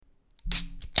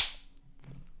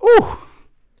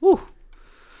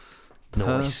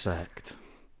Nice. Perfect.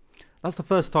 That's the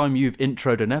first time you've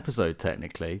introed an episode,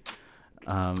 technically.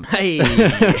 Hey.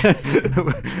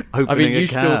 I mean, you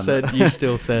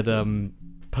still said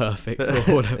perfect or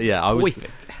whatever. Yeah, I was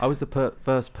Perfect. I was the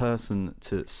first person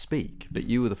to speak, but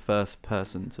you were the first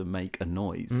person to make a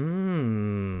noise.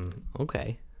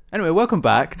 Okay. Anyway, welcome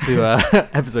back to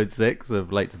episode 6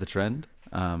 of Late to the Trend.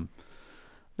 I'm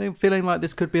feeling like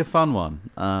this could be a fun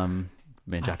one.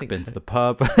 Me and Jack have been to the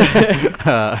pub.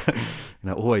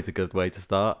 Always a good way to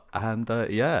start. And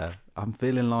yeah, I'm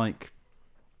feeling like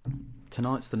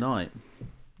tonight's the night.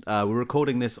 We're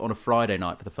recording this on a Friday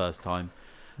night for the first time.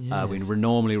 Yes. We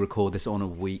normally record this on a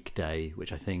weekday,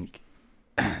 which I think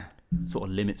sort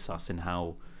of limits us in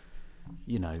how,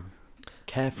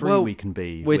 carefree we can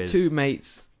be. We're two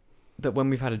mates that when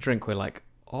we've had a drink, we're like,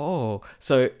 oh.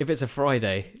 So if it's a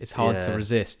Friday, it's hard to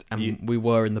resist. And we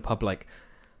were in the pub like,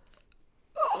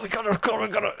 oh, we gotta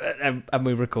record, and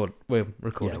we record. We're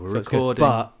recording. Yeah, we're so recording.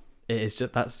 But it is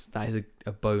just that is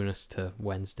a bonus to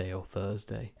Wednesday or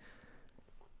Thursday.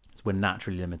 So we're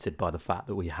naturally limited by the fact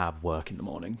that we have work in the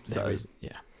morning. So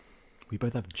we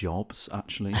both have jobs.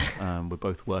 Actually, we're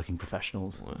both working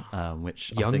professionals.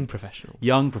 Which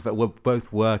we're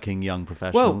both working young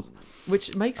professionals. Well,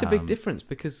 which makes a big difference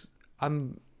because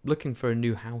I'm looking for a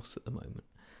new house at the moment.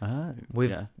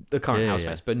 With the current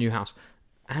housemates, but a new house,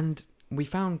 and we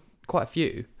found quite a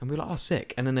few, and we were like, oh,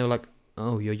 sick. And then they were like,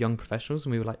 oh, you're young professionals?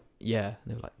 And we were like, yeah. And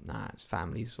they were like, nah, it's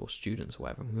families or students or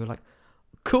whatever. And we were like,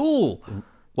 cool.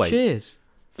 Wait, cheers.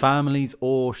 Families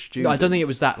or students? No, I don't think it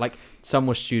was that. Like, some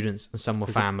were students and some were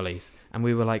families. And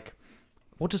we were like,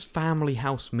 what does family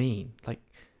house mean? Like,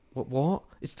 what?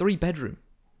 It's 3-bedroom.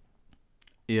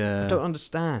 Yeah. I don't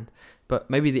understand. But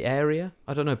maybe the area?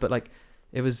 I don't know. But, like,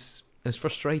 it was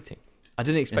frustrating. I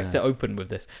didn't expect to open with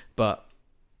this, but...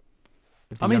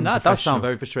 I mean, that does sound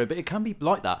very frustrating, but it can be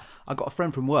like that. I got a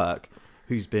friend from work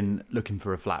who's been looking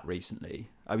for a flat recently.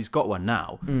 He's got one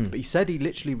now, but he said he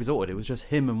literally resorted. It was just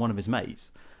him and one of his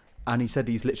mates, and he said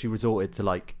he's literally resorted to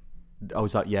like. I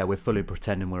was like, yeah, we're fully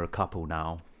pretending we're a couple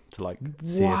now to like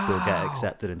see if we'll get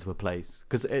accepted into a place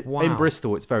because in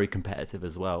Bristol it's very competitive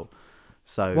as well.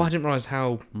 So I didn't realise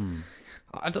how.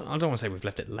 I don't want to say we've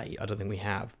left it late. I don't think we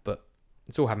have, but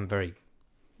it's all happened very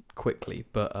quickly.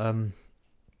 But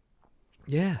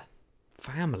yeah,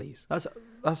 families.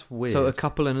 That's weird. So a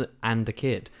couple and a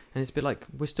kid, and it's a bit like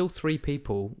we're still 3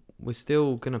 people. We're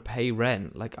still gonna pay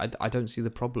rent. Like I don't see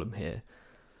the problem here.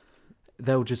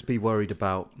 They'll just be worried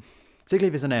about, particularly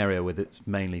if it's an area with it's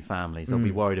mainly families. They'll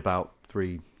be worried about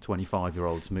 3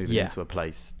 25-year-olds moving into a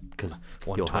place because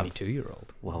one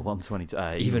 22-year-old. Well,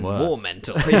 122, even worse. more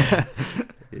mental. Yeah.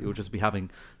 You'll just be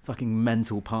having fucking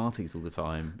mental parties all the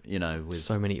time, with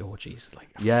so many orgies, like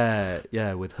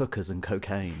with hookers and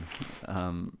cocaine.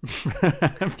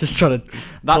 Just trying to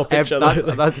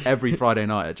that's every Friday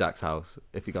night at Jack's house.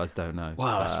 If you guys don't know,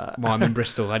 wow, I'm in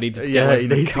Bristol. I need to get away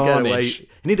from the carnage. He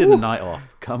needed a night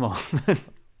off. Come on,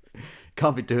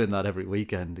 can't be doing that every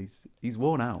weekend. He's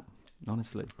worn out,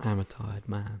 honestly. I'm a tired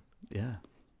man. Yeah.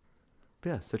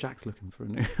 Yeah, so Jack's looking for a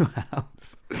new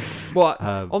house. Well,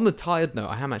 on the tired note,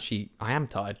 I am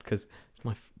tired because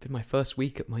it's been my first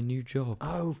week at my new job.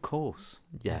 Oh, of course.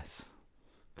 Yes.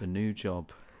 The new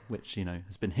job, which,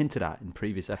 has been hinted at in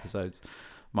previous episodes.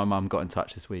 My mum got in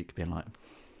touch this week being like,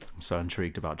 I'm so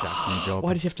intrigued about Jack's new job.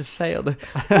 Why did you have to say it?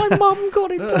 My mum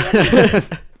got in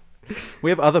touch. We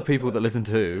have other people that listen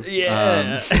too.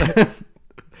 Yeah.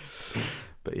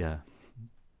 But yeah.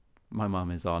 My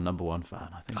mum is our number 1 fan,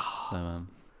 I think. So,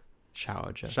 shout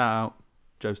out, Joe. Shout out,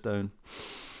 Joe Stone.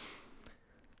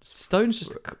 Stone's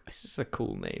just a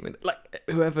cool name. Like,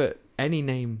 whoever, any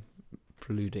name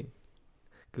preluding.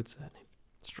 Good surname.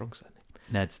 Strong surname.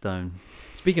 Ned Stone.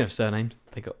 Speaking of surnames,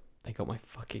 they got my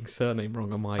fucking surname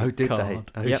wrong on my card. Oh, did they?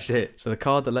 Oh, yep. Shit. So the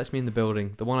card that lets me in the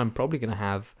building, the one I'm probably going to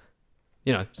have,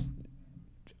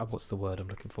 what's the word I'm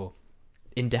looking for?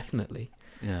 Indefinitely.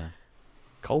 Yeah.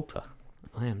 Coulter.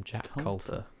 I am Jack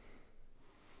Coulter.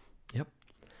 Yep.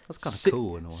 That's kind of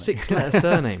cool in a way. 6-letter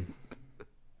surname.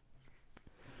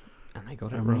 And they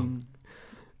got it wrong.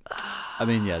 I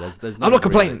mean, yeah, there's no I'm not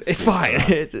complaining. real It's fine.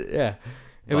 Yeah.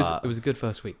 It was a good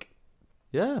first week.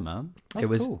 Yeah, man. That's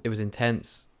cool. It was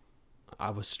intense. I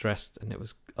was stressed and it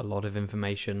was a lot of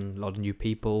information, a lot of new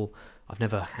people. I've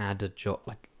never had a job,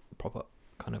 like a proper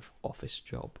kind of office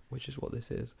job, which is what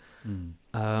this is.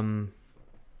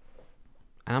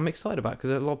 And I'm excited about it because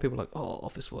a lot of people are like, oh,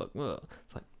 office work. Ugh.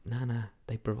 It's like, nah,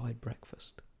 they provide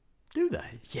breakfast. Do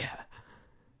they? Yeah.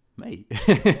 Mate.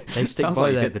 They stick Sounds by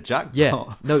like you get the jackpot.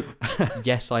 Yeah. No,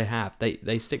 yes, I have.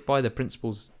 They stick by the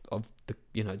principles of the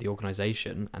the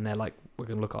organisation and they're like, we're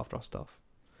going to look after our stuff.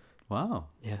 Wow.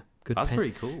 Yeah. That's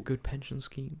pretty cool. Good pension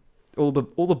scheme. All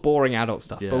the boring adult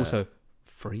stuff, Yeah. but also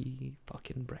free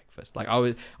fucking breakfast. Like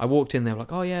I walked in, they were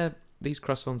like, oh yeah, these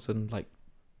croissants and like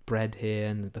bread here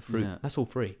and the fruit. Yeah. That's all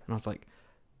free. And I was like,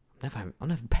 I'm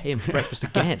never paying for breakfast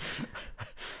again.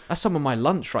 That's some of my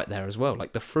lunch right there as well.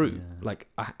 Like the fruit. Yeah. Like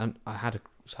I had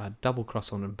double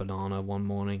croissant and banana one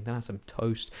morning. Then I had some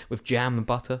toast with jam and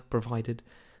butter provided.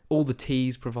 All the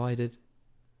teas provided.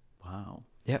 Wow.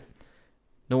 Yep.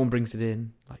 No one brings it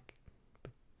in. Like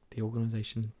the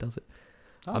organisation does it.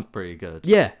 That's pretty good.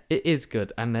 Yeah, it is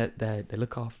good, and they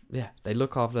look after. Yeah, they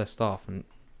look after their staff, and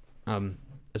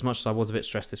as much as I was a bit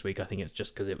stressed this week, I think it's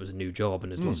just because it was a new job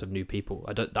and there's lots of new people.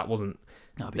 That wasn't.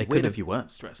 That'd be weird if you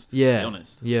weren't stressed. Yeah, to be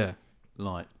honest. Yeah.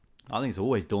 Like, I think it's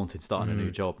always daunting starting a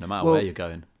new job, no matter where you're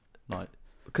going. Like,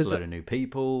 because a load of new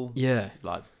people. Yeah.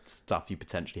 Like stuff you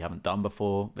potentially haven't done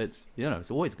before. It's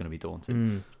it's always going to be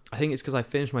daunting. I think it's because I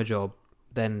finished my job,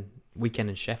 then weekend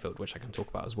in Sheffield, which I can talk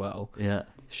about as well. Yeah.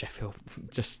 Sheffield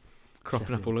just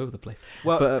cropping up all over the place.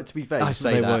 Well, but, to be fair, you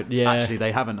say that. Yeah. Actually,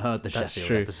 they haven't heard the That's Sheffield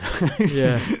true. episode.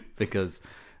 Yeah. Because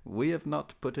we have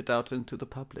not put it out into the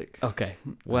public. Okay.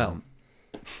 Well,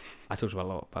 I talked a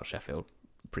lot about Sheffield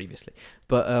previously,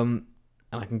 but and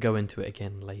I can go into it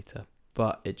again later.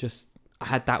 But I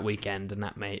had that weekend, and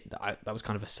that was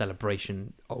kind of a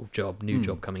celebration. Old job, new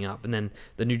job coming up, and then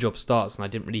the new job starts, and I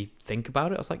didn't really think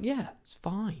about it. I was like, yeah, it's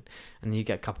fine. And then you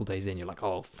get a couple days in, you're like,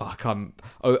 oh fuck,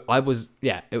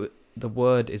 the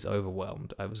word is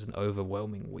overwhelmed. I was an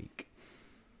overwhelming week.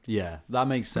 Yeah, that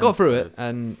makes sense. Got through it,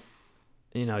 and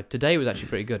today was actually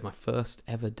pretty good. My first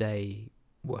ever day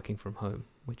working from home,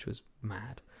 which was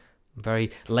mad. I'm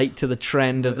very late to the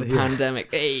trend of the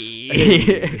pandemic.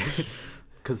 Hey.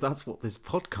 Because that's what this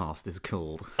podcast is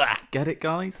called. Get it,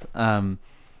 guys? No,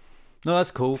 that's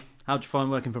cool. How'd you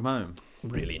find working from home?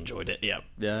 Really enjoyed it, yeah.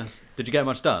 Yeah? Did you get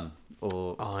much done?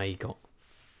 Or I got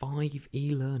 5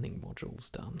 e-learning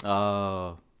modules done.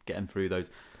 Oh, getting through those.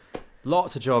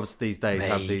 Lots of jobs these days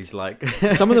have these, like...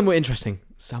 Some of them were interesting.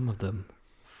 Some of them,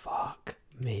 fuck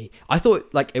me. I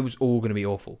thought, like, it was all going to be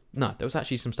awful. No, there was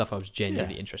actually some stuff I was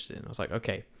genuinely interested in. I was like,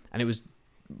 okay. And it was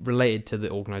related to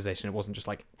the organisation. It wasn't just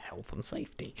like health and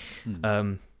safety.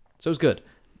 So it was good.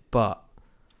 But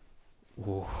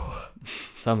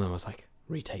some of them was like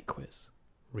retake quiz.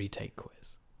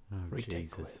 Oh, Retake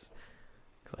Jesus. quiz.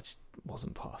 Because I just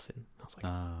wasn't passing. I was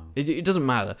like, it doesn't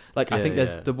matter. Like, I think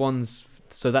there's the ones.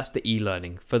 So that's the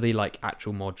e-learning for the like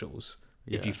actual modules.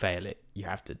 Yeah. If you fail it, you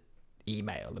have to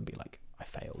email and be like, I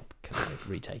failed. Can I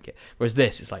retake it? Whereas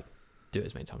this, it's like, do it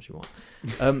as many times as you want.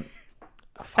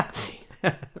 Oh, fuck me.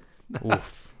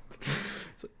 Oof.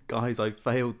 So, guys, I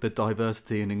failed the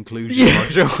diversity and inclusion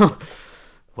module.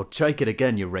 Well, take it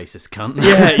again, you racist cunt.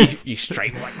 Yeah, you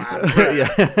straight like that.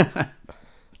 Yeah.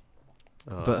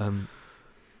 But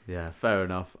yeah, fair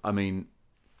enough. I mean,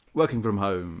 working from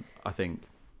home, I think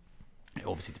it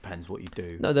obviously depends what you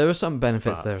do. No, there are some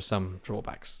benefits. There are some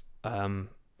drawbacks.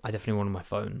 I definitely wanted my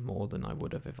phone more than I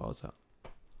would have if I was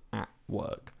at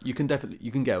work. You can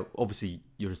get, obviously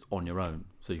you're just on your own,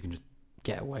 so you can just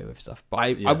get away with stuff. But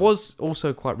I was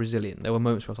also quite resilient. There were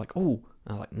moments where I was like, oh, and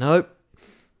I was like, nope,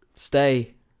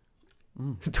 stay.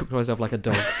 Took myself like a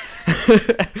dog.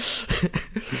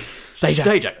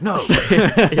 Stay, Jack. No.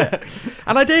 Yeah.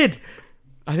 And I did.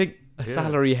 I think a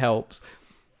salary helps,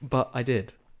 but I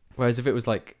did. Whereas if it was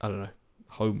like, I don't know,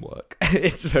 homework,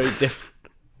 it's very different.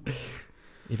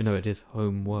 Even though it is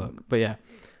homework. But yeah,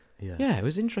 it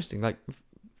was interesting. Like,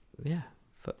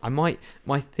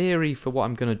 my theory for what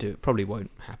I'm going to do, it probably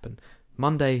won't happen.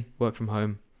 Monday, work from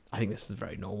home. I think this is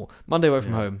very normal. Monday, work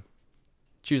from home.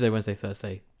 Tuesday, Wednesday,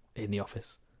 Thursday, in the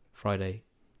office. Friday,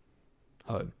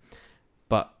 home.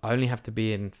 But I only have to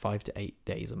be in 5 to 8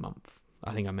 days a month.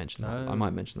 I think I mentioned that. I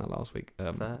might mention that last week.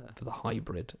 For the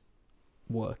hybrid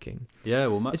working. Yeah,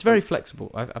 well, it's very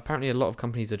flexible. Apparently, a lot of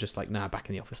companies are just like, back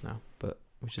in the office now. But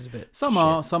which is a bit. Some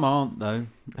are, some aren't though.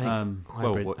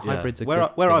 Hybrids are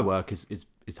where I work is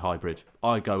hybrid.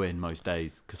 I go in most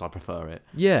days because I prefer it.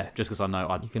 Yeah, just because I know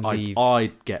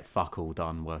I'd get fuck all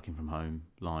done working from home.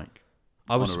 Like,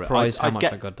 I was surprised how much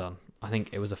I got done. I think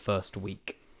it was a first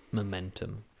week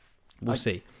momentum. We'll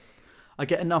see. I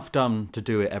get enough done to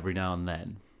do it every now and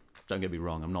then. Don't get me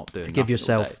wrong. I'm not doing to give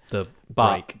yourself the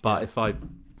break. But if I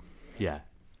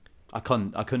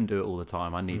couldn't do it all the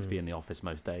time. I need to be in the office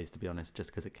most days, to be honest,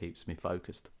 just because it keeps me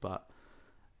focused. But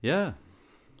yeah,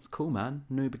 it's cool, man.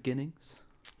 New beginnings.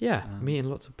 Yeah, meeting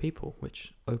lots of people,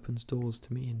 which opens doors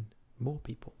to meeting more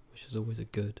people, which is always a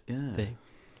good thing.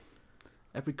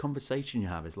 Every conversation you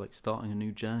have is like starting a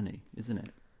new journey, isn't it?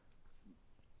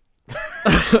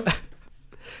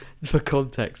 For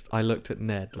context, I looked at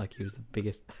Ned like he was the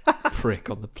biggest prick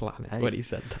on the planet when he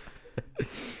said that.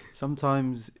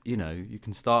 Sometimes, you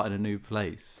can start in a new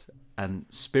place and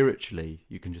spiritually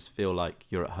you can just feel like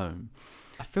you're at home.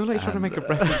 I feel like you're trying to make a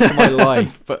reference to my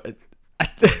life, but... I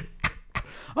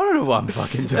don't know what I'm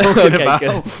fucking talking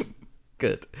about.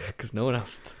 Good, because no one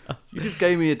else does. You just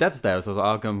gave me a death stare, so I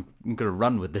was like, I'm going to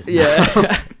run with this now.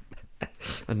 Yeah.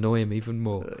 Annoy him even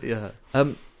more. Yeah.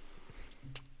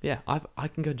 Yeah, I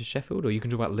can go to Sheffield, or you can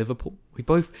talk about Liverpool. We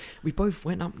both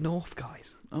went up north,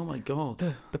 guys. Oh my god,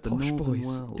 the posh boys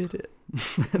world. did it.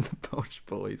 The posh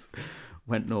boys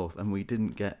went north, and we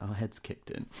didn't get our heads kicked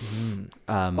in.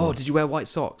 Did you wear white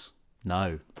socks?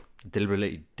 No,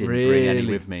 deliberately didn't bring any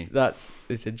with me. It's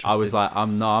interesting. I was like,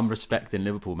 I'm respecting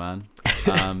Liverpool, man.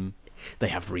 They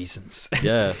have reasons.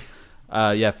 Yeah,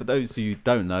 yeah. For those who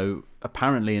don't know,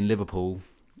 apparently in Liverpool,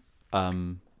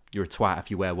 you're a twat if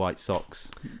you wear white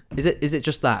socks. Is it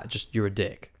just that? Just you're a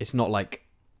dick. It's not like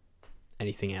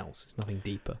anything else. It's nothing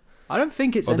deeper. I don't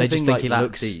think it's anything they just think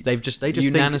like that deep. They just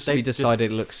unanimously decided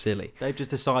it looks silly. They've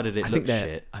just decided it looks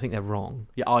shit. I think they're wrong.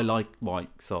 Yeah, I like white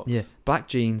socks. Yeah, black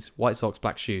jeans, white socks,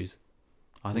 black shoes.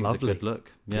 I think Lovely. It's a good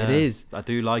look. Yeah, it is. I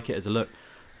do like it as a look.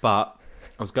 But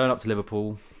I was going up to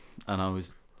Liverpool and I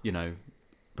was,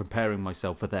 preparing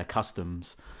myself for their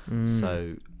customs.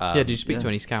 So did you speak to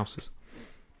any Scousers?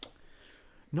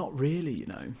 Not really,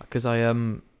 Because I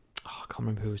can't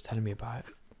remember who was telling me about it.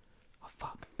 Oh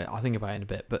fuck, I'll think about it in a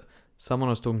bit. But someone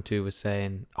I was talking to was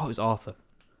saying, it was Arthur.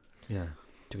 Yeah.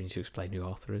 Do we need to explain who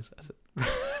Arthur is?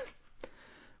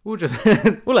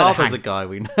 We'll Arthur's a guy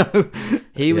we know.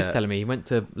 He was telling me he went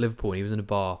to Liverpool and he was in a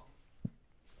bar.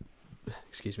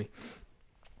 Excuse me.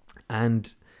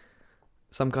 And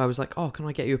some guy was like, "Oh, can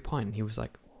I get you a pint?" And he was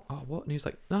like, "Oh, what?" And he was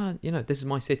like, "No, this is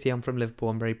my city. I'm from Liverpool.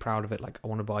 I'm very proud of it. Like, I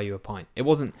want to buy you a pint." It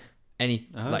wasn't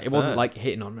it wasn't like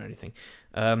hitting on or anything.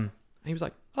 And he was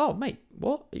like, "Oh, mate,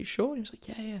 what? Are you sure?" And he was like,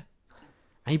 "Yeah."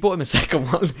 And he bought him a second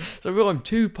one. So I bought him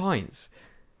 2 pints,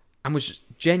 and was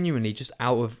genuinely just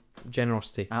out of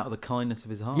generosity, out of the kindness of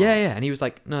his heart. Yeah. And he was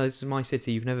like, "No, this is my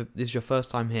city. This is your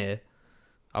first time here.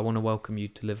 I want to welcome you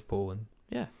to Liverpool." And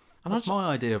yeah, and that's my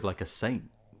idea of like a saint.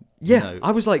 Yeah,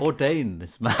 I was like, ordain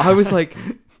this man. I was like,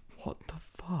 what the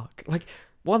fuck? Like,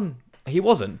 he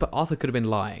wasn't, but Arthur could have been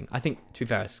lying. I think, to be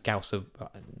fair, Scouser,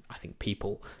 I think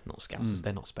people, not Scousers,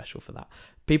 they're not special for that.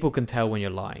 People can tell when you're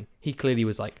lying. He clearly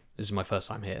was like, "This is my first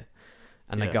time here."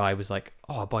 And the guy was like,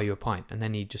 "Oh, I'll buy you a pint." And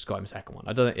then he just got him a second one.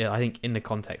 I think in the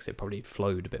context, it probably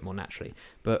flowed a bit more naturally.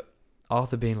 But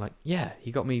Arthur being like, "Yeah,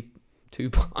 he got me 2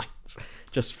 pints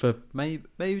just for..."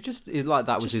 Maybe just like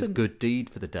that was his good deed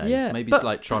for the day. Yeah, maybe he's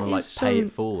like trying to pay it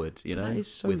forward, That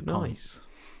is so with nice. Pints.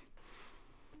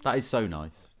 That is so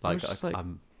nice. Like,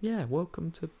 yeah, welcome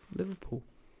to Liverpool.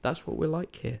 That's what we're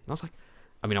like here. And I was like,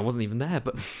 I wasn't even there,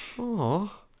 but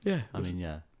yeah.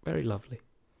 Very lovely.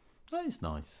 That is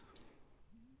nice.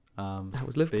 That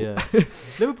was Liverpool. Yeah.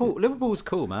 Liverpool's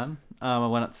cool, man. I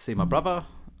went up to see my brother.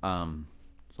 So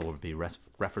would be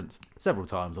referenced several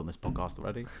times on this podcast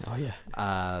already. Oh yeah.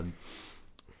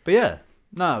 But yeah,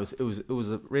 no, it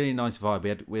was a really nice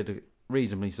vibe. We had a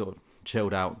reasonably sort of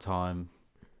chilled out time.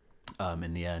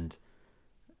 In the end,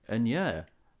 and yeah,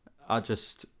 it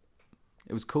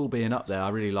was cool being up there. I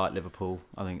really like Liverpool.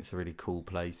 I think it's a really cool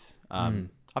place. I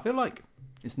feel like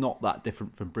it's not that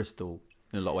different from Bristol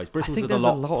in a lot of ways. Bristol's a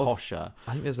lot posher.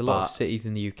 I think there's a lot of cities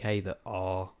in the UK that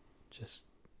are just,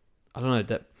 I don't know,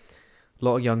 that a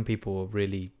lot of young people are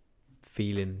really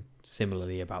feeling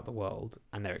similarly about the world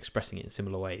and they're expressing it in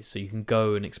similar ways. So you can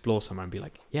go and explore somewhere and be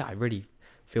like, yeah, I really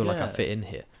feel like I fit in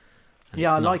here. And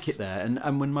I like it there.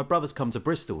 And when my brother's come to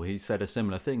Bristol, he said a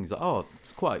similar thing. He's like, "Oh,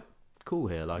 it's quite cool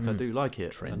here. Like, I do like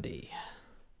it." Trendy.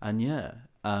 And yeah,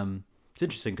 it's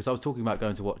interesting because I was talking about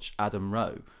going to watch Adam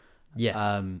Rowe. Yes.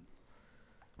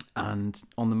 And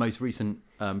on the most recent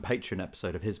Patreon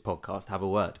episode of his podcast, Have a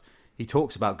Word, he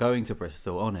talks about going to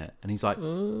Bristol on it. And he's like,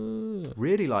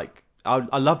 really like,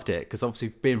 I loved it because obviously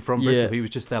being from Bristol, he was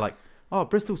just there like, "Oh,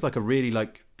 Bristol's like a really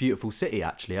like beautiful city.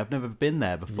 Actually, I've never been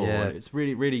there before. Yeah. It's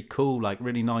really, really cool. Like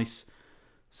really nice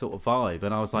sort of vibe."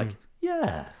 And I was like,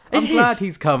 "Yeah, I'm glad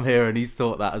he's come here and he's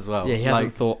thought that as well." Yeah, he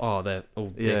hasn't thought, "Oh, they're all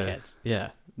dickheads." Yeah,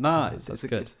 nah, it's a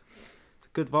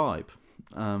good vibe.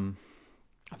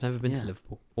 I've never been to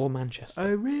Liverpool or Manchester.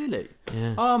 Oh, really?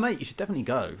 Yeah. Oh, mate, you should definitely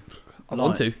go. I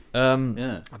want to.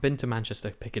 I've been to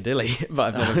Manchester Piccadilly,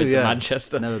 but I've never been to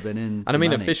Manchester. Never been in. And I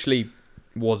mean, officially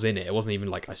was in it. It wasn't even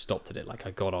like I stopped at it. Like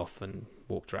I got off and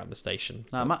walked around the station.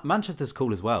 No, Manchester's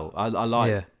cool as well. I like.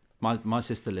 Yeah. My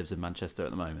sister lives in Manchester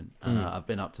at the moment, and I've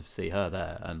been up to see her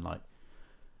there. And like,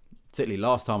 particularly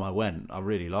last time I went, I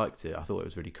really liked it. I thought it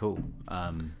was really cool.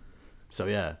 So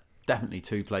yeah, definitely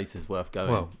 2 places worth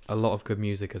going. Well, a lot of good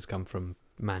music has come from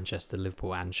Manchester,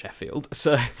 Liverpool, and Sheffield.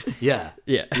 So yeah.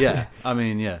 yeah. I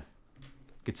mean, yeah,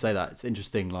 could say that. It's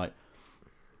interesting. Like,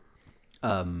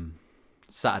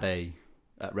 Saturday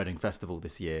at Reading Festival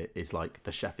this year is like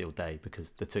the Sheffield day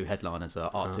because the 2 headliners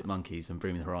are Arctic Monkeys and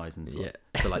Breathing Horizons. Yeah.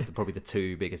 So like probably the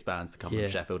 2 biggest bands to come from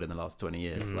Sheffield in the last 20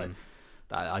 years. Like,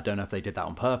 I don't know if they did that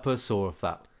on purpose or if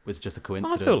that was just a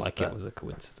coincidence. I feel like it was a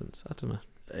coincidence. I don't know.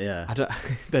 Yeah.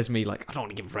 There's me like, I don't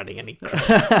want to give Reading any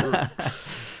credit.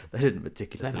 They didn't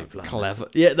meticulously plan. Clever.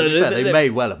 Yeah, they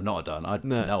may well have not done. I had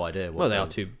no idea. Well, they are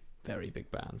 2 very big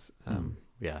bands.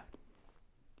 Yeah.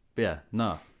 But yeah,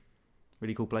 no.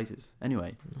 Really cool places.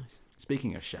 Anyway, nice.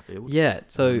 Speaking of Sheffield. Yeah,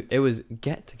 so it was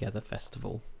Get Together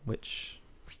Festival, which,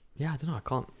 yeah, I don't know, I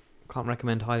can't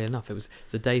recommend highly enough. It's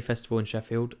a day festival in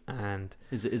Sheffield, and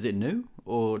is it new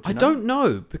or do you know? Don't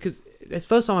know because it's the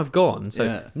first time I've gone,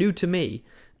 so new to me.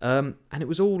 And it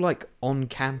was all like on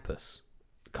campus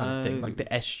kind of thing, like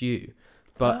the SU,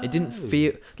 but it didn't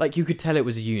feel like, you could tell it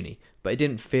was a uni, but it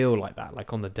didn't feel like that.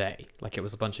 Like on the day, like it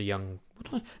was a bunch of young,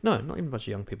 no, not even a bunch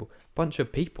of young people, bunch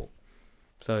of people.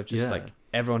 So just like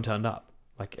everyone turned up.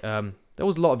 Like there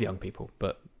was a lot of young people,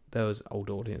 but there was old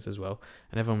audience as well,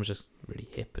 and everyone was just really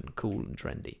hip and cool and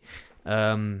trendy.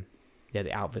 Yeah,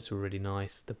 the outfits were really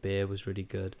nice. The beer was really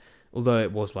good, although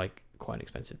it was like quite an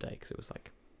expensive day because it was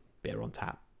like beer on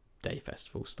tap. Day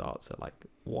festival starts at like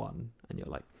 1, and you're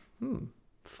like,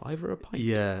 £5 a pint.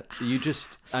 Yeah, you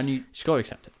just got to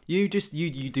accept it. You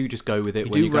do just go with it.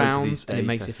 You when do you go rounds, to these day and it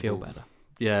makes festivals. you feel better.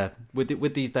 Yeah,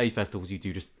 with these day festivals, you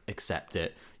do just accept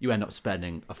it. You end up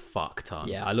spending a fuck ton.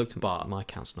 Yeah, I looked, but my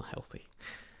account's not healthy.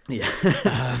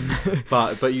 Yeah,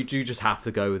 but you do just have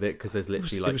to go with it because there's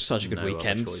literally it was such a good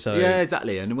weekend. So yeah,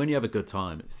 exactly. And when you have a good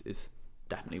time, it's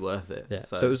definitely worth it. Yeah.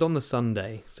 So it was on the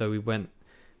Sunday. So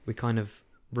we kind of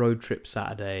road trip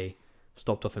Saturday,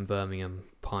 stopped off in Birmingham,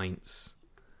 pints.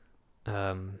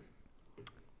 Well,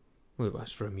 it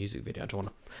was for a music video.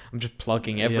 I'm just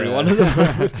plugging everyone at the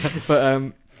moment.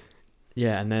 But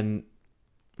yeah, and then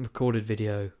recorded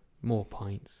video, more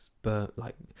pints. But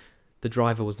like, the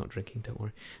driver was not drinking, don't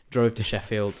worry. Drove to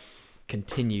Sheffield,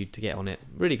 continued to get on it.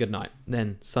 Really good night.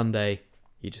 Then Sunday,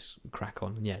 you just crack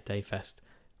on. And yeah, day fest,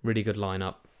 really good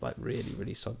lineup, like really,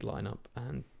 really solid lineup,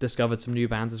 and discovered some new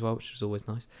bands as well, which was always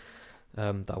nice.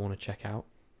 That I want to check out.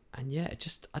 And yeah,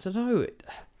 I don't know.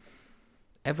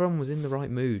 Everyone was in the right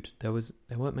mood. There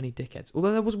weren't many dickheads.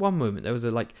 Although there was one moment. There was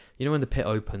when the pit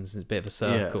opens and it's a bit of a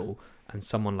circle, and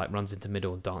someone like runs into the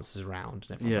middle and dances around,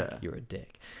 and everyone's like, "You're a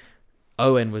dick."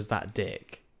 Owen was that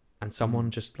dick, and someone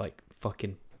just like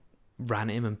fucking ran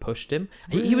at him and pushed him.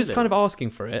 Really? He was kind of asking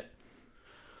for it.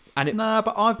 And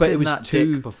but I've been that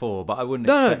dick before, but I wouldn't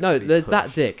expect to be there's pushed.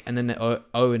 that dick, and then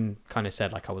Owen kind of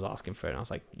said like I was asking for it, and I was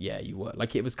like, yeah, you were.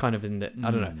 Like it was kind of in the I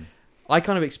don't know. I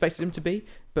kind of expected him to be,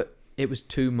 but it was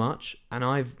too much, and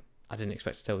I didn't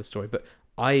expect to tell this story, but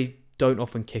I don't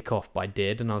often kick off, but I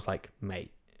did, and I was like,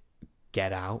 mate,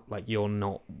 get out. Like you're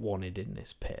not wanted in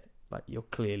this pit. Like you're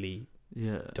clearly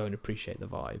don't appreciate the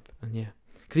vibe. And yeah,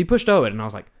 because he pushed Owen, and I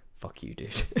was like, fuck you,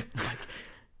 dude. Like,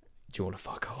 do you want to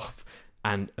fuck off?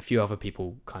 And a few other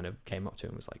people kind of came up to him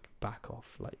and was like, back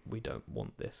off, like we don't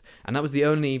want this. And that was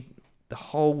the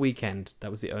whole weekend,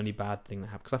 that was the only bad thing that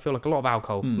happened, because I feel like a lot of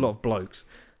alcohol, a lot of blokes,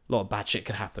 a lot of bad shit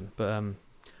could happen. But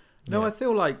no, I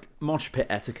feel like mosh pit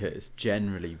etiquette is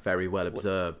generally very well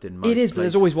observed in most places. It is, but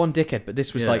there's always one dickhead. But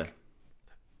this was like,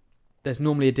 there's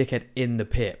normally a dickhead in the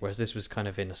pit, whereas this was kind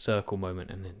of in a circle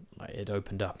moment, and then like it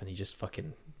opened up and he just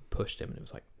fucking pushed him, and it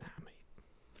was like, nah, mate,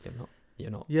 you're not.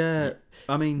 Yeah,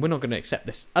 I mean, we're not going to accept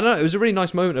this. I don't know. It was a really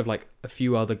nice moment of like a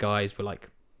few other guys were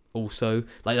like also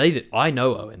like they did. I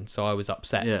know Owen, so I was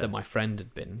upset that my friend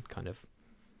had been kind of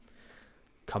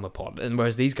come upon, and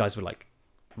whereas these guys were like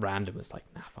random, it's like,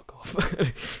 nah, fuck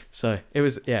off. So it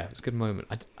was a good moment.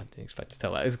 I didn't expect to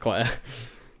tell that. It was quite a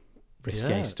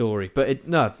risque story, but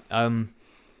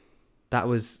that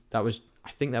was I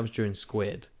think that was during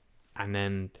Squid, and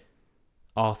then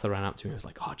Arthur ran up to me and was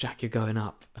like, "Oh, Jack, you're going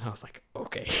up," and I was like,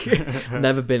 "Okay."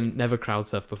 never crowd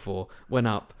surfed before. Went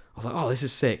up. I was like, "Oh, this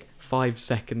is sick." 5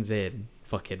 seconds in,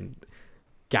 fucking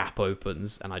gap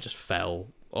opens, and I just fell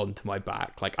onto my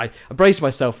back. Like I braced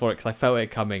myself for it because I felt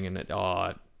it coming, and it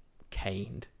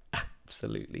caned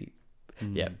absolutely.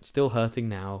 Yeah, still hurting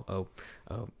now.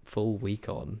 Full week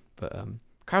on, but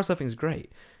crowd surfing is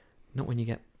great. Not when you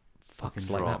get fucked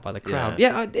like that by the crowd.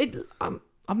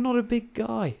 I'm not a big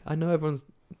guy. I know everyone's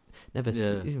never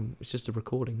seen, it's just a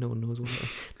recording. No one knows what it is.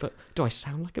 But do I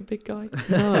sound like a big guy?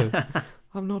 No.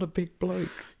 I'm not a big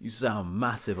bloke. You sound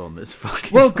massive on this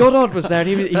fucking... Well, Goddard was there, and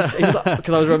he was like,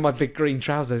 because I was wearing my big green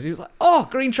trousers, he was like, oh,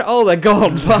 green trousers, oh, they're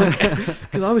gone.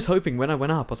 Because I was hoping when I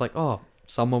went up, I was like, oh,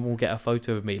 someone will get a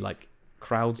photo of me, like,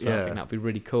 crowd surfing, that'd be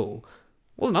really cool.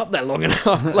 Wasn't up there long enough.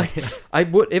 Like, I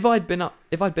would, if I'd been up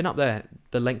there,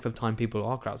 the length of time people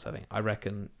are crowd surfing, I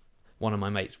reckon one of my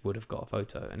mates would have got a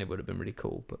photo, and it would have been really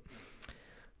cool, but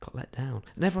got let down.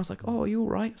 And everyone's like, oh, are you all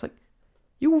right? It's like,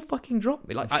 you all fucking dropped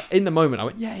me. Like, in the moment, I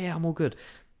went, yeah, I'm all good.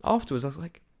 Afterwards, I was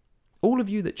like, all of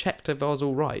you that checked if I was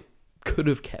all right could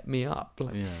have kept me up.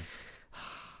 Like,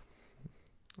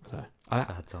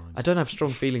 sad times. I don't have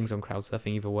strong feelings on crowd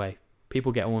surfing either way.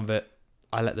 People get on with it.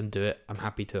 I let them do it. I'm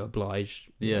happy to oblige,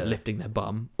 lifting their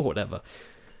bum or whatever.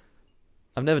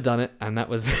 I've never done it, and that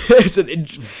was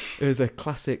it was a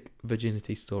classic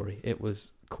virginity story. It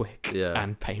was quick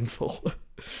and painful.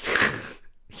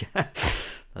 Yeah.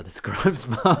 That describes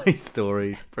my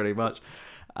story pretty much.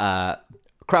 Crowd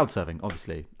surfing,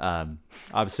 obviously. I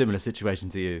have a similar situation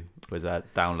to you. It was a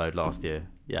download last year.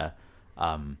 Yeah.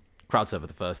 Crowd surf for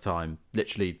the first time.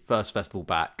 Literally first festival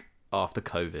back after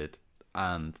COVID,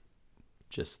 and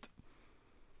just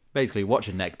basically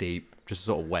watching Neck Deep. Just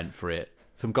sort of went for it.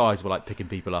 Some guys were like picking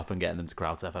people up and getting them to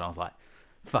crowd surf, and I was like,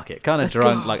 fuck it. Kind of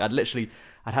drunk. Like I'd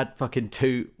had fucking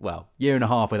year and a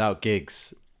half without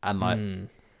gigs, and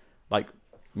like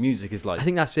music is like, I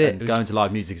think that's it. And going to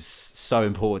live music is so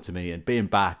important to me, and being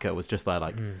back, it was just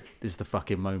like this is the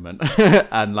fucking moment.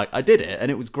 And like I did it,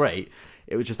 and it was great.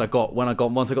 It was just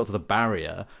once I got to the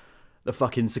barrier, the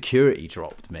fucking security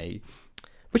dropped me,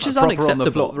 which is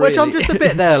unacceptable. Really. Which I'm just a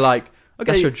bit there like,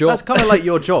 okay, that's your job. That's kind of like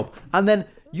your job. And then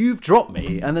you've dropped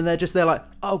me, and then they're just there like,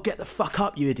 oh, get the fuck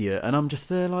up, you idiot. And I'm just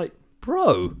there like,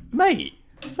 bro, mate,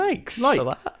 thanks like, for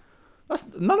that. That's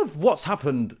none of what's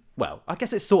happened. Well, I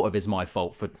guess it sort of is my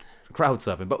fault for crowd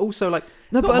surfing, but also like,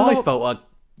 it's not my fault I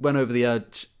went over the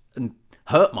edge and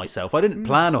hurt myself. I didn't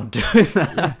plan on doing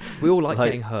that. Yeah, we all like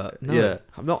getting hurt. No,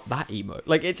 I'm not that emo.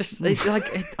 Like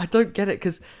I don't get it,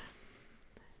 because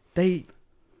crowd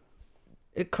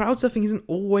surfing isn't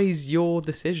always your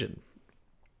decision.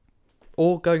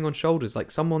 Or going on shoulders.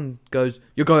 Like someone goes,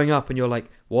 you're going up, and you're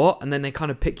like, what? And then they kind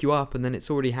of pick you up, and then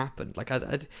it's already happened. Like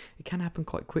it can happen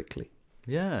quite quickly.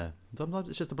 Yeah, sometimes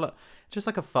it's just it's just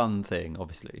like a fun thing,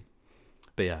 obviously.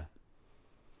 But yeah,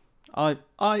 I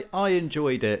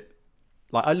enjoyed it.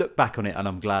 Like I look back on it, and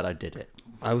I'm glad I did it.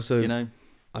 I also,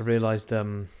 I realised,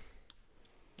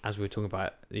 as we were talking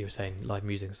about, you were saying live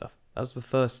music and stuff. That was the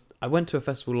first. I went to a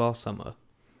festival last summer,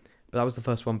 but that was the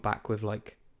first one back with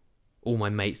like all my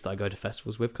mates that I go to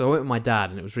festivals with. Because I went with my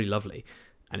dad, and it was really lovely,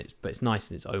 but it's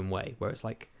nice in its own way. Where it's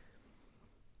like,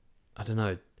 I don't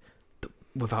know.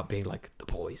 Without being like the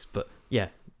boys, but yeah,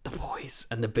 the boys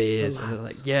and the beers, and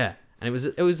like and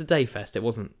it was a day fest. It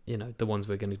wasn't the ones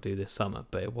we're going to do this summer,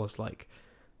 but it was like,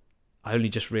 I only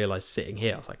just realised sitting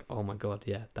here, I was like, oh my god,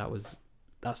 yeah, that's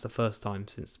the first time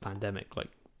since the pandemic, like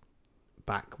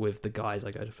back with the guys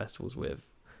I go to festivals with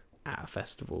at a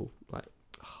festival. Like,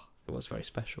 it was very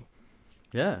special.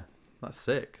 Yeah, that's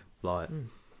sick. Like,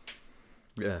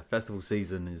 yeah, festival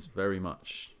season is very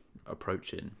much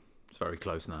approaching. It's very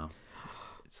close now.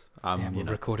 We're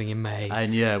recording in May,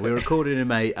 and we're recording in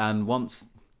May, and once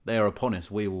they are upon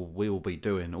us, we will be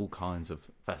doing all kinds of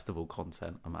festival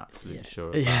content. I'm absolutely sure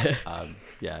of that.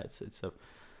 It's a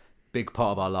big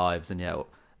part of our lives, and I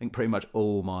think pretty much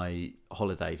all my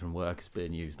holiday from work is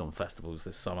being used on festivals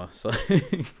this summer. So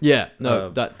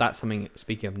that's something.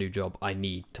 Speaking of new job, I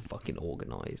need to fucking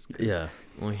organise. Yeah,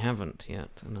 I haven't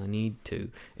yet, and I need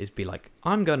to. Is be like,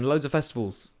 I'm going to loads of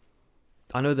festivals.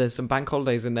 I know there's some bank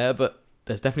holidays in there, but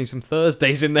there's definitely some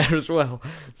Thursdays in there as well.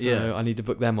 So I need to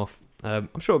book them off. I'm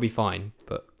sure it'll be fine,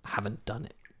 but I haven't done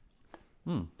it.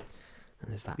 And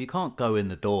there's that. You can't go in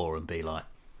the door and be like,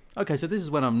 okay, so this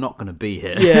is when I'm not going to be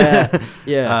here.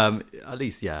 Yeah. At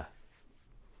least,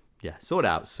 sort it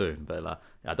out soon. But like,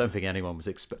 I don't think anyone was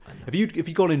expecting. If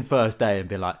you gone in first day and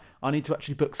been like, I need to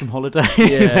actually book some holiday,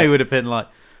 they would have been like,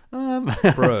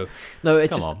 bro. No,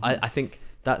 it's just, I think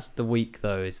that's the week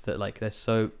though, is that like there's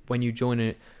so, when you join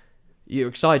it, you're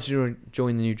excited to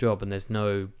join the new job, and there's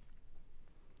no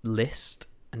list,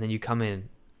 and then you come in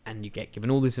and you get given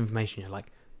all this information. You're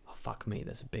like, oh fuck me,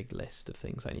 there's a big list of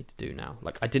things I need to do now.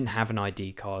 Like, I didn't have an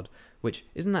ID card, which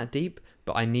isn't that deep,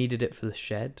 but I needed it for the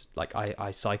shed. Like,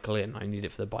 I cycle in, I need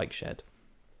it for the bike shed,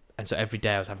 and so every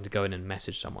day I was having to go in and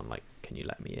message someone like, can you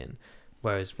let me in?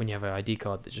 Whereas when you have an ID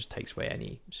card, that just takes away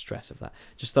any stress of that.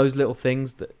 Just those little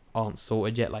things that aren't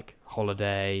sorted yet, like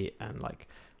holiday, and like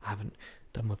I haven't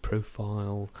done my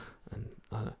profile, and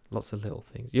lots of little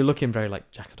things. You're looking very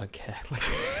like, Jack, I don't care.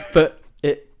 But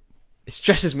It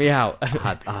stresses me out.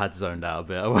 I had zoned out a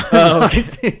bit. Oh,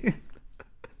 okay.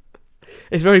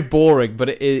 It's very boring, but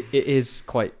it is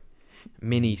quite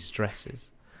mini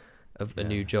stresses of the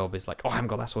new job. It's like, oh, I haven't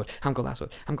got that sword,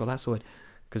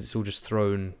 because it's all just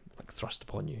thrust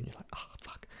upon you, and you're like, oh,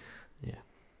 fuck. Yeah.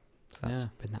 So that's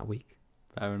been that week.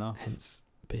 Fair enough. Hence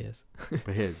beers.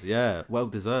 Beers, yeah. Well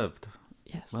deserved.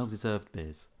 Yes. Well deserved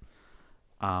beers.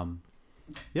 I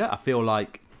feel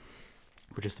like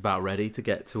we're just about ready to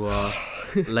get to our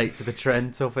late to the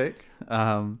trend topic.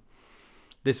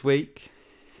 This week.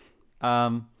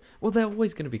 Well, they're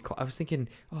always going to be I was thinking,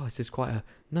 this is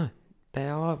no, they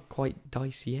are quite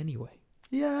dicey anyway.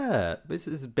 Yeah, this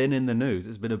has been in the news.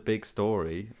 It's been a big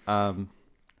story. And,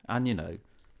 I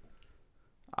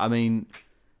mean,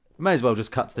 we may as well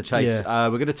just cut to the chase. Yeah.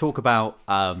 We're going to talk about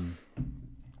an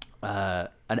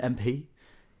MP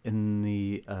in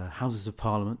the Houses of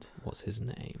Parliament. What's his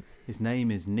name? His name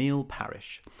is Neil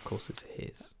Parish. Of course it's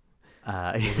his.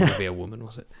 It wasn't going to be a woman,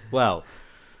 was it? Well,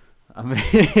 I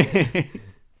mean,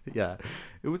 yeah,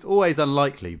 it was always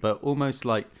unlikely, but almost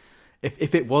like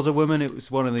if it was a woman, it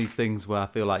was one of these things where I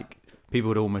feel like people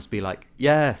would almost be like,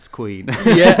 yes, queen.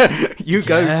 Yeah. You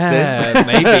go, sis.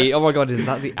 Maybe. Oh my God, is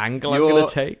that the angle I'm going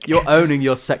to take? You're owning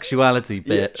your sexuality,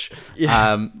 bitch.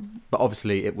 Yeah. But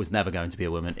obviously it was never going to be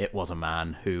a woman. It was a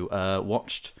man who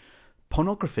watched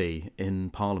pornography in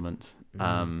Parliament.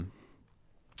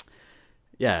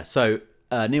 So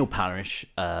Neil Parish,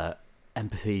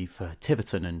 MP for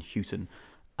Tiverton and Houghton,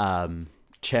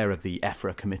 chair of the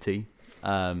EFRA committee,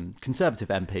 Conservative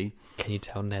MP. Can you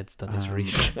tell Ned's done his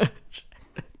research?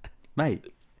 Mate,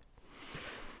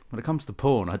 when it comes to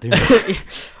porn, I do.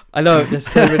 I know, there's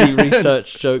so many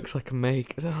research jokes I can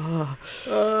make. I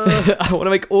want to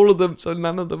make all of them so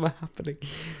none of them are happening.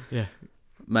 Yeah.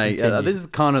 Mate, this is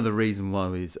kind of the reason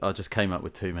why I just came up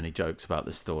with too many jokes about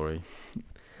this story.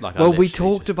 We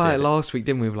talked about it last week,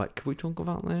 didn't we? We were like, can we talk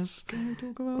about this? Can we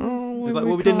talk about this? It was like,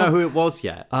 we didn't know who it was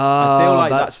yet. I feel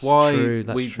like that's why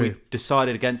we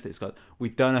decided against it. It's like, we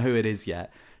don't know who it is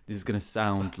yet. This is going to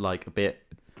sound like a bit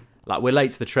like we're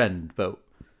late to the trend, but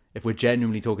if we're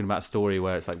genuinely talking about a story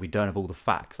where it's like we don't have all the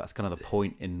facts, that's kind of the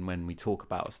point in when we talk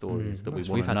about a story is that we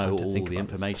want to know all the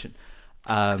information.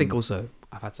 I think also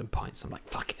I've had some pints. I'm like,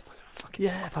 fuck it. Fuck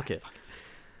it.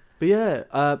 But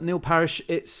yeah, Neil Parish,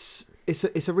 it's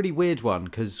a really weird one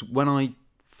because when I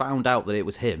found out that it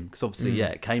was him, because obviously,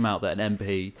 it came out that an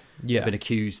MP had been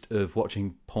accused of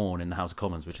watching porn in the House of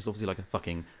Commons, which is obviously like a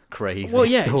fucking crazy story.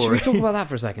 Should we talk about that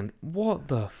for a second? What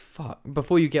the fuck?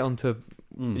 Before you get on to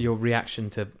your reaction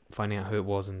to finding out who it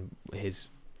was and his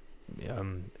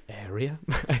area.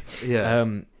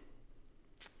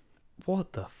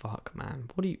 What the fuck, man?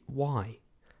 Why?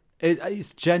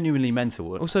 It's genuinely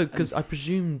mental. Also, because I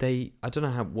presume I don't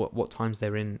know what times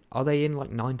they're in. Are they in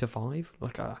like 9 to 5?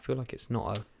 Like, I feel like it's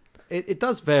not a... It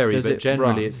does vary, but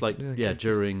generally it's like,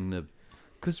 during the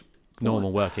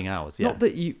normal working hours. Yeah. Not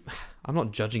that I'm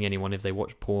not judging anyone if they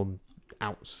watch porn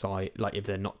outside, like if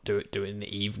they're not do it in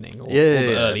the evening or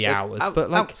the early hours. But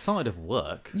like outside of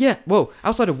work. Yeah, well,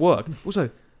 outside of work. Also,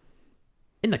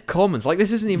 in the Commons, like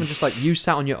this isn't even just like you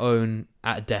sat on your own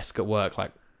at a desk at work,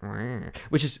 like,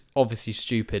 which is obviously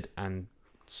stupid and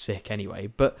sick anyway,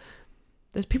 but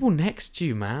there's people next to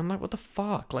you, man. Like, what the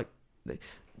fuck? Like,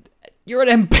 you're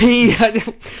an MP.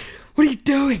 What are you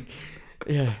doing?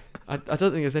 Yeah, I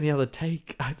don't think there's any other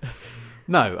take.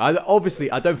 No,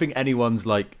 I don't think anyone's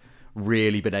like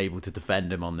really been able to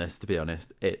defend him on this, to be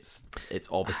honest. It's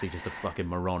obviously just a fucking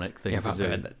moronic thing to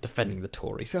do. Defending the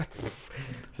Tories.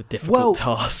 It's a difficult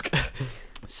task.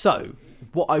 So,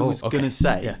 what I was going to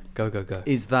say go.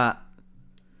 is that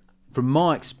from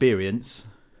my experience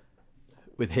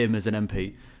with him as an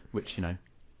MP, which,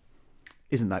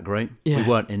 isn't that great. Yeah. We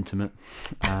weren't intimate.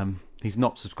 He's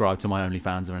not subscribed to my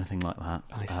OnlyFans or anything like that.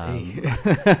 I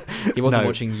see. He wasn't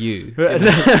watching you. And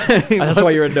that's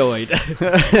why you're annoyed.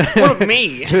 What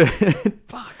me?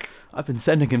 Fuck. I've been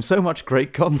sending him so much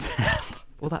great content.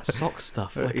 All that sock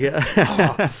stuff.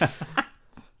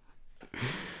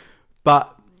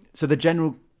 But, so the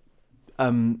general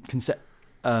consensus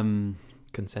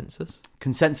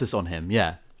on him,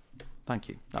 yeah. Thank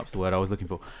you. That was the word I was looking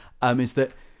for. Is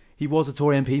that he was a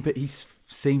Tory MP, but he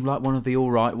seemed like one of the all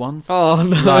right ones. Oh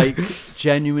no! Like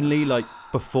genuinely, like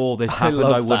before this happened,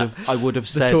 I would have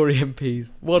said the Tory MPs,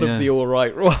 one of the all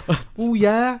right ones. Well,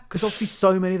 yeah, because obviously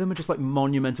so many of them are just like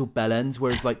monumental bellends.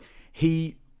 Whereas like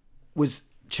he was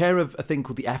chair of a thing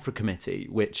called the EFRA committee,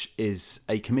 which is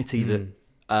a committee that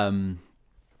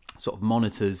sort of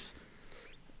monitors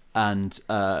and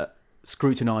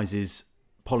scrutinises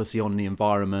policy on the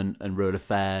environment and rural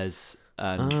affairs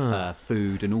and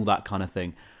food and all that kind of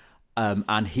thing.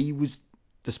 and he was,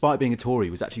 despite being a Tory,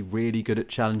 was actually really good at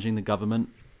challenging the government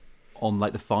on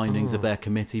like the findings of their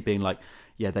committee, being like,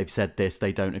 yeah, they've said this,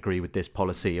 they don't agree with this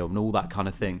policy, and all that kind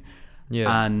of thing.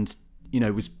 Yeah. And,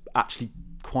 was actually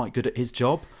quite good at his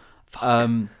job.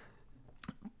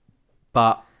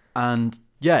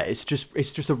 It's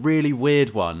just a really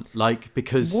weird one, like,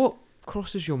 because what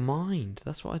crosses your mind?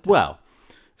 That's what I do. Well,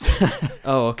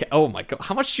 oh, okay. Oh my god,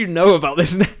 how much do you know about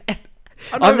this, Ned?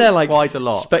 I'm there like quite a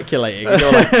lot, speculating.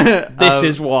 You're like, this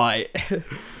is why.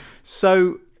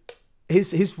 So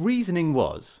his reasoning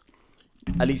was,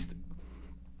 at least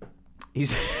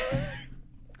he's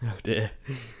oh dear.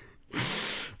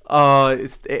 Oh,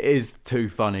 it is too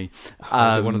funny.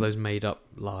 Is it one of those made up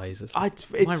lies? My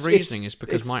reasoning is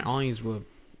because my eyes were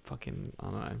fucking, I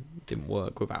don't know, didn't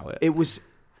work without it. It was,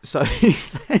 so he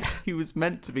said he was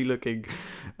meant to be looking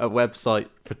at a website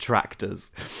for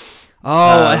tractors.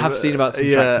 Oh, I have seen about some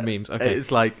tractor memes. Okay.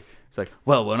 It's like,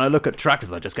 well, when I look at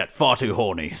tractors, I just get far too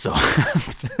horny, so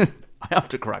I have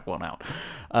to crack one out.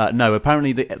 No,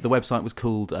 apparently the website was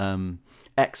called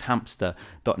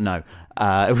xhamster.no.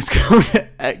 It was called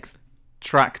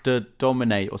X-Tractor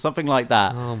Dominate or something like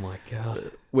that. Oh my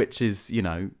god. Which is,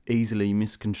 easily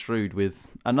misconstrued with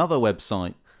another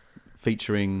website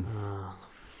featuring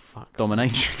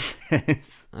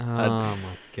dominatrixes. Oh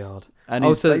my god. And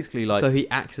it's basically like... So he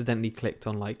accidentally clicked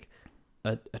on like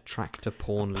a tractor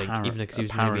porn link, even because he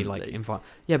was maybe like invite.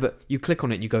 Yeah, but you click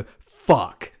on it and you go,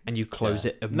 fuck, and you close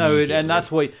it immediately. No, and that's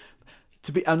why...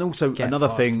 And also another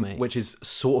thing, mate, which is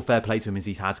sort of fair play to him, is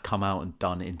he has come out and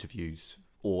done interviews,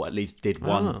 or at least did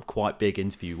one quite big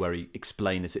interview where he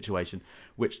explained the situation,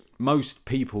 which most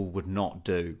people would not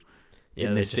do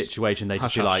in this situation. They'd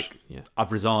just be like,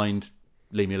 I've resigned,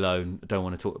 leave me alone, I don't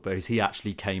want to talk. But he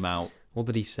actually came out. What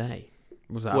did he say?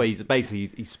 What was that? Well,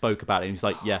 he spoke about it. And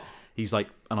he's like,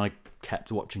 and I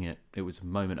kept watching it. It was a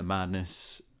moment of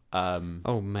madness.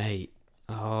 Oh, mate.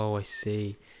 Oh, I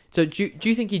see. So do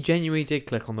you think he genuinely did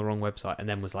click on the wrong website and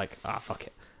then was like, fuck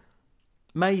it?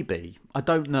 Maybe. I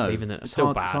don't know. Even though it's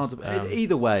still bad.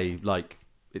 Either way, like,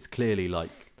 it's clearly like...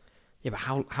 Yeah, but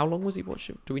how long was he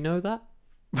watching? Do we know that?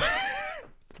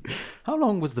 How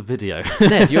long was the video?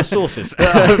 Ned, your sources.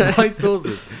 My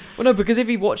sources. Well, no, because if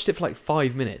he watched it for like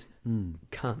 5 minutes,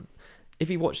 cunt. If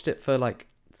he watched it for like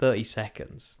 30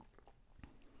 seconds,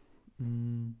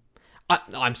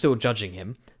 I'm still judging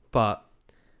him, but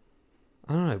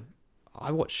I don't know.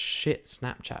 I watch shit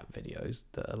Snapchat videos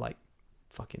that are like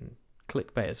fucking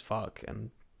clickbait as fuck, and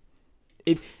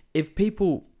if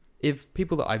people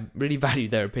that I really value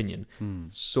their opinion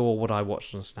saw what I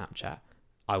watched on Snapchat,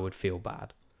 I would feel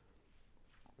bad.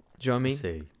 Do you know what I mean?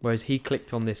 See. Whereas he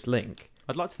clicked on this link.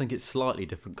 I'd like to think it's slightly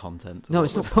different content. No,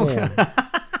 it's not porn.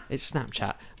 It's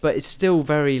Snapchat, but it's still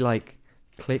very like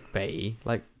clickbaity.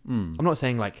 Like I'm not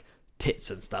saying like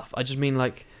tits and stuff. I just mean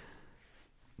like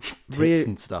tits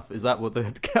and stuff. Is that what the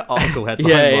article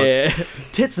headline was? Yeah.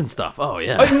 Tits and stuff. Oh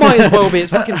yeah. It might as well be.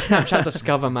 It's fucking Snapchat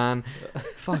Discover, man.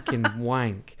 Fucking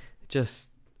wank.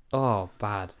 Just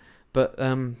bad. But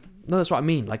no, that's what I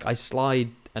mean. Like I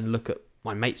slide and look at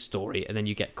my mate's story, and then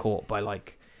you get caught by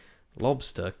like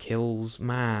lobster kills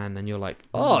man, and you're like,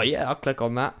 oh yeah, I'll click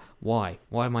on that. Why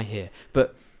am I here?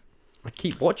 But I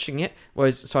keep watching it,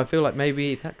 so I feel like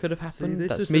maybe that could have happened. See,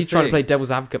 that's me trying to play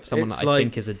devil's advocate for someone that I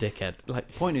think is a dickhead.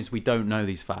 Like, point is, we don't know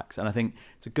these facts, and I think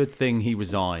it's a good thing he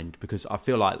resigned, because I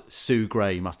feel like Sue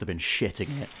Gray must have been shitting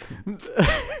it.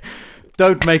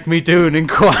 Don't make me do an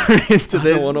inquiry into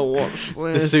this. I don't want to watch this.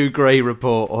 The Sue Gray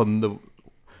report on the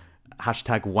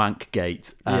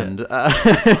 #WankGate, and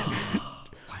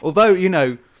although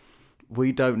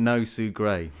we don't know Sue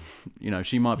Gray.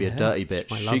 She might be a dirty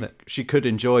bitch. She could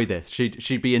enjoy this.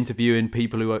 She'd be interviewing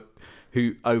people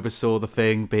who oversaw the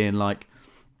thing, being like,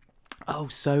 "Oh,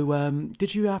 so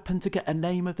did you happen to get a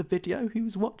name of the video he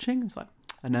was watching?" It's like,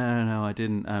 "No, I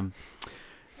didn't.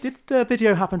 Did the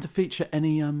video happen to feature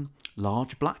any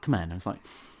large black men?" I was like,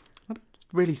 "I don't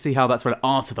really see how that's relevant."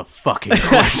 Answer the fucking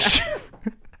question.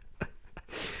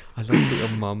 I love that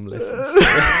your mum listens to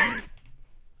this.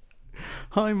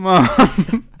 Hi,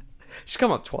 Mum. She's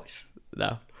come up twice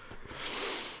now.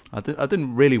 I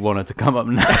didn't really want her to come up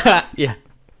now. Yeah.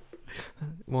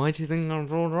 Why do you think I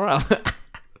brought her up?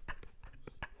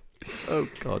 Oh,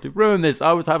 God, you've ruined this.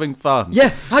 I was having fun. Yeah,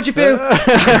 how'd you feel?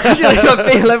 How do you think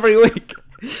I feel every week?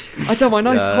 I tell my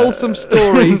nice, wholesome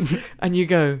stories, and you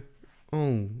go,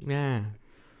 oh, yeah.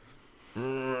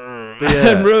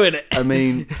 And ruin it. I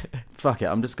mean, fuck it.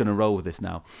 I'm just going to roll with this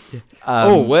now. Yeah.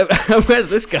 Where's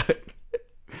this going?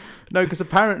 No, because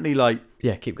apparently, like...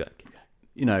 Yeah, keep going.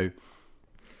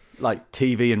 Like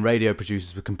TV and radio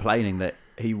producers were complaining that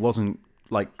he wasn't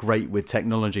like great with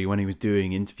technology when he was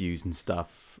doing interviews and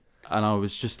stuff, and I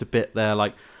was just a bit there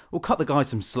like, well, cut the guy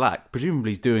some slack.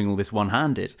 Presumably he's doing all this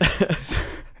one-handed.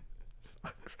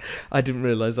 I didn't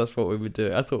realise that's what we would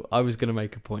do. I thought I was going to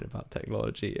make a point about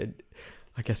technology, and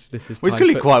I guess this is. Well, he's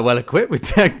clearly quite well equipped with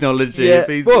technology. Yeah, if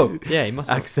he's he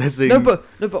must accessing.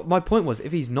 No, but my point was,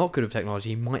 if he's not good with technology,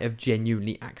 he might have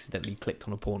genuinely accidentally clicked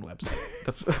on a porn website.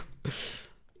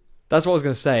 That's what I was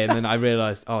going to say, and then I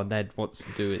realised, Ned wants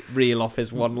to do it, reel off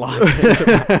his one line.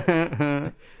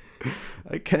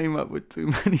 I came up with too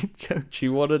many jokes.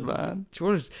 Man.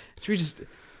 Should we just?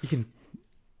 You can.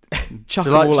 Chuck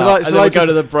all out, shall I go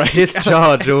to the break?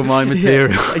 Discharge all my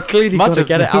material. I clearly got to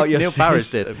get it out your Neil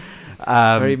Parrish did.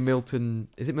 Very Milton.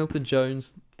 Is it Milton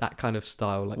Jones? That kind of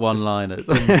style, like one-liners.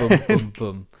 Boom, boom, boom,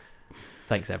 boom.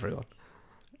 Thanks, everyone.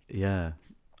 Yeah,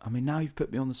 I mean, now you've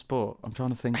put me on the spot. I'm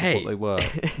trying to think of what they were.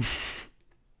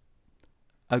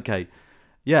 Okay,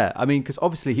 yeah. I mean, because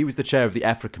obviously he was the chair of the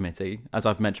EFRA committee, as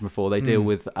I've mentioned before. They deal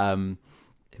with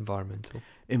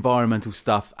environmental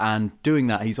stuff, and doing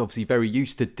that, he's obviously very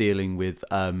used to dealing with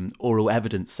oral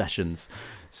evidence sessions.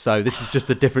 So this was just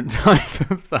a different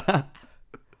type of that.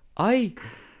 I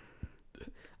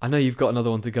know you've got another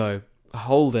one to go.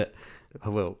 Hold it. I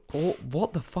will.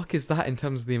 What the fuck is that in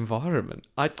terms of the environment?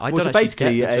 I don't so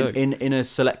basically, get the joke. in a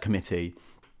select committee,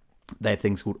 they have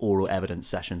things called oral evidence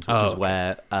sessions, which is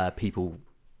where people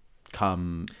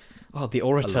come. Oh, the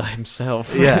orator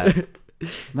himself. Yeah,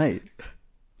 mate.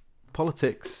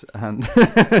 Politics and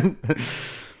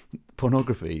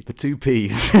pornography, the two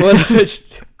P's.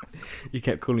 You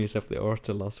kept calling yourself the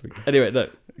orator last week. Anyway, no.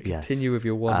 Continue with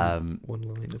your one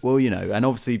line. Well, and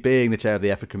obviously being the chair of the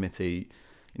EFRA committee,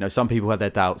 some people had their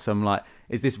doubts. So I'm like,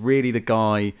 is this really the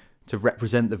guy to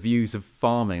represent the views of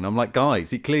farming? And I'm like,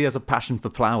 guys, he clearly has a passion for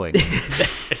ploughing.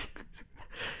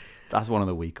 That's one of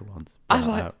the weaker ones.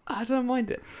 I don't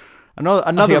mind it.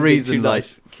 Another reason,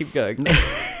 nice. Keep going.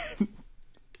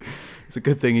 It's a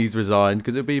good thing he's resigned,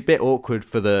 because it would be a bit awkward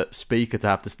for the speaker to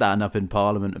have to stand up in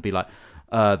Parliament and be like,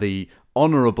 the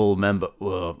honourable member,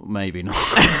 well, maybe not.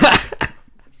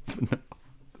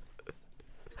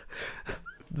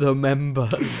 The member,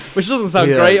 which doesn't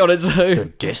sound great on its own. The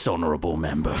dishonourable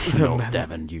member from North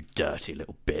Devon, you dirty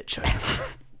little bitch.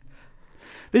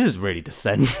 This is really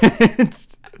descended.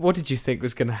 What did you think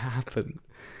was going to happen?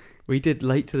 We did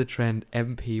Late to the Trend,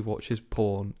 MP watches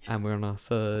porn, and we're on our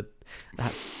third.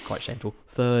 That's quite shameful.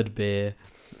 Third beer.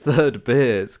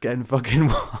 It's getting fucking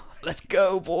wild. Let's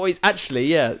go, boys. Actually,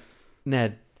 yeah.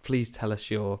 Ned, please tell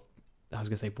us your, I was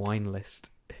going to say wine list.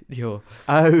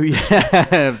 Oh,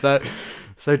 yeah.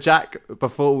 So Jack,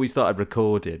 before we started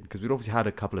recording, because we'd obviously had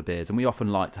a couple of beers, and we often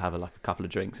like to have a couple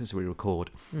of drinks as we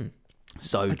record.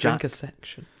 So Jack, drink a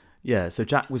section. Yeah, so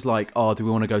Jack was like, do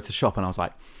we want to go to the shop? And I was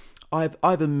like, I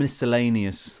have a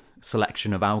miscellaneous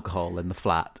selection of alcohol in the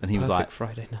flat. And he was like,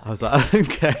 Friday night. I was like,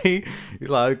 okay. He was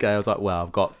like, okay. I was like, well,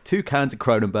 I've got 2 cans of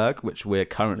Kronenberg, which we're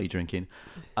currently drinking,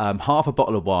 half a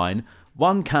bottle of wine,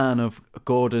 1 can of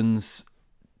Gordon's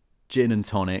gin and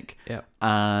tonic,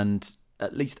 and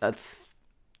at least a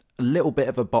little bit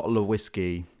of a bottle of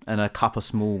whiskey and a couple of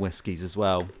small whiskies as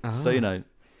well. So,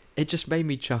 it just made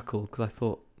me chuckle, because I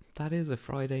thought, that is a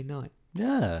Friday night.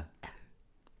 Yeah.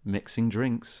 Mixing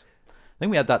drinks. I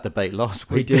think we had that debate last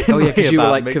week. We did. Oh, yeah, because you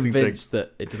were convinced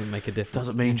that it doesn't make a difference.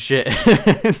 Doesn't mean shit.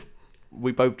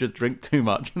 We both just drink too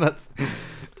much. But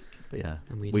yeah,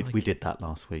 we did that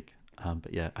last week.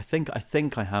 But yeah, I think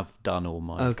I have done all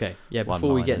my. Okay, yeah.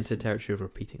 Before we get into territory of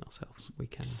repeating ourselves, we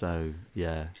can. So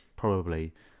yeah,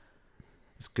 probably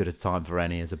as good a time for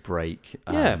any as a break.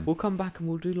 Yeah, we'll come back and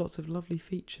we'll do lots of lovely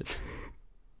features.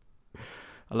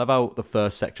 I love how the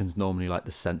first section's normally like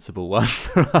the sensible one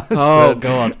for us. Oh,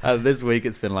 God. And this week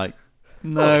it's been like,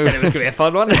 no. Oh, we said it was going to be a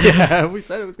fun one. Yeah, we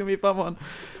said it was going to be a fun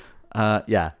one.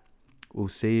 Yeah, we'll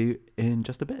see you in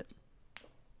just a bit.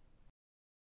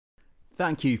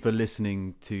 Thank you for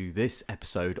listening to this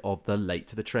episode of the Late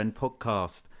to the Trend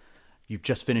podcast. You've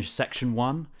just finished section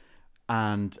 1,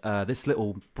 and this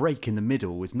little break in the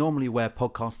middle is normally where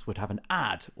podcasts would have an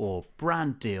ad or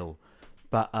brand deal.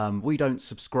 But we don't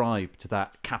subscribe to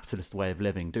that capitalist way of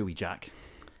living, do we, Jack?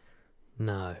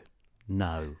 No.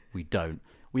 No, we don't.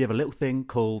 We have a little thing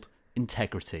called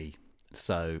integrity.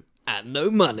 So... At no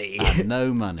money. At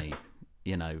no money.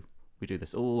 We do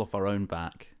this all off our own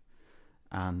back.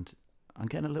 And I'm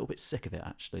getting a little bit sick of it,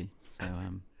 actually. So,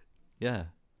 yeah.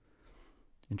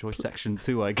 Enjoy section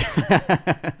 2, I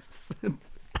guess.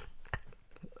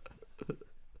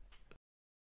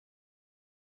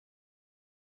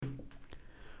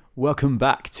 Welcome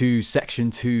back to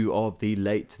section 2 of the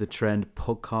Late to the Trend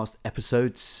podcast,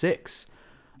 episode 6.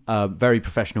 Very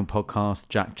professional podcast.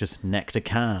 Jack just necked a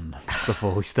can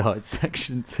before we started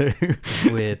section 2.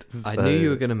 Weird. So... I knew you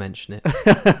were going to mention it.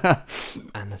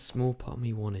 And a small part of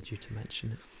me wanted you to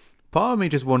mention it. Part of me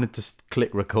just wanted to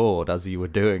click record as you were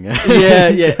doing it.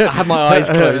 Yeah. I had my eyes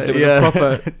closed. It was a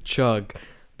proper chug.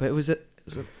 But it was a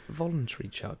voluntary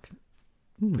chug.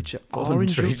 Which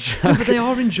voluntary chug. No, but they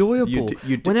are enjoyable.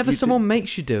 Whenever someone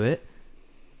makes you do it,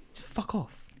 fuck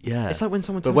off. Yeah, it's like when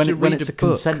someone tells you to read it's a book.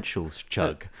 Consensual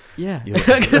chug. Yeah,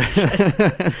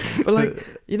 but like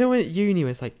when at uni,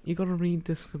 it's like you got to read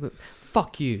this for the.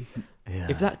 Fuck you. Yeah.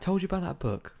 If that told you about that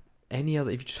book, if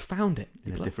you just found it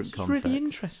in a different context, it's really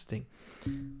interesting.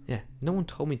 Yeah, no one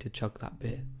told me to chug that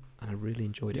beer, and I really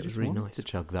enjoyed it. It was really nice to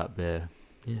chug that beer.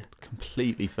 Yeah,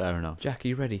 completely fair enough. Jack, are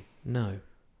you ready? No.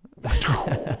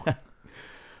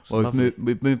 Well,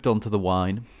 we've moved on to the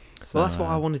wine. So, well, that's what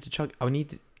I wanted to chug. I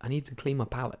need to clean my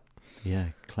palate. Yeah,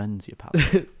 cleanse your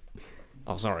palate.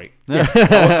 Oh, sorry. Yeah,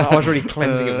 I was really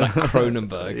cleansing it with that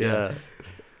Kronenberg. Yeah.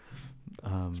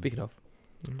 Speaking of,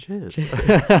 cheers.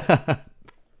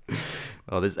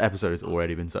 Oh, this episode has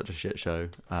already been such a shit show.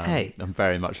 Hey, I'm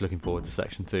very much looking forward to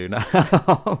section 2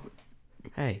 now.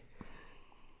 Hey,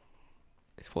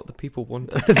 it's what the people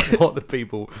wanted. It's what the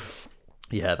people.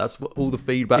 Yeah, that's what all the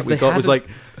feedback we got was like,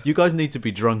 you guys need to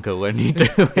be drunker when you do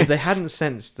it. If they hadn't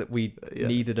sensed that we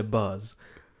needed a buzz,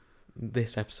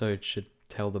 this episode should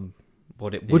tell them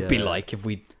what it would be like if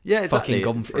we fucking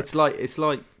gone for it. It's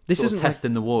like this isn't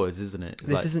testing the waters, isn't it?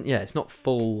 It's not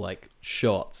full like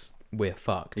shots. We're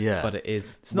fucked. Yeah, but it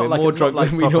is. It's not like more drunk like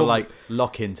proper like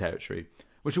lock-in territory,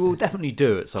 which we'll definitely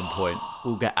do at some point.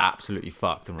 We'll get absolutely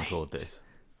fucked and record this.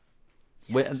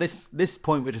 Yes. At this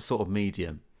point, we're just sort of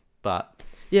medium. But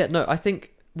yeah, no, I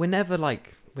think we're never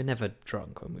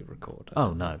drunk when we record.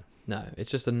 Oh no,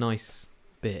 it's just a nice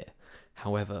beer.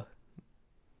 However,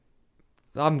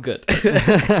 I'm good.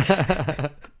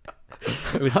 I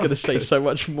was going to say so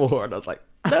much more, and I was like,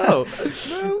 no,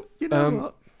 you know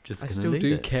what? I still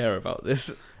do care about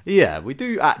this. Yeah, we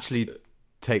do actually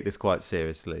take this quite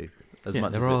seriously. As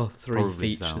much there as are it 3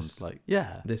 features like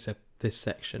this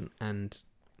section, and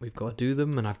we've got to do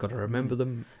them, and I've got to remember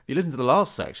them. If you listen to the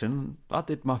last section, I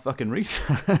did my fucking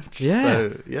research. Yeah.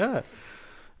 So, yeah.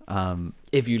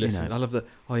 If you listen, I love the.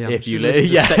 Oh yeah, if you listen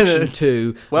to section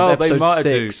 2. Well, of they might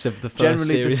 6 of the first Generally,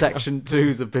 series. the section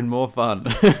 2s have been more fun.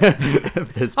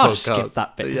 This I'll podcast. just skip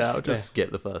that bit. Yeah, I'll just skip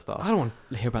the first half. I don't want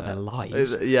to hear about their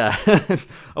lives. Yeah, I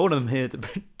want them here to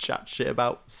chat shit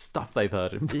about stuff they've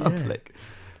heard in public.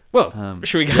 Well,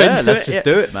 should we go? Yeah, let's just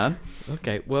do it, man.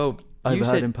 Okay. Well, overheard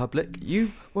said in public.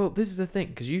 Well, this is the thing,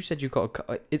 because you said you've got.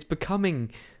 It's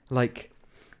becoming like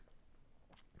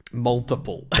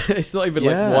multiple. It's not even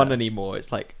like one anymore.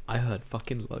 It's like I heard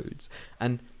fucking loads,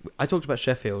 and I talked about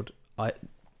Sheffield.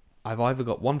 I've either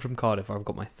got 1 from Cardiff, or I've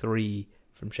got my 3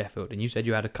 from Sheffield, and you said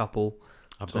you had a couple.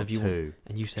 I've got 2.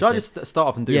 And you said, should I just start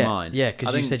off and do mine? Yeah,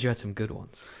 because you said you had some good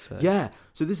ones. So. Yeah,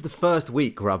 so this is the first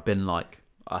week where I've been like,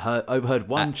 I overheard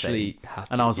one thing,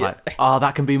 and I was like,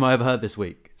 that can be my overheard this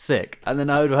week. Sick. And then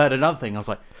I overheard another thing. I was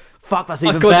like, fuck, that's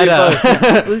even better.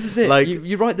 Well, this is it. Like,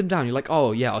 you write them down. You're like,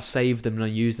 oh yeah, I'll save them and I'll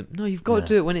use them. No, you've got to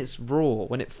do it when it's raw,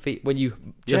 when you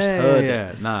just heard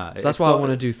it. Nah, so that's why I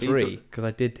want to do 3, because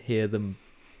I did hear them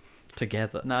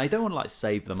together. No, you don't want to like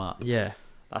save them up. Yeah,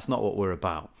 that's not what we're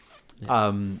about.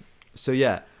 Yeah. So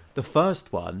yeah, the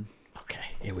first one.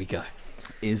 Okay, here we go.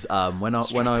 Is when I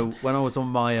was on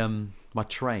my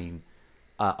train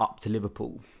up to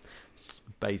Liverpool,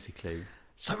 basically.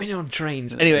 So many on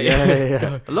trains. Anyway,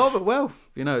 yeah. A lot of it. Well,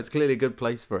 it's clearly a good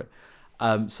place for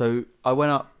it. So I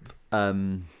went up.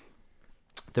 The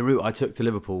route I took to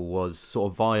Liverpool was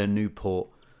sort of via Newport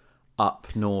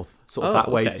up north, sort of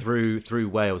that way through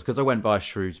Wales, because I went via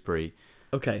Shrewsbury.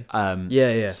 Okay.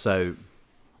 Yeah. So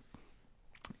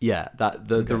yeah,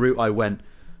 the route I went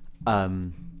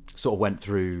sort of went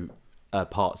through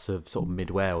parts of sort of mid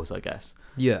Wales, I guess.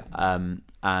 Yeah.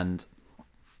 And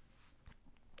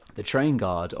the train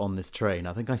guard on this train,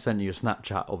 I think I sent you a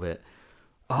Snapchat of it.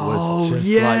 Was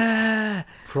just like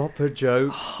proper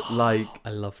jokes. Like, I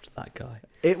loved that guy.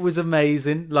 It was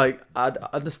amazing. Like, I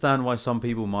understand why some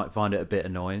people might find it a bit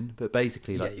annoying, but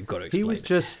basically, like, you've got to explain. He was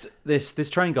just this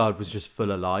train guard was just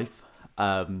full of life.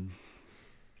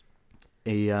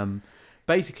 He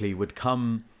basically would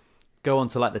go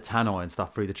onto like the tannoy and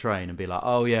stuff through the train and be like,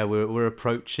 "Oh yeah, we're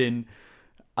approaching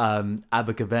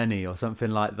Abergavenny or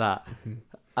something like that." Mm-hmm.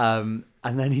 And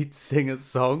then he'd sing a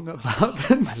song about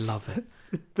them. I love it.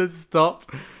 The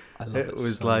stop. I love it. It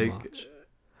was so like much.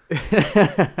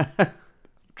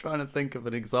 trying to think of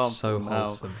an example. So now.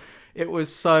 wholesome. It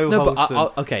was so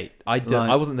wholesome. But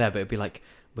I wasn't there, but it'd be like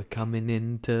we're coming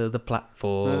into the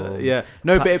platform.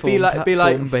 No, but it'd be like,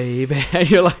 baby. And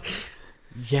you're like,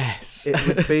 yes. It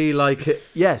would be like,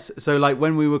 yes. So like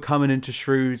when we were coming into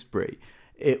Shrewsbury,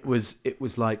 it was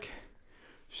like,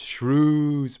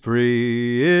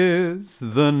 Shrewsbury is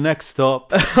the next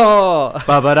stop.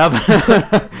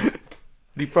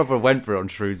 He probably went for it on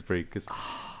Shrewsbury because,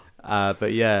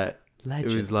 but yeah,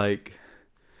 Legend. It was like,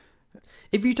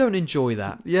 if you don't enjoy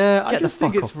that, I just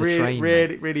think it's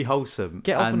really wholesome.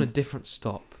 Get off on a different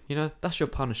stop. You know, that's your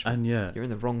punishment. And you're in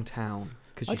the wrong town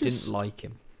because you didn't like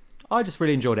him. I just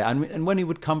really enjoyed it, and when he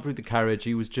would come through the carriage,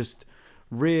 he was just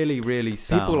really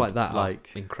sound. People like that are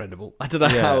incredible. I don't know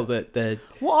how they're.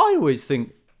 Well, I always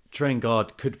think train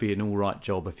guard could be an all right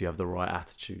job if you have the right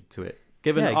attitude to it.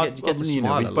 Given you get to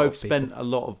smile, we both spent a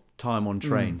lot of time on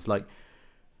trains. Like,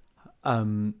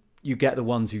 you get the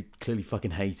ones who clearly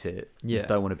fucking hate it, just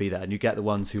don't want to be there, and you get the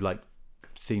ones who like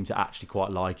seem to actually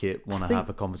quite like it, want to have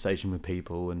a conversation with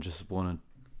people, and just want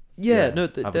to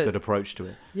have a good approach to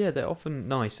it. Yeah, they're often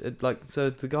nice. So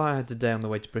the guy I had today on the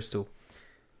way to Bristol,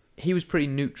 he was pretty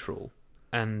neutral,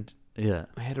 and I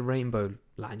had a rainbow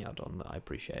lanyard on that I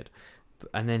appreciated,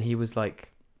 and then he was like,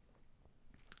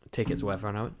 tickets or whatever,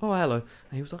 and I went, oh, hello, and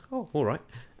he was like, oh, all right,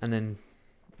 and then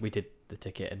we did the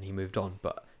ticket and he moved on.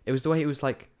 But it was the way he was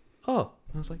like, oh,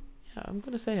 and I was like, yeah, I'm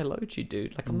gonna say hello to you,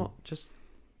 dude, like I'm not just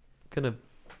gonna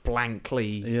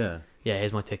blankly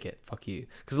here's my ticket, fuck you,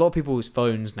 because a lot of people use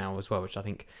phones now as well, which I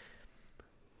think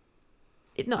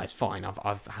it's fine.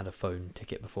 I've had a phone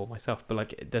ticket before myself, but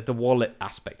like the wallet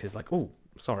aspect is like, oh,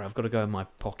 sorry, I've got to go in my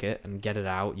pocket and get it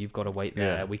out, you've got to wait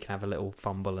there, we can have a little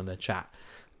fumble and a chat.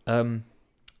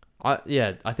 I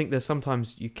think there's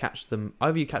sometimes you catch them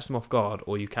off guard,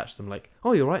 or you catch them like,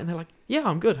 oh, you're right, and they're like, yeah,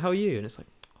 I'm good, how are you? And it's like,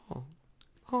 oh,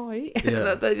 hi.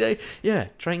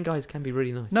 Train guys can be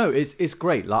really nice. No, it's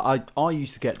great. Like I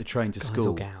used to get the train to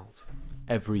school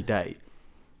every day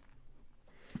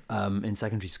in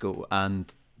secondary school,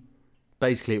 and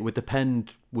basically it would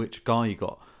depend which guy you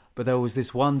got, but there was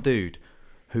this one dude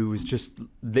who was just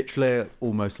literally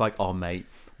almost like our mate.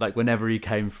 Like whenever he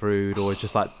came through, he'd always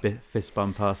just like fist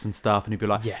bump us and stuff, and he'd be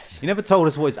like, yes. He never told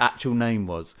us what his actual name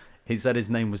was. He said his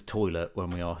name was Toilet when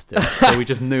we asked him, so we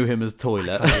just knew him as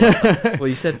Toilet. Well,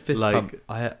 you said fist bump.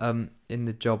 I in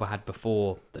the job I had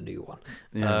before the new one,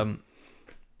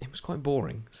 it was quite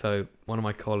boring. So one of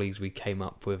my colleagues, we came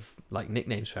up with like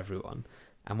nicknames for everyone,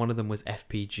 and one of them was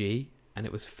FPG, and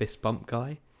it was fist bump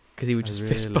guy, because he would just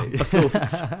fist bump us all the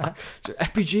time. So,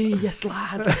 FPG, yes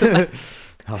lad.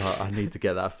 I need to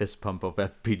get that fist pump off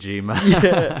FPG, man.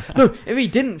 Yeah. No, if he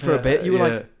didn't for a bit, you were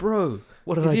like, bro,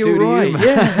 what did I do to you, man?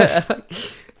 Yeah.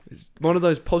 One of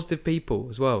those positive people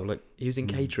as well. Like, he was in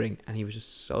catering, and he was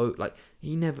just so like,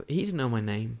 he didn't know my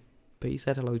name, but he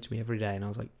said hello to me every day, and I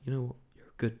was like, you know what, you're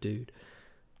a good dude.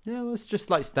 Yeah, well, it's just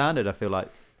like standard. I feel like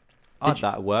I that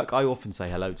at work. I often say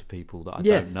hello to people that I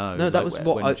don't know. No, that was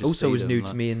what I also was new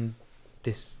to me in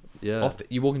this office.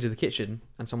 You walk into the kitchen,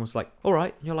 and someone's like, all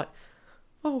right, and you're like,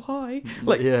 oh, hi.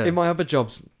 Like, in my other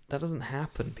jobs, that doesn't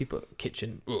happen. People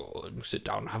kitchen, sit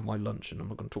down and have my lunch, and I'm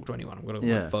not going to talk to anyone. I'm going to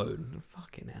go on my phone.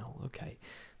 Fucking hell. Okay.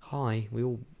 Hi. We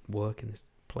all work in this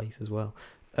place as well.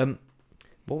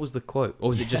 What was the quote? Or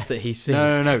was it just that he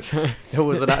sings? No. It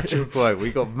was an actual quote.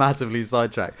 We got massively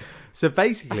sidetracked. So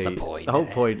basically, that's the point. The whole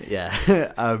point,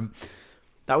 that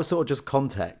was sort of just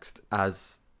context,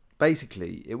 as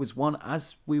basically it was one,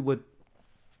 as we were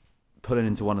pulling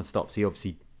into one of the stops, he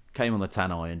obviously came on the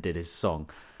tannoy and did his song,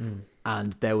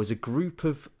 and there was a group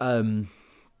of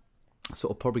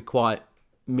sort of probably quite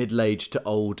middle-aged to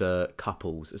older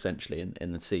couples essentially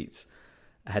in the seats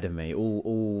ahead of me,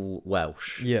 all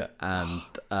Welsh, and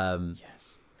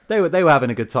yes, they were having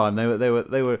a good time. They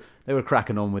were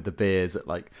cracking on with the beers at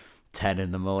like 10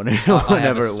 in the morning or whenever it was. I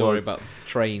have a story about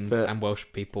trains and Welsh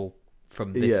people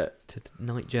from this to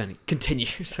night journey. Continue,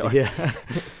 sorry. Yeah.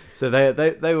 So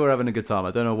they were having a good time.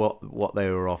 I don't know what they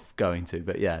were off going to,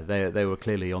 but yeah, they were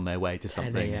clearly on their way to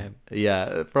something. 10 a.m.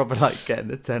 Yeah, probably like getting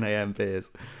the 10 a.m.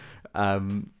 beers.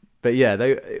 But yeah,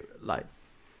 they like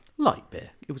light beer.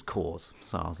 It was Coors,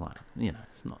 so I was like,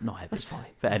 it's not heavy. That's fine.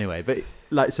 But anyway,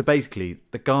 so basically,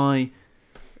 the guy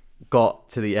got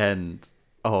to the end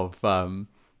of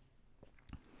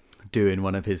doing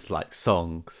one of his like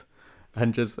songs,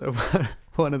 and just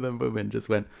one of them women just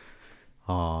went,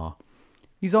 "Ah,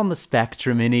 he's on the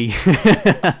spectrum, innit he?"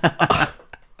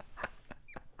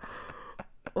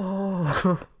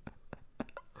 Oh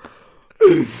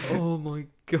my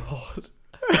god.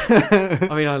 I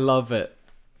mean, I love it,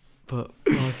 but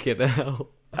fucking hell.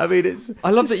 I mean,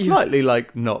 I love that slightly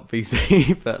like not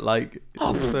VC, but like it's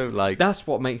also like that's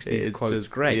what makes these quotes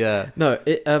just great. Yeah. No,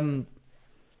 it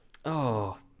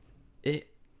Oh, it.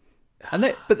 And I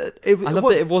love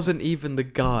that it wasn't even the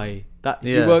guy that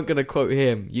you weren't going to quote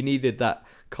him. You needed that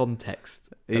context.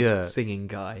 Of singing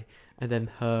guy, and then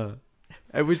her.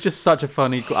 It was just such a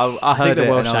funny. I heard the it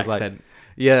Welsh and I was accent. Like,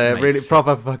 yeah, really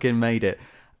proper fucking made it.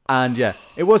 And yeah,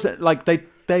 it wasn't like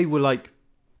they were like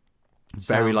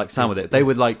very like sound with it. They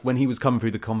would like when he was coming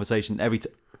through the conversation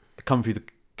come through the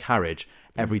carriage.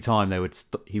 Every time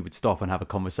he would stop and have a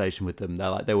conversation with them.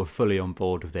 They were fully on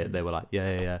board with it. They were like,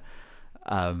 yeah.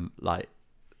 Like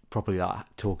properly like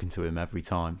talking to him every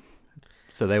time.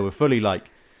 So they were fully like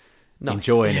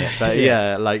enjoying it. But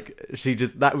like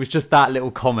that was just that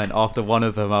little comment after one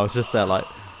of them. I was just there like,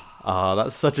 oh,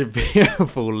 that's such a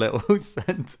beautiful little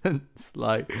sentence.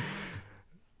 Like,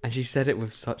 and she said it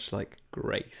with such like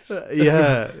grace.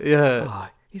 Yeah. Oh,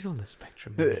 he's on the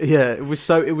spectrum. Yeah,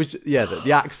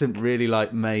 the accent really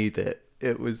like made it.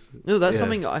 It was that's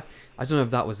something I don't know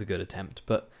if that was a good attempt,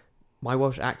 but my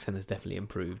Welsh accent has definitely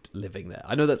improved living there.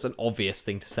 I know that's an obvious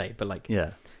thing to say, but like,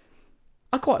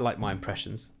 I quite like my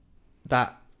impressions.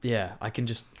 That I can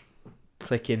just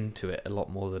click into it a lot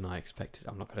more than I expected.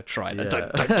 I'm not going to try it.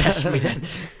 Don't test me then.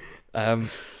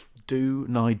 Do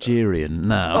Nigerian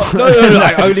now. Oh, no,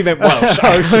 I only meant Welsh.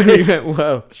 I only meant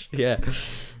Welsh. Yeah.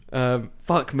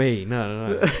 Fuck me.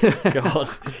 No. God.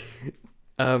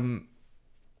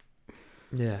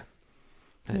 Yeah.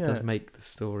 And it does make the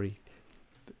story.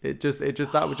 It just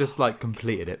that would just like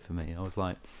completed it for me. I was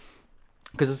like,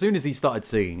 because as soon as he started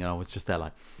singing, I was just there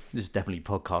like, this is definitely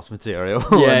podcast material.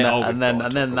 Yeah. and then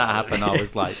that happened. I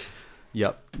was like,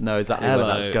 yep, know exactly where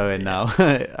that's going now.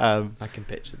 I can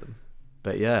picture them.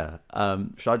 But yeah,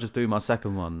 should I just do my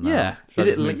second one? Yeah. Is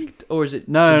it linked or is it?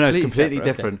 No, it's completely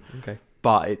separate? Different. Okay.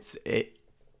 But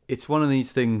it's one of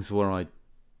these things where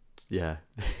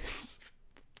it's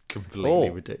completely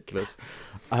ridiculous.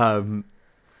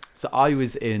 So I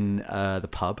was in the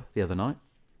pub the other night.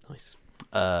 Nice.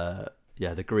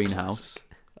 The greenhouse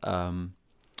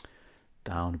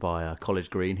down by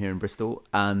College Green here in Bristol,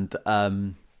 and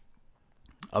I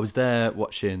was there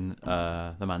watching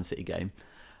the Man City game.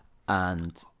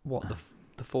 And what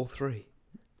the 4-3?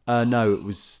 No, it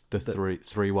was the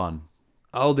 3-1.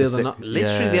 Oh, the other night,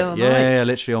 literally the other night. Yeah,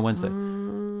 literally on Wednesday.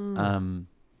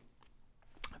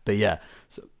 But yeah,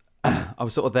 so I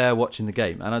was sort of there watching the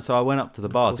game, and so I went up to the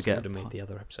bar to get. Would have made the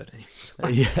other episode anyways.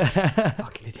 Yeah,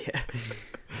 fucking idiot.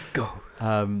 Go.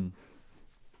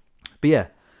 But yeah,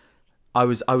 I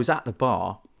was at the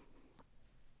bar,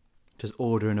 just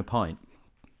ordering a pint,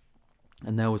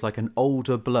 and there was like an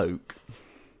older bloke,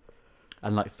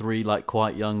 and like 3 like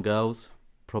quite young girls,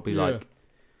 probably like.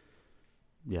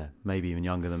 Yeah, maybe even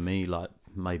younger than me, like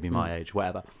maybe my age,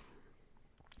 whatever.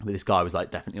 But this guy was like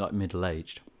definitely like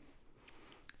middle-aged.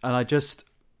 And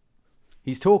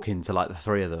he's talking to like the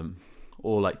 3 of them,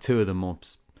 or like 2 of them more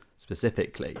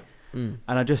specifically. And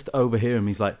I just overhear him,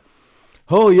 he's like,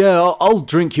 oh yeah, I'll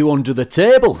drink you under the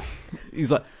table. He's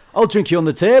like, I'll drink you on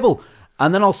the table,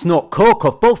 and then I'll snort coke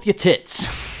off both your tits.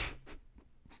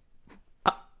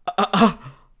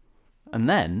 And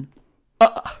then,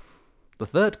 the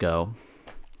 3rd girl,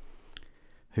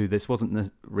 who this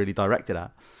wasn't really directed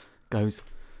at, goes,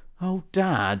 oh,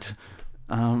 Dad,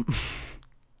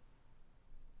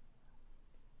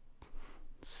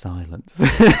 silence.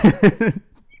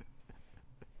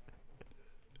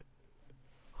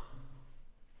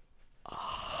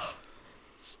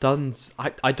 Stunned.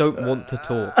 I don't want to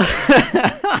talk.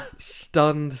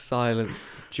 Stunned silence.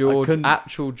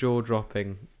 Actual jaw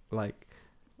dropping. Like,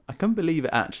 I can't believe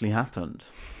it actually happened.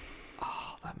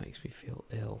 Oh, that makes me feel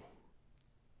ill.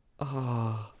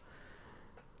 Oh,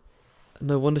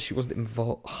 no wonder she wasn't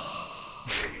involved.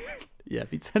 Yeah,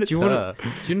 if you'd said it to her, do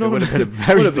you know it would have been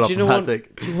very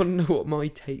problematic. Do you want to know what my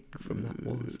take from that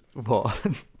was? What?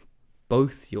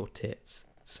 Both your tits.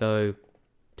 So,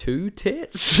 2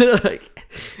 tits?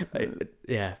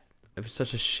 Yeah, it was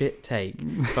such a shit take.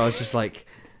 But I was just like,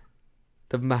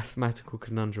 the mathematical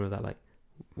conundrum of that, like,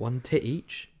 1 tit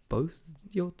each? Both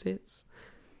your tits?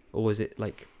 Or was it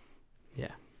like,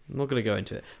 yeah. I'm not going to go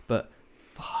into it, but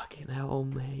fucking hell,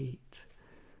 mate.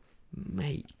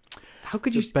 How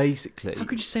could you say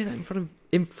that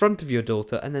in front of your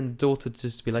daughter, and then daughter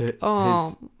just be like, it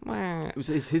was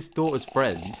his daughter's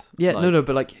friend. Yeah, like, no,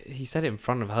 but like he said it in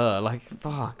front of her, like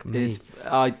fuck me.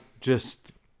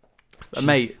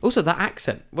 Mate. Also, that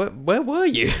accent. Where were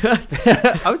you?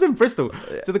 I was in Bristol.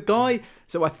 So the guy.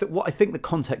 So what I think the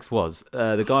context was,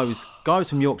 the guy was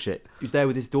from Yorkshire. He was there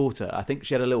with his daughter. I think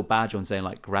she had a little badge on saying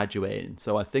like graduating.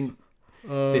 So I think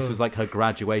this was like her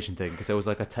graduation thing, because there was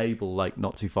like a table like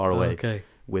not too far away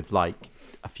with like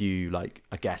a few, like,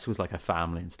 I guess was like her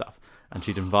family and stuff, and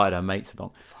she'd invited her mates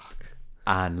along. Fuck.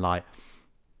 And like,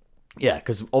 yeah,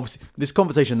 because obviously this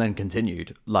conversation then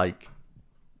continued. Like,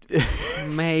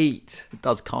 mate, it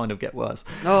does kind of get worse.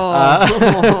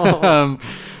 Oh.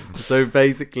 So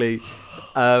basically,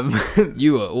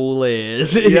 you were all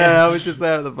ears. Yeah, I was just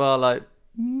there at the bar, like,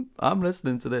 I'm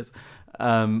listening to this,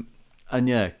 and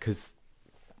yeah, because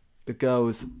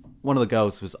one of the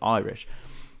girls was Irish,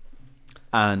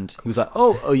 and he was like,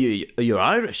 "Oh, you're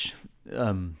Irish."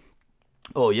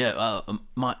 Oh yeah,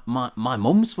 my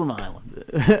mum's from Ireland,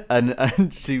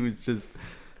 and she was just,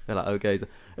 they're like, okay, so,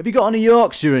 have you got any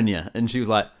Yorkshire in you? And she was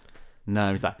like,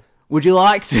 no. He's like, would you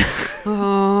like to?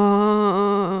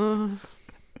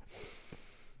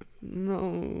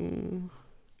 No.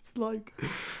 It's like,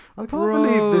 I can't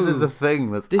believe this is a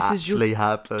thing that's actually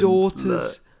happened.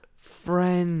 Daughter's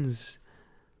friends.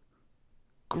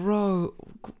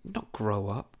 Not grow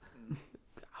up.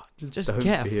 Just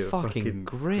get a fucking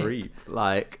grip. Creep.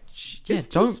 Like, yeah,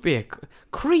 don't be a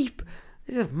creep.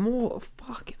 This is more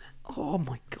fucking. Oh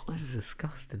my god, this is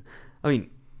disgusting. I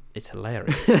mean, it's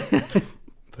hilarious, but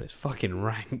it's fucking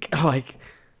rank.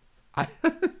 I'd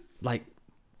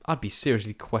be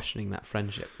seriously questioning that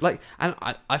friendship. Like, and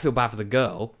I feel bad for the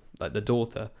girl, like the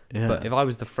daughter. Yeah. But if I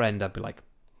was the friend, I'd be like,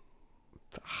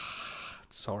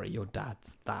 sorry, your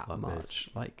dad's that much.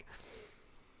 Like.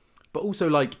 But also,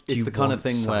 like, it's the kind of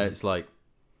thing where it's like,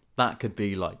 that could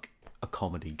be like a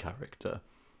comedy character.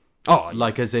 Oh,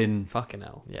 like, as in, fucking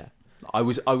hell, yeah. I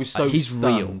was so he's stunned.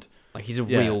 Real. Like, he's a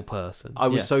real person. I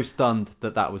was so stunned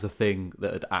that was a thing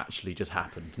that had actually just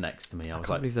happened next to me. I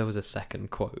can't believe there was a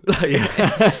second quote.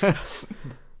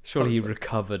 Surely he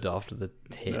recovered after the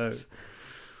hits. No.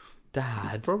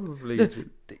 Dad, it's probably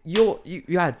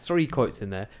you had 3 quotes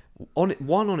in there.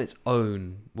 One on its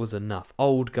own was enough.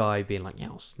 Old guy being like, "Yeah,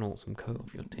 I'll snort some coke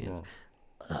off your tits."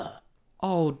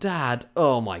 Oh, Dad!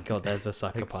 Oh my God, there's a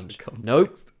sucker punch.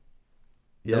 Nope.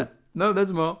 Yeah. Nope. No,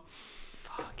 there's more.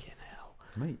 Fucking hell,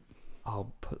 mate.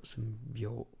 I'll put some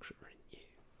Yorkshire in you.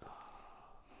 Oh.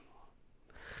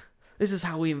 This is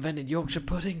how we invented Yorkshire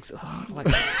puddings. Oh, like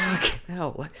fucking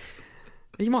hell, like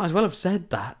you might as well have said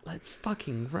that. Like, it's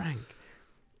fucking rank.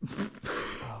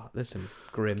 Oh, there's some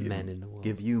grim men in the world.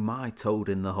 Give you my toad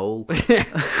in the hole.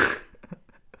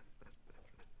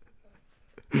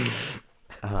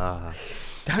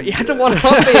 You had to one up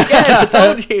me again. I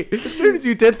told you. As soon as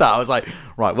you did that, I was like,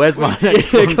 right, where's my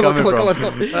next one coming from? Come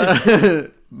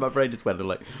on. My brain just went to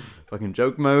like fucking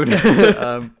joke mode.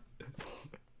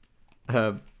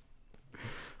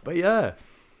 But yeah,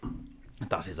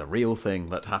 that is a real thing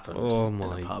that happened in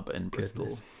a pub in Bristol.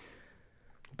 Goodness.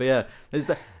 But yeah, there's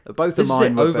both of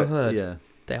mine were overheard. Yeah,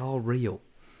 they are real.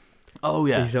 Oh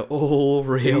yeah, these are all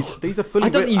real. These are fully. I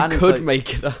don't think you could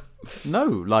make it up. No,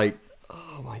 like.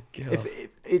 Oh my God.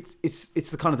 It's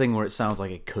the kind of thing where it sounds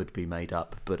like it could be made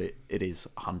up, but it is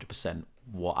 100%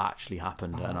 what actually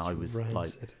happened, and I was rancid.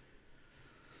 Like.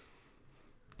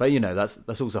 But you know,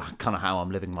 that's also kind of how I'm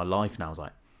living my life now. I was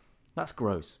like, that's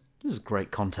gross. This is great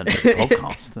content for the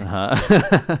podcast.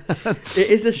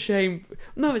 It is a shame.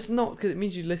 No, it's not, because it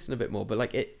means you listen a bit more. But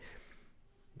like it,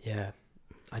 yeah,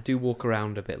 I do walk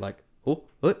around a bit like, what's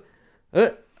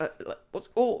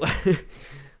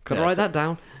Can I write that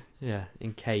down? Yeah,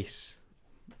 in case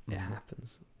it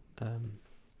happens.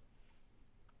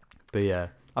 But yeah,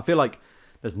 I feel like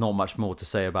there's not much more to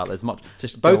say about. There's much.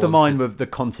 Just both of mine with the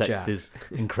context Jack. Is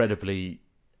incredibly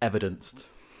evidenced.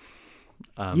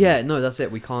 Yeah, no, that's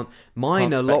it. We can't.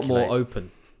 Mine are a lot more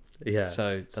open. Yeah,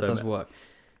 so that does work.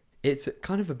 It's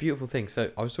kind of a beautiful thing.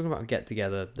 So I was talking about a get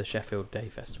together, the Sheffield Day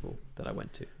Festival that I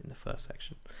went to in the first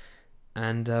section,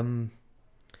 and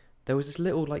there was this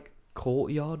little like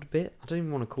courtyard bit. I don't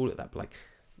even want to call it that, but like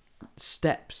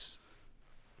steps,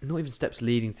 not even steps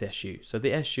leading to the SU. So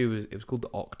the SU was called the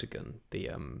Octagon. The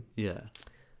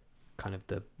kind of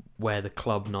the where the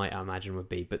club night I imagine would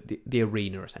be, but the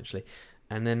arena essentially.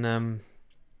 And then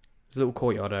there's a little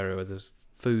courtyard area where there's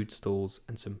food stalls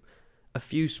and a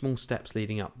few small steps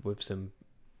leading up with some,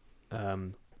 I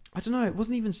don't know, it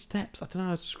wasn't even steps. I don't know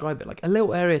how to describe it. Like a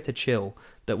little area to chill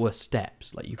that were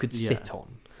steps, like you could sit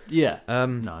on. Yeah. No, I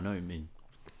know what you mean.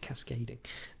 Cascading.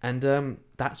 And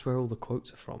that's where all the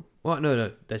quotes are from. Well,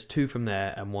 no, there's 2 from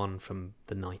there and 1 from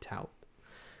the night out.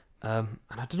 And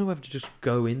I don't know whether to just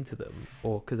go into them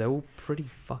or because they're all pretty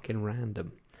fucking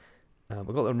random. I've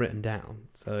got them written down,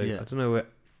 so I don't know where.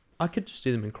 I could just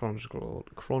do them in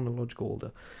chronological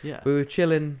order. Yeah. We were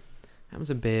chilling, having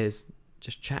some beers,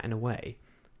 just chatting away,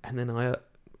 and then I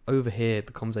overhear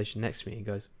the conversation next to me. He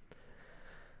goes,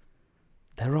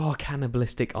 "There are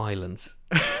cannibalistic islands."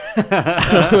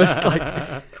 I was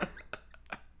like,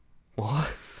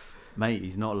 what? Mate,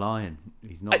 he's not lying.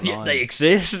 He's not lying. They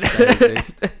exist.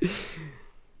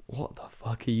 What the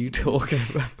fuck are you talking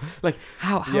about? Like,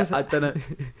 how's I don't know.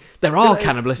 There are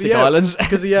cannibalistic islands.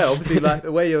 Because, obviously, like,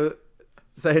 the way you're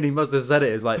saying he must have said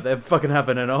it is like they're fucking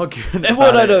having an argument.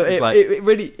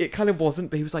 It kind of wasn't,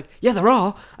 but he was like, yeah, there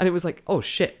are. And it was like, oh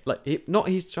shit. Like,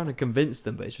 he's trying to convince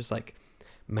them, but it's just like,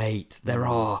 mate, there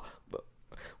are. But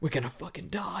we're going to fucking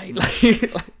die. Like,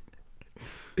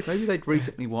 maybe they'd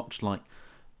recently watched, like,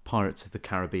 Pirates of the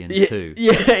Caribbean 2.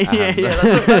 Yeah.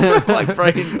 That's what my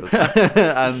brain was.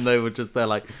 And they were just there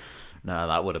like, no,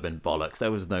 that would have been bollocks.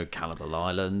 There was no cannibal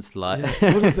islands. Like,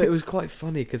 but it was quite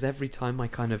funny because every time I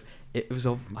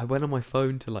went on my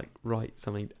phone to like write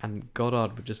something, and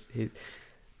Goddard would just I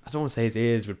don't want to say his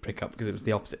ears would prick up because it was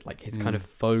the opposite. Like his kind of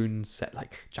phone set,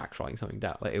 like Jack's writing something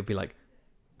down. Like it would be like,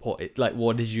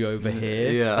 what did you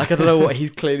overhear? Yeah. Like I don't know what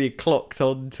he's clearly clocked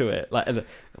onto it. Like,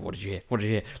 what did you hear?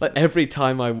 Like every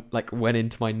time I like went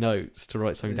into my notes to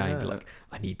write something down, he'd be like,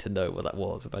 I need to know what that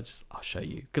was, and I'll show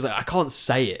you because I can't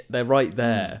say it. They're right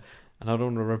there, and I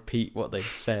don't want to repeat what they've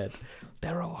said.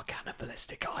 There are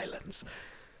cannibalistic islands,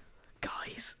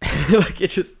 guys. Like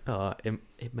it just,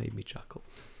 it made me chuckle.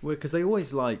 Well, because they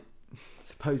always like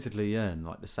supposedly in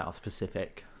like the South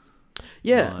Pacific.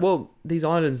 Yeah, well, these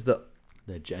islands that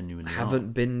they're genuinely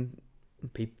haven't been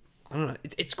people. I don't know.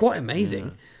 It's quite amazing.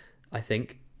 Yeah. I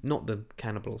think not the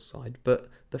cannibal side, but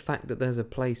the fact that there's a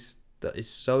place that is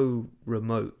so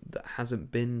remote that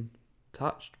hasn't been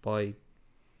touched by,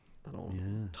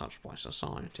 touched by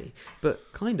society, but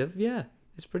kind of,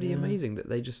 it's pretty amazing that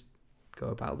they just go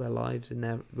about their lives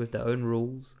with their own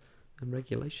rules and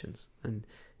regulations. And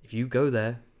if you go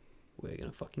there, we're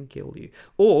gonna fucking kill you,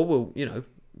 or we'll,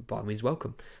 by all means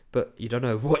welcome, but you don't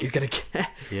know what you're gonna get.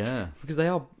 Yeah, because they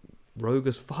are rogue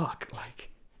as fuck.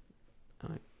 Like,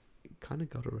 I kind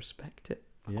of gotta respect it.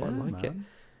 I quite like it.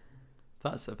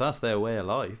 If that's their way of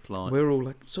life. Like, we're all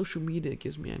like, social media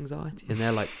gives me anxiety, and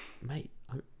they're like, mate,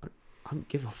 I don't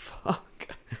give a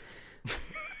fuck.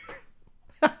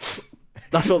 That's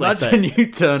what they say. Imagine you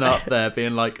turn up there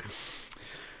being like,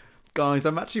 guys,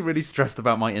 I'm actually really stressed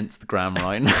about my Instagram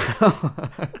right now.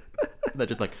 They're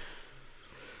just like,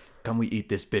 can we eat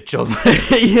this bitch on?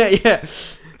 Yeah.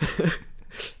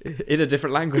 In a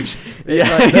different language.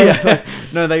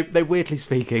 No, they weirdly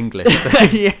speak English.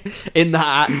 In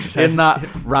that accent. In that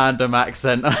random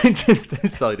accent I just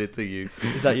decided to use.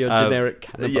 Is that your generic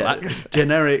cannibal accent?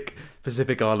 Generic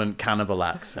Pacific Island cannibal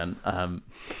accent. That's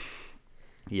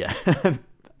a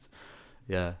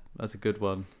good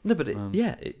one. No, but it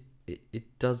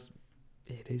does.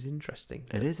 It is interesting.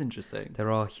 It is interesting.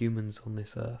 There are humans on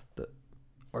this earth that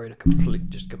are in a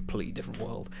completely different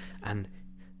world, and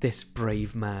this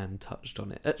brave man touched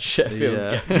on it at Sheffield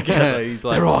Get Together. He's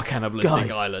like, there are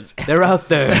cannibalistic islands. They're out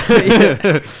there.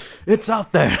 It's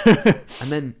out there. And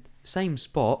then same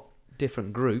spot,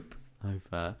 different group. Oh,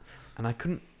 fair. And I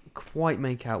couldn't quite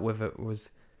make out whether it was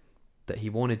that he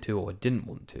wanted to or didn't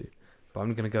want to, but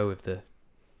I'm going to go with the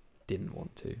didn't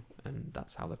want to, and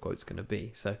that's how the quote's going to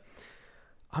be. So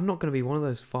I'm not going to be one of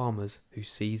those farmers who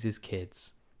sees his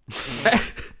kids.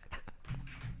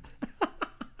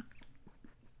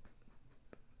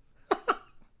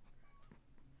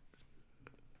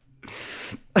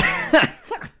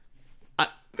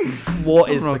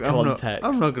 What is the context?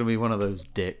 I'm not going to be one of those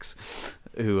dicks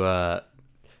who... Yeah,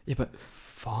 but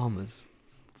farmers.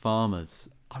 I'm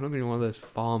not going to be one of those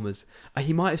farmers.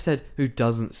 He might have said who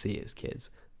doesn't see his kids,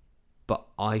 but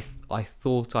I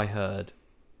thought I heard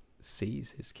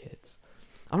sees his kids.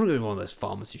 I'm not going to be one of those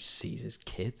farmers who sees his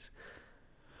kids.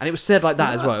 And it was said like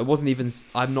that as well. It wasn't even...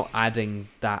 I'm not adding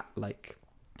that, like,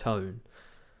 tone.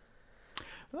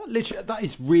 Literally, that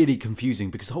is really confusing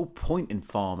because the whole point in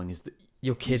farming is that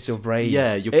your kids are raised.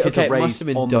 Yeah, your kids are raised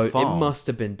on the farm. It must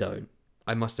have been don't.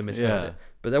 I must have misheard it.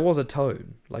 But there was a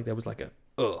tone. Like, there was like a,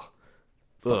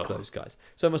 fuck those guys.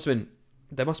 So it must have been...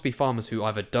 There must be farmers who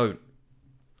either don't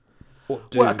or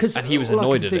do. And he was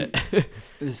annoyed at it.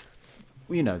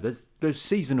 There's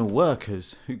seasonal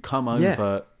workers who come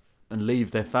over and leave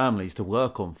their families to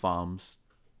work on farms.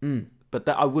 But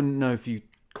I wouldn't know if you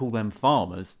call them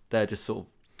farmers. They're just sort of...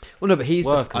 Well, no, but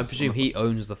I presume he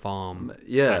owns the farm.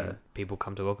 Yeah. And people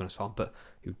come to work on his farm, but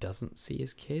who doesn't see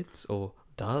his kids, or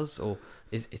does, or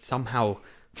is somehow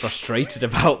frustrated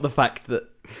about the fact that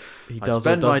he does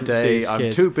or doesn't see his kids.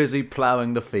 I'm too busy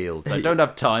ploughing the fields. I don't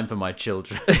have time for my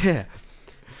children.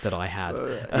 That I had.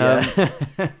 And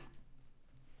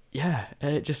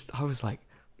it just, I was like,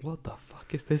 what the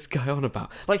fuck is this guy on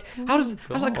about? Like, how does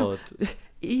that come?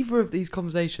 Either of these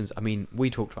conversations, I mean, we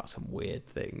talked about some weird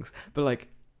things, but like,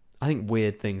 I think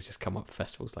weird things just come up at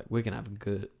festivals. Like, we're going to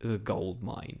have a gold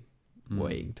mine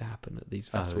waiting to happen at these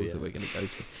festivals that we're going to go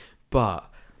to.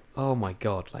 But, oh my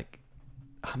God, like,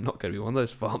 I'm not going to be one of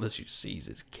those farmers who sees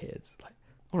his kids. Like,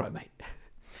 all right, mate.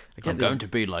 I'm going to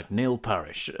be like Neil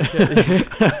Parrish.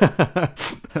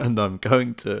 And I'm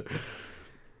going to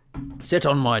sit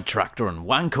on my tractor and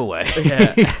wank away.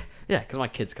 Yeah, because my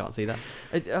kids can't see that.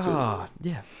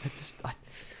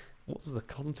 What's the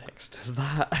context of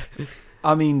that?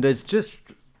 I mean, it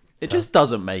just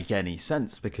doesn't make any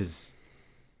sense because...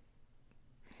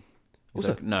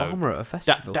 Also, farmer at a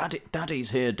festival.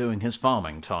 Daddy's here doing his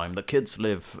farming time. The kids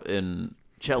live in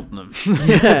Cheltenham.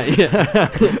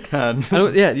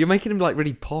 You're making him like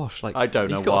really posh. Like, I don't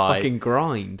know why. He's got a fucking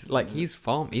grind. Like, he's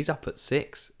up at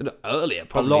 6. Earlier,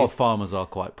 probably. A lot of farmers are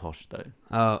quite posh, though.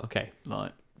 Oh, okay.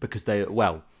 Like, because they've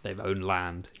owned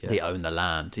land. Yeah. They own the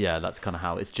land. Yeah, that's kind of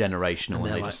how it's generational.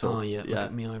 And they just sort of, look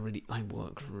at me. I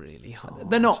work really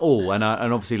hard. They're not all, and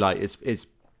obviously, like, it's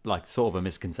like sort of a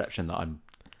misconception that I'm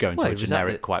going to a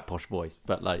generic, quite posh voice,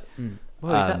 but like,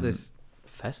 well, he's at this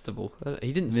festival.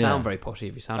 He didn't sound very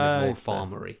poshy. He sounded more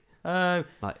farmery. I'm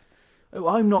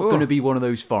not going to be one of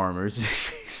those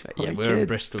farmers. We're in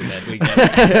Bristol then. We get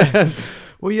it.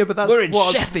 Well, yeah, but that's we're in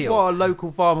Sheffield. What a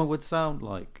local farmer would sound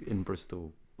like in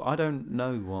Bristol. I don't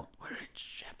know what. We're in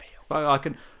Sheffield. But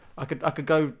I could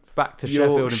go back to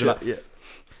Sheffield and be like,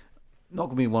 not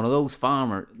going to be one of those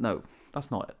farmers. No. That's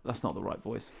not the right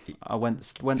voice. I went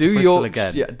to Bristol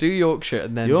again. Yeah, do Yorkshire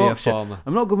and then be a farmer.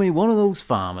 I'm not going to be one of those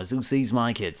farmers who sees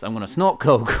my kids. I'm going to snort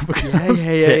coke.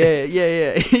 Yeah.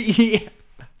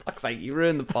 Fuck's sake, you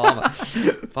ruined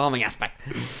the farming aspect.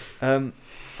 I don't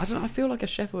know. I feel like a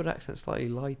Sheffield accent's slightly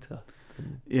lighter.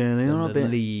 They are a bit.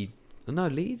 Leeds. No,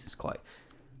 Leeds is quite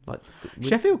like.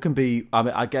 Sheffield can be. I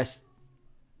mean, I guess.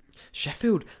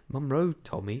 Sheffield, Munro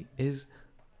told me is.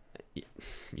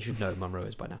 You should know Munro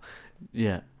is by now.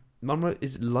 Yeah. Munro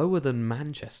is lower than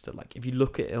Manchester. Like, if you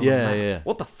look at it on a map. Yeah.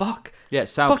 What the fuck? Yeah,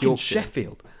 it's South fucking Yorkshire.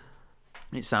 Sheffield.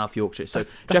 It's South Yorkshire. So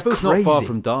that's Sheffield's crazy. not far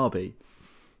from Derby.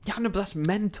 Yeah, no, but that's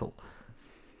mental.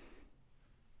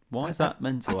 Why is that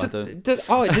mental? It did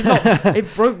not.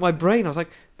 It broke my brain. I was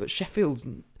like, but Sheffield's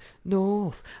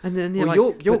north, and then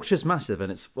Yorkshire's massive,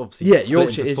 and it's obviously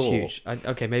Yorkshire is huge.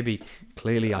 Okay, maybe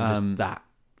clearly I'm just that.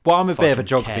 Well, I'm a bit of a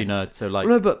geography nerd, so like...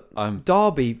 No, but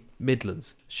Derby,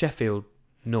 Midlands, Sheffield,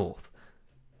 North.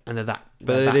 And they're that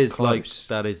But it is close.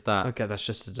 That is that. Okay, that's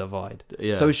just a divide.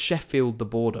 Yeah. So is Sheffield the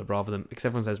border rather than... Because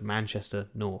everyone says Manchester,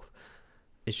 North.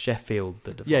 Is Sheffield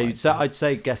the divide? Yeah, I'd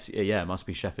say, it must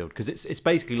be Sheffield. Because it's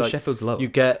basically like... Sheffield's lower. You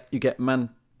get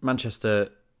Manchester,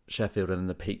 Sheffield, and then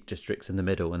the Peak District's in the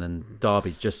middle, and then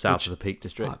Derby's just south of the Peak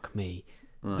District. Fuck me.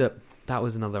 Right. That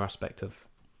was another aspect of...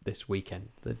 this weekend,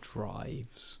 the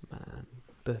drives, man,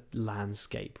 the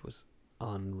landscape was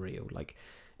unreal. Like,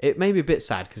 it made me a bit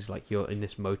sad because like you're in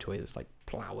this motorway that's like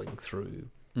ploughing through,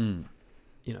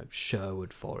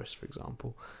 Sherwood Forest, for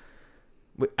example,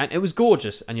 and it was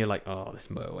gorgeous. And you're like, oh, this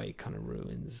motorway kind of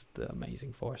ruins the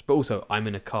amazing forest. But also, I'm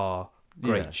in a car,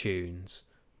 great tunes,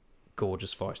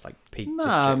 gorgeous forest, like Peak District.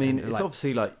 I mean, it's like,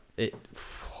 obviously like it.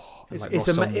 It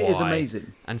is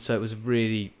amazing, and so it was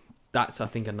really. That's, I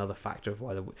think, another factor of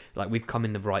why we've come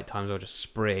in the right times, or just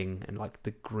spring and like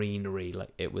the greenery.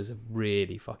 Like, it was a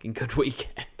really fucking good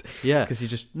weekend. Yeah, because you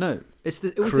just it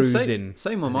was the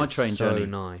same on my train journey.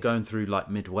 Nice. Going through like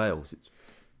mid Wales, it's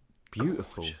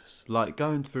beautiful. Gorgeous. Like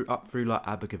going up through like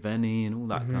Abergavenny and all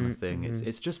that kind of thing.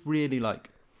 It's just really like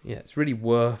it's really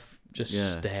worth just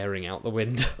staring out the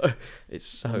window. It's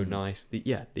so nice. The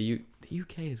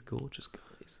UK is gorgeous,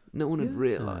 guys. No one had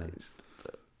realised.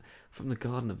 From the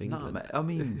Garden of England. No, I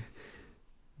mean...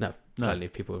 no. Only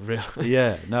people would realise.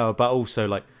 Yeah, no, but also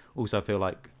I feel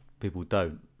like people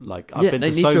don't. Like, I've been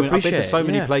to so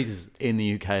many places in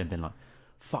the UK and been like,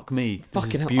 fuck me,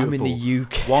 fucking hell, beautiful. I'm in the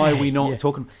UK. Why are we not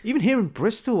talking... Even here in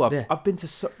Bristol, I've been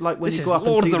to... when this you go up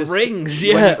Lord and see of the Rings,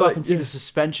 when you go up and see the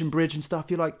suspension bridge and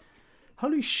stuff, you're like,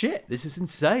 holy shit, this is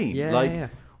insane.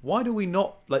 Why do we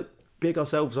not, like, big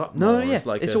ourselves up more?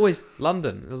 It's always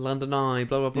London, the London Eye,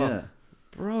 blah, blah, blah. Yeah.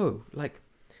 Bro, like,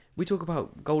 we talk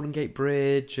about Golden Gate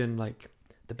Bridge and like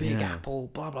the Big Apple,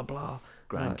 blah blah blah,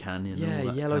 Grand Canyon, and all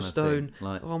that Yellowstone.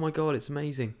 Kind of oh my god, it's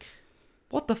amazing.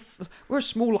 What the? We're a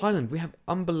small island. We have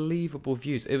unbelievable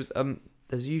views. It was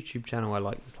there's a YouTube channel I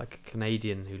like. It's like a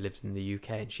Canadian who lives in the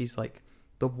UK, and she's like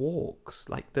the walks,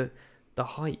 like the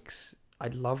hikes. I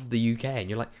love the UK, and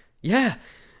you're like, yeah,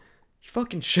 you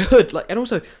fucking should. Like, and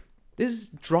also. This is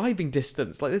driving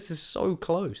distance. Like, this is so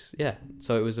close. Yeah.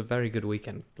 So it was a very good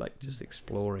weekend. Like, just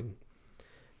exploring.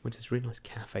 Went to this really nice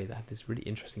cafe that had this really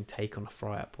interesting take on a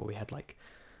fry-up where we had, like,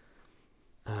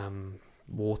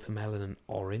 watermelon and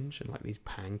orange and like these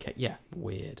pancakes. Yeah,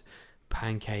 weird.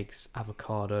 Pancakes,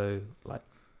 avocado, like,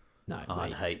 no.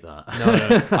 I'd hate that.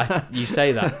 No. You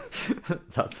say that.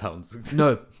 That sounds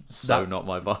not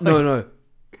my vibe. No.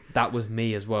 That was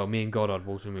me as well. Me and Goddard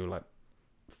walked in and we were like,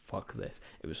 fuck this.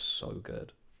 It was so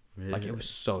good. Really? Like, it was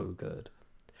so good.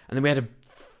 And then we had a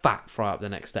fat fry up the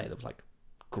next day that was like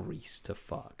grease to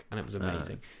fuck. And it was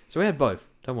amazing. So we had both.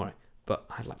 Don't worry. But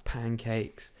I had like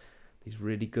pancakes, these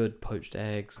really good poached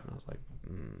eggs. And I was like,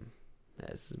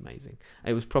 this is amazing.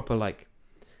 And it was proper like,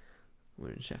 we're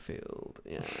in Sheffield.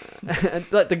 Yeah. And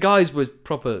like the guys was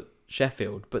proper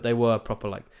Sheffield, but they were proper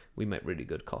like, we make really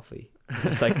good coffee. And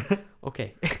it's like,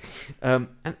 okay. And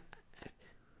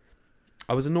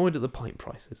I was annoyed at the pint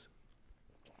prices,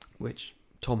 which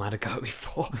Tom had a go at me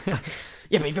for.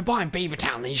 Yeah, but if you're buying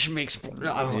Beavertown, then you should be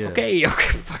I was like, okay,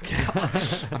 fucking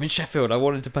hell. I'm in Sheffield. I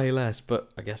wanted to pay less,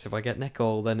 but I guess if I get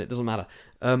Necol, then it doesn't matter.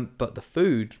 But the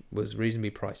food was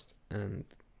reasonably priced, and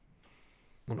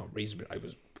not reasonably. I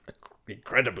was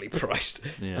incredibly priced.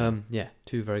 Yeah.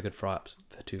 2 very good fry-ups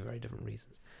for 2 very different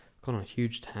reasons. I've gone on a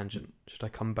huge tangent. Should I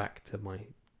come back to my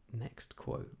next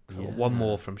quote? One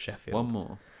more from Sheffield. One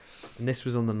more. And this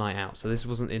was on the night out, so this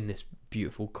wasn't in this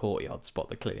beautiful courtyard spot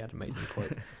that clearly had amazing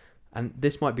quotes. And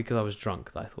this might be because I was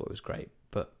drunk that I thought it was great,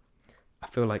 but I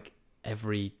feel like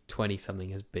every 20-something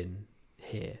has been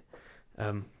here.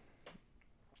 And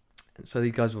so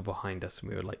these guys were behind us, and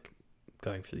we were like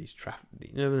going through these traffic. You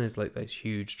know, when there's like those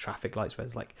huge traffic lights where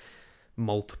there's like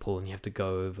multiple, and you have to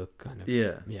go over kind of.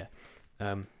 Yeah.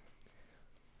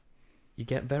 You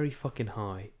get very fucking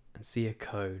high and see a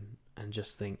cone and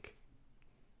just think,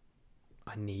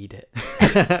 I need it.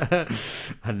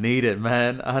 I need it,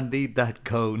 man. I need that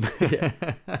cone. Yeah.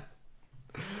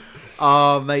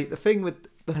 Oh, mate, the thing with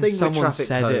someone traffic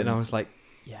said cones, it, and I was like,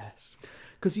 yes,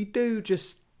 because you do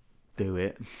just do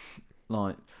it,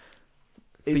 like.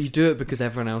 But you do it because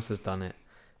everyone else has done it.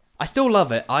 I still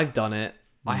love it. I've done it.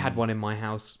 I had one in my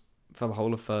house for the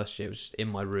whole of first year. It was just in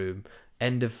my room.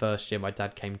 End of first year, my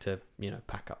dad came to,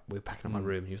 pack up. We were packing up my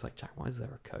room. He was like, Jack, why is there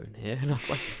a cone here? And I was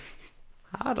like,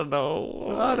 I don't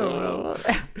know. I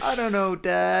don't know,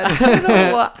 Dad. I don't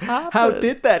know what happened. How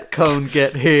did that cone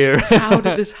get here? How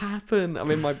did this happen? I'm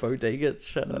in my bodega.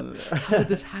 Shut up. How did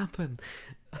this happen?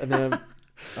 And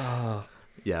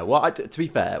yeah. Well, to be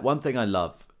fair, one thing I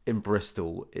love in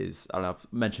Bristol is, and I've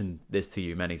mentioned this to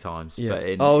you many times, but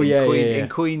in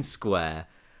Queen Square,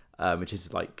 which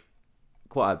is like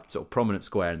quite a sort of prominent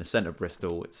square in the centre of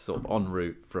Bristol. It's sort of en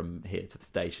route from here to the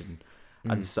station,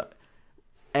 and so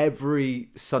every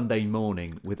Sunday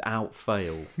morning, without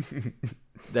fail,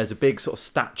 there's a big sort of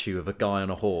statue of a guy on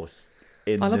a horse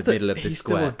in the middle of the he's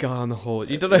square. Still a guy on the horse.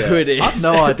 You don't know who it is. I've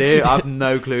no idea. I have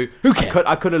no clue. Who cares?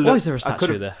 I could have looked. Why is there a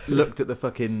statue there? Looked at the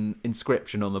fucking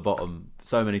inscription on the bottom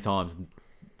so many times and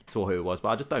saw who it was, but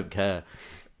I just don't care.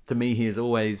 To me, he is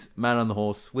always man on the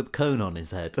horse with cone on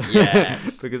his head.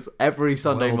 Yes. Because every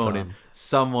Sunday morning, done.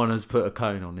 someone has put a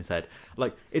cone on his head.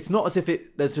 Like, it's not as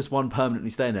if there's just one permanently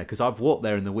staying there, because I've walked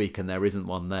there in the week and there isn't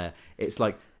one there. It's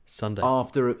like Sunday.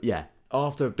 After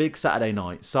a big Saturday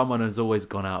night, someone has always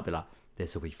gone out and be like,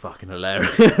 this will be fucking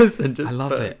hilarious. And just I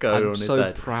love put it. a cone I'm on his so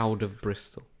head. proud of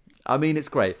Bristol. I mean, it's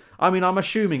great. I mean, I'm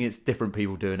assuming it's different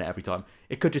people doing it every time.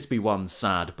 It could just be one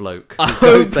sad bloke who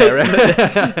goes there.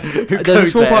 There's a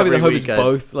small part of me that hopes it's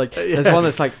both. Like, there's one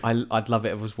that's like, I'd love it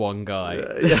if it was one guy.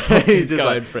 Just going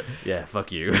like, for it. Yeah,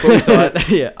 fuck you. But also,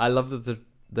 I love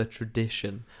the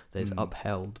tradition that is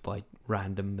upheld by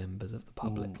random members of the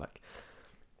public. Like,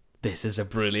 this is a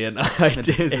brilliant idea.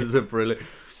 This is a brilliant.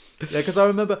 Yeah, because I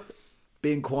remember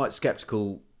being quite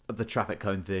sceptical of the traffic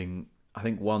cone thing. I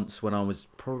think once when I was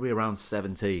probably around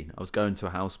 17, I was going to a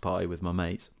house party with my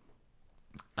mates,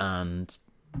 and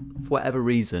for whatever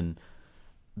reason,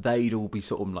 they'd all be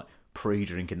sort of like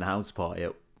pre-drinking the house party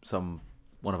at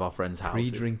one of our friends' houses.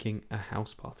 Pre-drinking a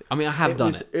house party. I mean, I have done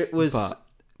it. It was, but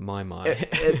my.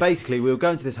 Basically, we were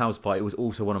going to this house party. It was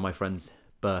also one of my friend's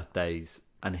birthdays,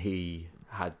 and he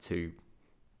had to.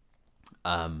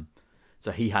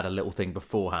 So he had a little thing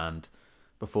beforehand,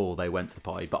 before they went to the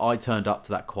party. But I turned up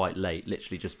to that quite late,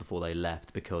 literally just before they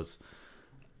left, because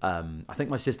I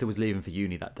think my sister was leaving for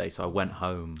uni that day, so I went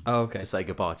home to say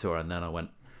goodbye to her, and then I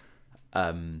went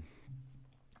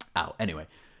out. Anyway,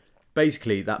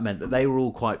 basically that meant that they were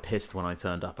all quite pissed when I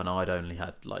turned up, and I'd only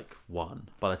had like one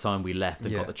by the time we left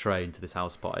and got the train to this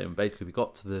house party. And basically we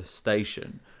got to the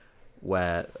station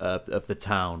where of the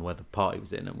town where the party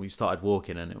was in, and we started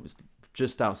walking, and it was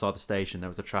just outside the station. There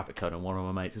was a traffic cone, and one of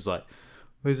my mates was like,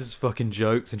 "This is fucking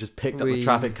jokes," and just picked up the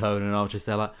traffic cone, and I was just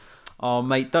there like, "Oh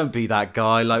mate, don't be that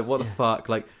guy, like what the fuck."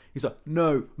 Like, he's like,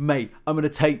 "No mate, I'm gonna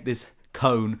take this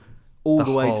cone all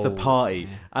the way to the party,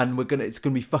 and it's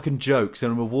gonna be fucking jokes,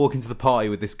 and we're walking to the party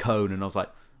with this cone, and I was like,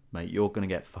 mate, you're gonna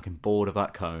get fucking bored of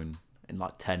that cone in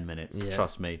like 10 minutes.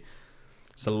 Trust me.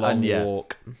 It's a long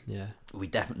walk. Yeah. We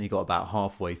definitely got about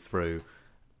halfway through,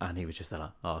 and he was just there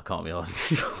like, oh, I can't be asked.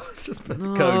 Just put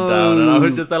the cone down, and I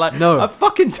was just there like, no, I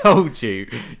fucking told you,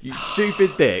 you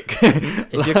stupid dick.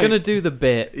 If you're gonna do the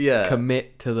bit,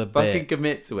 commit to the bit. Fucking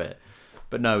commit to it.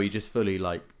 But no, he just fully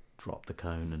like dropped the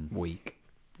cone and weak.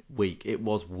 It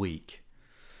was weak.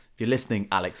 If you're listening,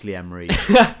 Alex Liemery,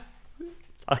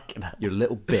 fucking hell, you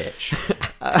little bitch.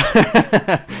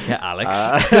 Yeah, Alex.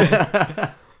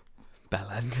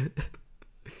 Bellend.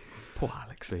 Poor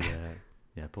Alex. So,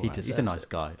 yeah, poor Alex. He's a nice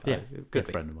guy. Yeah,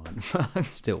 good friend of mine.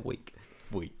 Still weak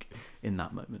in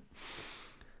that moment.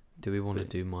 Do we want to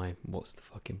do my what's the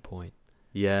fucking point?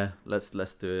 Yeah, let's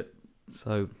do it.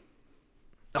 So,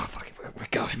 fuck it, we're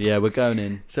going. Yeah, we're going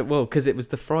in. So, well, because it was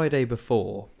the Friday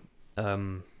before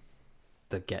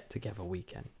the get together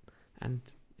weekend, and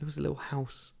it was a little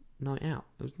house night out.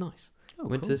 It was nice.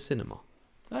 Went to the cinema.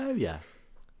 Oh yeah.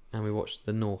 And we watched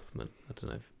The Northman. I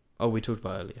don't know. We talked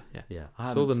about it earlier. Yeah.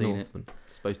 I saw The Northman.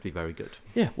 It's supposed to be very good.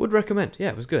 Yeah, would recommend. Yeah,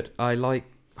 it was good. I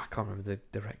can't remember the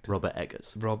director. Robert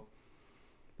Eggers. Robert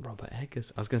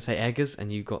Eggers. I was going to say Eggers,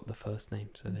 and you got the first name.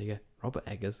 So there you go. Robert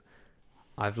Eggers.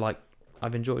 I've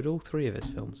enjoyed all three of his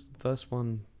films. The first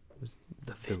one was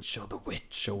The Fitch or The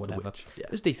Witch or whatever. Yeah.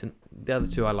 It was decent. The other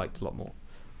two I liked a lot more.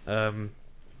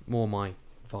 More my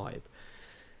vibe.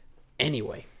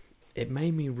 Anyway, it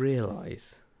made me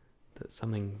realise that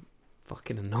something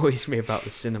fucking annoys me about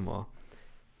the cinema,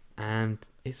 and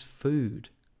it's food.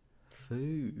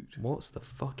 What's the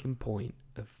fucking point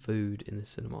of food in the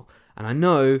cinema? And I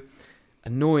know,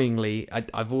 annoyingly,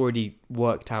 I've already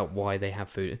worked out why they have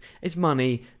food. It's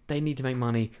money. They need to make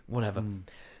money. Whatever.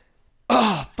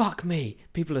 Fuck me.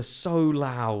 People are so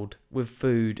loud with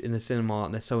food in the cinema,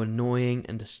 and they're so annoying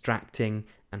and distracting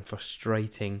and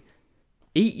frustrating.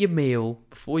 Eat your meal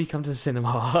before you come to the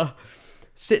cinema.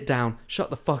 Sit down, shut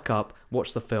the fuck up,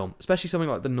 watch the film. Especially something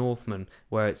like The Northman,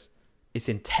 where it's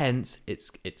intense,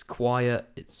 it's quiet,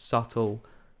 it's subtle.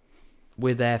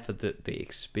 We're there for the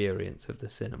experience of the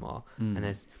cinema. And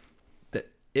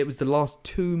it was the last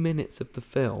 2 minutes of the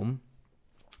film,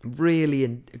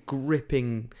 really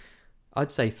gripping,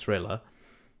 I'd say, thriller.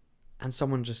 And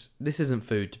someone this isn't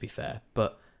food to be fair,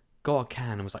 but got a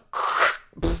can and was like,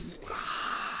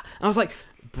 and I was like,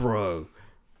 bro,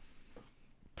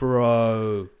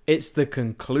 it's the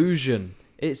conclusion.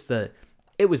 It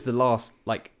was the last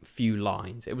few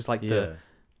lines. It was like the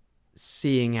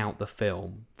seeing out the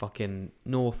film, fucking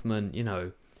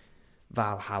Northman,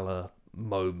 Valhalla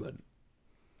moment,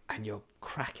 and you're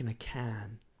cracking a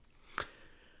can.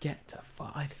 Get to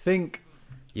fuck. I think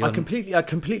I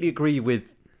completely agree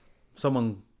with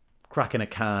someone cracking a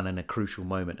can in a crucial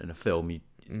moment in a film.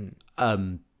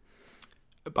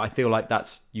 But I feel like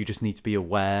you just need to be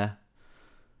aware.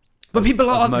 But people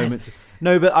aren't. Moments.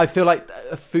 No, but I feel like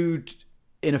food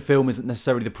in a film isn't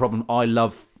necessarily the problem. I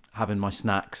love having my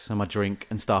snacks and my drink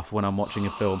and stuff when I'm watching a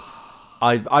film.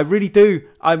 I really do.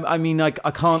 I mean, I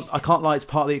can't lie. It's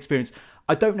part of the experience.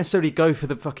 I don't necessarily go for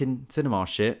the fucking cinema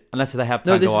shit unless they have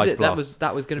Tango Ice Blast.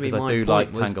 That was going to be my point. I do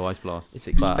like Tango Ice Blast. It's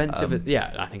expensive.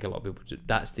 Yeah, I think a lot of people do.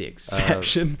 That's the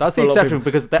exception. That's the exception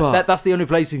because that's the only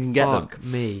place you can get them. Fuck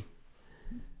me.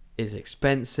 It's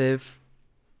expensive.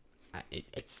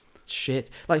 It's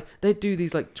shit. Like, they do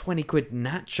these 20 quid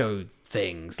nacho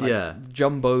things.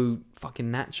 Jumbo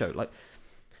fucking nacho. Like,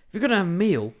 if you're going to have a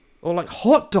meal, or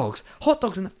hot dogs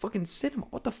in the fucking cinema.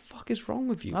 What the fuck is wrong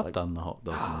with you? I've done the hot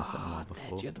dog in the cinema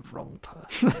before. Ned, you're the wrong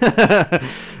person.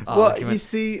 You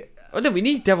see... Oh, no, we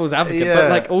need devil's advocate,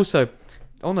 but also,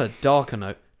 on a darker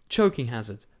note, choking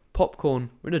hazards.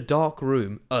 Popcorn, we're in a dark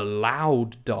room, a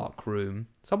loud dark room.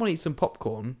 Someone eats some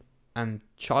popcorn and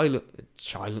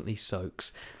silently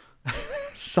chokes.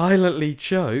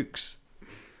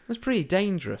 That's pretty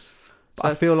dangerous. But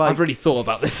I feel like I've really thought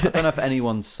about this. I don't know if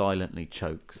anyone silently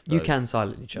chokes, though. You can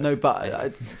silently choke. No, but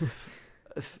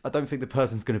I don't think the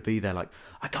person's going to be there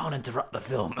I can't interrupt the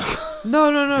film.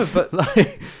 No.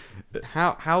 But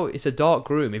how it's a dark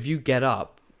room. If you get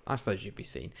up, I suppose you'd be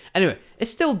seen. Anyway, it's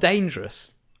still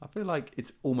dangerous. I feel like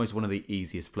it's almost one of the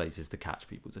easiest places to catch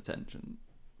people's attention.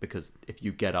 Because if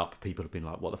you get up, people have been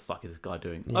like, what the fuck is this guy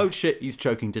doing? Yeah. Oh shit, he's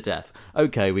choking to death.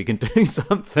 Okay, we can do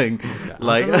something.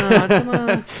 I don't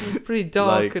know. It's pretty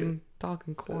dark and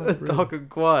quiet. Really. Dark and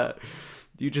quiet.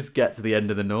 You just get to the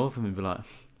end of the North and be like,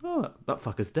 oh, that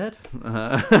fucker's dead.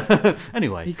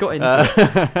 Anyway. He got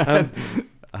into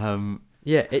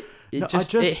it.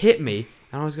 It hit me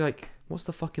and I was like, what's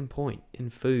the fucking point in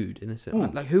food in this?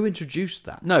 Like, who introduced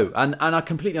that? No, and I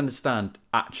completely understand.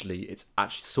 Actually, it's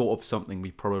actually sort of something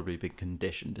we've probably been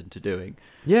conditioned into doing.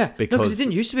 Yeah, because it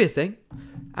didn't used to be a thing.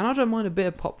 And I don't mind a bit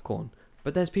of popcorn,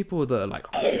 but there's people that are like,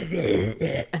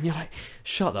 and you're like,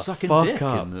 shut the sucking fuck dick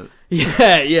up.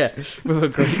 Yeah, with a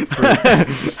grapefruit.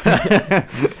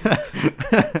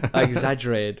 I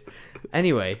exaggerated.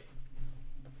 Anyway.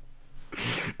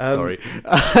 Sorry.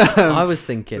 I was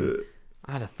thinking,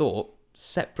 I had a thought,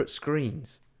 separate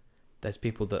screens. There's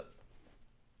people that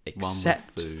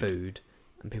accept food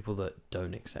and people that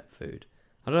don't accept food.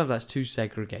 I don't know if that's too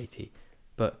segregated,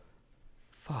 but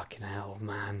fucking hell,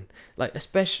 man. Like,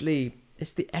 especially,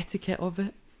 it's the etiquette of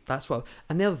it. That's what.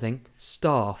 And the other thing,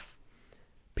 staff.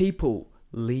 People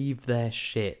leave their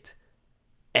shit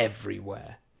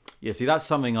everywhere. Yeah, see, that's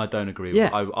something I don't agree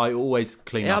with. I always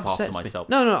clean up after myself.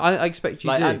 No, I expect you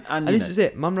to. And this is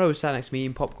it. Munro was sat next to me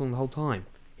eating popcorn the whole time.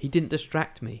 He didn't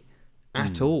distract me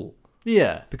at all.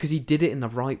 Yeah. Because he did it in the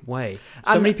right way.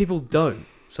 So many people don't.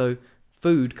 So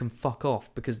food can fuck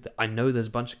off because I know there's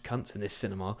a bunch of cunts in this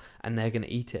cinema and they're going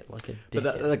to eat it like a dickhead.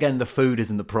 But again, the food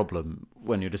isn't the problem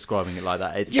when you're describing it like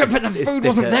that. But the food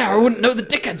wasn't there. I wouldn't know the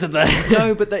dickheads are there.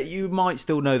 No, but that you might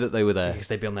still know that they were there. Because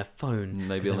they'd be on their phone.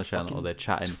 They'd be on the channel or they're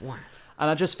chatting. Twat. And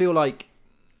I just feel like,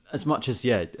 as much as,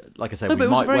 like I said, we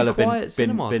might well have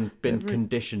been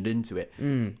conditioned into it.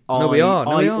 We are.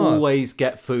 I always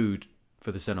get food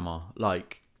for the cinema.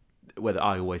 Like, whether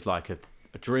I always like a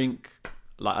drink,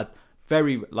 like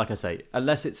I say,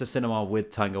 unless it's a cinema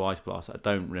with Tango Ice Blast, I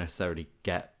don't necessarily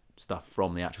get stuff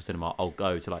from the actual cinema. I'll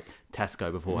go to like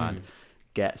Tesco beforehand,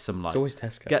 get some like, it's always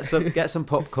Tesco. get some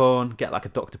popcorn, get like a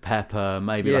Dr Pepper,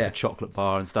 maybe like a chocolate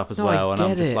bar and stuff as well. And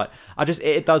I'm just like,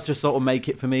 it does just sort of make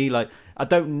it for me. Like, I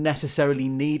don't necessarily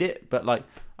need it, but like,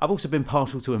 I've also been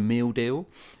partial to a meal deal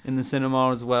in the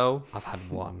cinema as well. I've had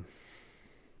one,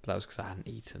 but that was because I hadn't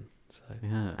eaten. So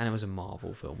yeah, and it was a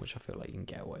Marvel film, which I feel like you can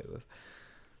get away with.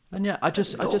 And yeah, I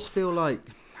just feel like,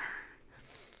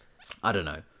 I don't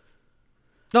know.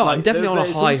 No, like, I'm definitely on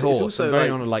a high horse. Also I'm very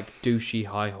on a like douchey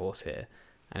high horse here,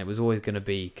 and it was always going to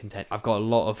be content. I've got a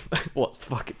lot of what's the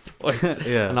fucking point?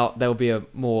 And there'll be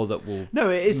more that will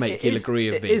make you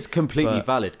agree with me. It is completely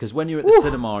valid because when you're at the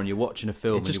cinema and you're watching a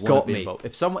film and you want to be involved,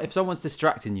 if someone's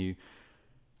distracting you,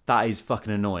 that is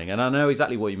fucking annoying. And I know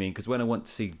exactly what you mean because when I went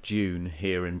to see Dune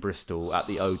here in Bristol at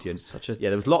the Odeon,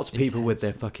 there was lots of people with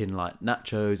their fucking like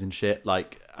nachos and shit.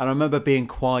 Like, and I remember being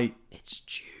quite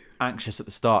anxious at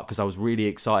the start because I was really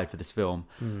excited for this film,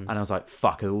 and I was like,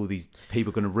 "Fuck, are all these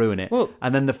people going to ruin it?" Well,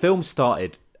 and then the film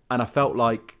started, and I felt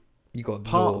like you got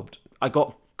absorbed. I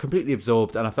got completely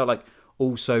absorbed, and I felt like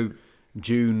also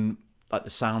Dune, like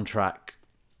the soundtrack,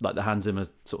 like the Hans Zimmer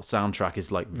sort of soundtrack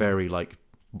is like very like,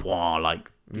 blah, like.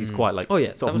 He's quite like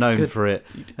sort of known for it.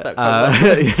 You did that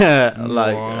quite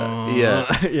well.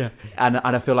 Yeah. And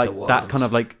I feel like that kind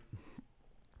of like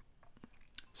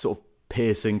sort of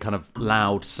piercing, kind of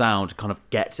loud sound kind of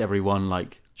gets everyone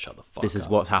like, shut the fuck this is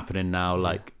what's happening now.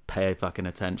 Like, pay fucking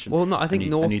attention. Well, no, I think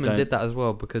Northman did that as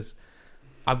well because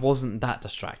I wasn't that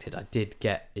distracted. I did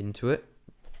get into it,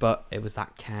 but it was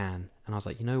that can, and I was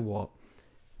like, you know what?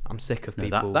 I'm sick of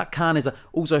people. That can is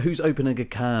also who's opening a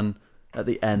can at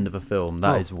the end of a film.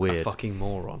 That is weird. A fucking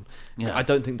moron. Yeah. I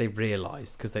don't think they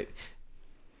realised because they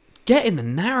get in the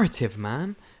narrative,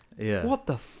 man. Yeah. What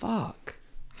the fuck?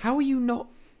 How are you not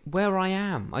where I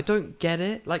am? I don't get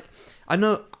it. Like, I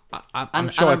know I'm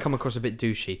sure I come across a bit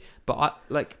douchey, but I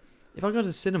like if I go to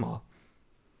the cinema,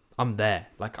 I'm there.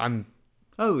 Like, I'm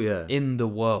in the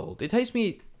world. It takes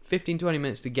me 15-20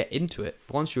 minutes to get into it.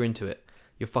 But once you're into it,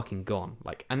 you're fucking gone.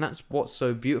 Like, and that's what's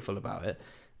so beautiful about it.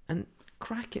 And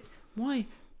crack it. Why?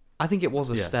 I think it was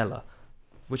a Stella,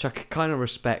 which I could kind of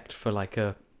respect for like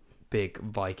a big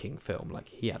Viking film. Like,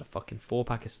 he had a fucking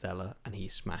 4-pack of Stella and he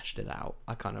smashed it out.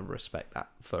 I kind of respect that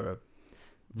for a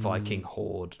Viking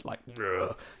horde. Like,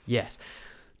 yes.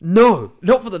 No,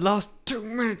 not for the last 2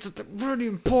 minutes. It's a really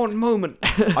important moment.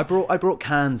 I brought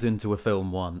cans into a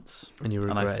film once, and you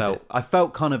regretted it. I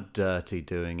felt kind of dirty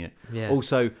doing it. Yeah.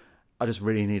 Also, I just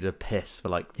really needed a piss for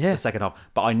like the second half.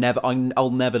 But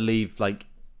I'll never leave like.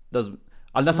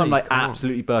 Unless I'm like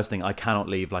absolutely bursting, I cannot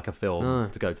leave like a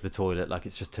film to go to the toilet. Like,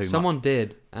 it's just too much. Someone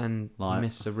did and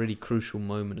missed a really crucial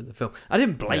moment of the film. I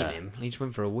didn't blame him. He just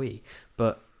went for a wee.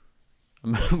 But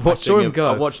I saw him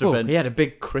go. I watched it. He had a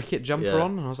big cricket jumper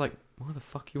on, and I was like, "Why the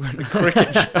fuck are you wearing a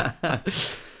cricket jumper?"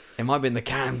 It might have been the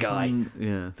can guy.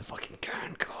 The fucking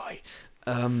can guy.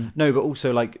 No, but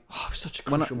also like, such a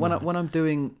crucial moment. when I'm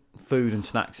doing food and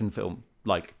snacks in film,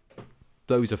 like.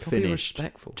 Those are finished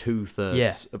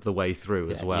 2/3 of the way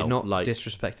through as well. You're not like,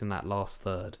 disrespecting that last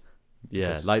third.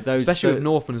 Yeah, like those, especially with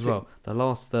Northman as well. The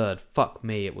last third, fuck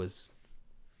me, it was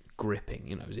gripping.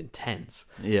 You know, it was intense.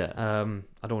 Yeah.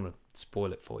 I don't want to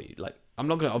spoil it for you. Like, I'm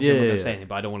not gonna obviously say anything,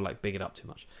 but I don't want to like big it up too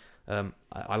much.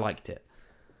 I liked it,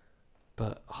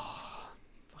 but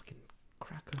fucking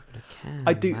crack open a can.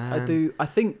 I do. I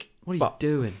think. What are you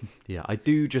doing? Yeah, I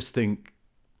do just think.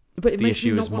 But the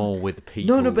issue is more with the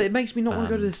people. No, but it makes me not want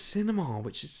to go to the cinema,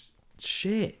 which is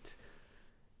shit.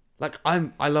 Like,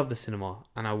 I love the cinema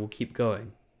and I will keep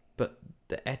going, but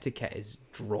the etiquette is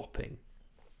dropping.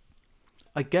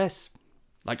 I guess.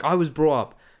 Like, I was brought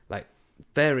up like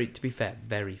to be fair,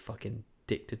 very fucking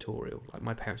dictatorial. Like,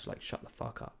 my parents were like, shut the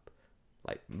fuck up.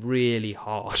 Like, really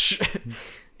harsh.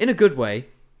 In a good way,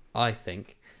 I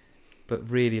think. But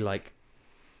really, like,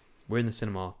 we're in the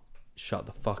cinema, shut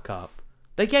the fuck up.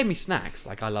 They gave me snacks.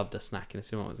 Like, I loved a snack in the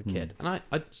cinema when I was a kid. And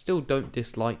I still don't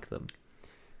dislike them.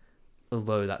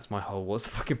 Although that's my whole, what's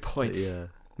the fucking point? Yeah.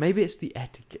 Maybe it's the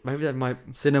etiquette. Maybe that my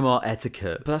cinema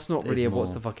etiquette. But that's not really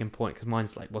what's the fucking point, because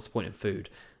mine's like, what's the point in food?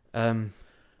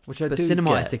 Which I but do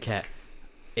cinema get. Etiquette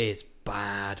is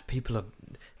bad. People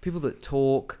that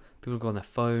talk, people go on their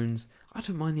phones. I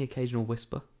don't mind the occasional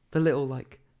whisper. The little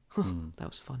like, that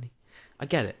was funny. I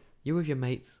get it. You're with your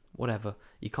mates, whatever.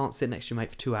 You can't sit next to your mate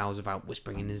for 2 hours without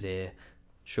whispering in his ear.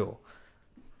 Sure.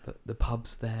 But the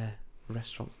pub's there, the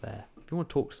restaurant's there. If you want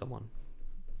to talk to someone,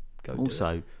 go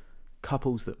also, do it.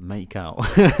 Couples that make out.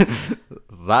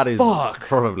 That is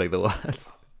probably the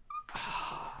worst.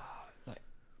 Like,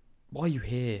 why are you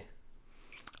here?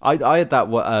 I had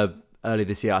that early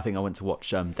this year. I think I went to watch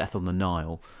Death on the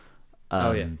Nile.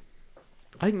 Oh, yeah.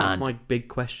 I think that's my big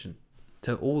question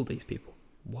to all these people.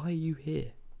 Why are you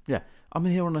here? Yeah, I'm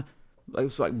here it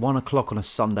was like 1 o'clock on a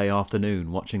Sunday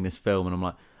afternoon watching this film, and I'm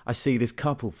like, I see this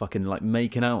couple fucking like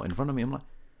making out in front of me. I'm like,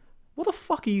 what the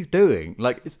fuck are you doing?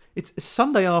 Like, it's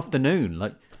Sunday afternoon.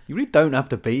 Like, you really don't have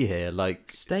to be here.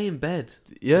 Like, stay in bed.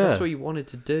 Yeah, that's what you wanted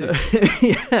to do.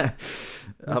 Yeah,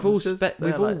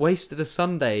 we've all wasted a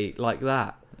Sunday like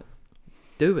that.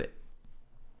 Do it.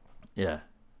 Yeah.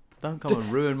 Don't come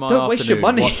and ruin my afternoon. Don't waste your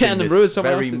money and ruin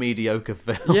someone else's. Very mediocre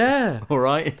film. Yeah. All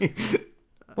right.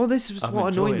 Well, this was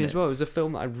what annoyed me as well. It was a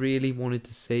film that I really wanted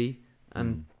to see,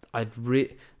 and I'd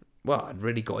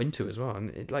really got into as well, and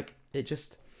it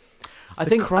just. I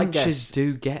think crunches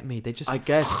do get me. They just. I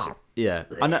guess. Yeah,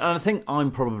 and I think I'm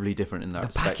probably different in that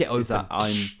respect. Packet open. Is that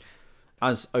I'm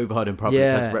as overheard in public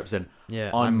as represent.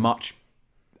 Yeah.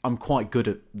 I'm quite good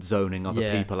at zoning other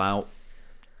people out.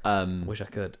 Wish I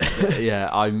could. Yeah,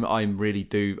 I'm really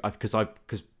do because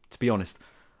to be honest,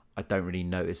 I don't really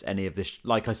notice any of this.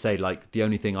 Like I say, like the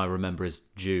only thing I remember is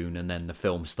June, and then the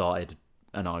film started,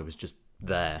 and I was just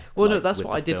there. Well, no, that's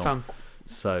what I did find.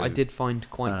 So I did find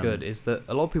quite good is that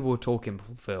a lot of people were talking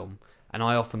before the film, and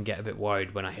I often get a bit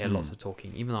worried when I hear lots of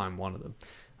talking, even though I'm one of them.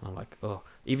 And I'm like, oh,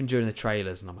 even during the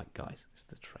trailers, and I'm like, guys, it's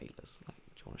the trailers. Like,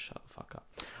 do you want to shut the fuck up?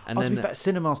 And then, to be fair,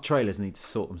 cinema's trailers need to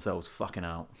sort themselves fucking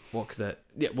out. What? Because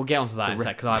we'll get onto that in a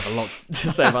sec, because I have a lot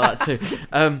to say about that too.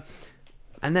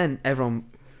 And then everyone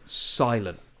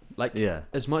silent. Like,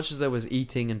 as much as there was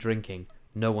eating and drinking,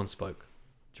 no one spoke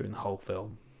during the whole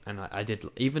film. And I did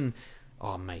even.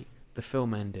 Oh mate, the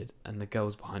film ended, and the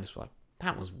girls behind us were like,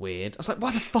 "That was weird." I was like,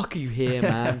 "Why the fuck are you here,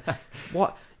 man?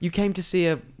 What? You came to see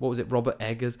what was it, Robert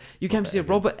Eggers? You came to see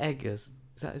Robert Eggers.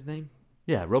 Is that his name?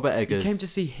 Yeah, Robert Eggers. You came to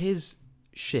see his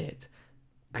shit,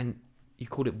 and you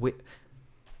called it wit.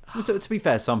 To be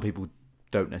fair, some people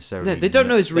don't necessarily. No, they don't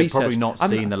know his research. They've probably not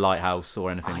seen The Lighthouse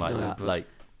or anything like that. Like,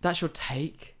 that's your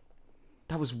take.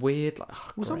 That was weird. Like,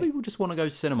 some people just want to go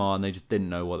to cinema and they just didn't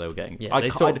know what they were getting. Yeah, they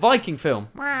saw a Viking film.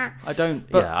 I don't.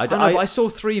 But, yeah, but I saw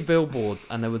 3 billboards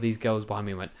and there were these girls behind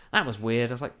me and went, "That was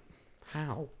weird." I was like,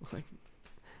 "How?" Like,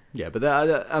 yeah, but they're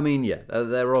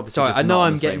obviously. Sorry, just I know not I'm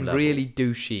on the getting same really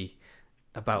douchey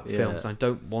about films. I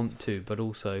don't want to, but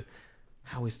also,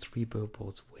 how is 3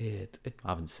 billboards weird? I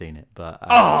haven't seen it, but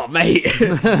oh mate,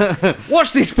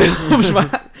 watch these films,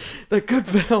 man. They're good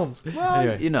films. Well,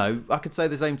 anyway. You know, I could say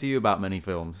the same to you about many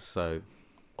films. So,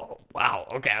 oh, wow,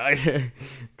 okay.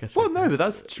 Well, no, but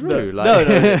that's true. No,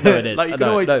 it is. Like, you can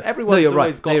always. Everyone's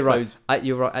always got those.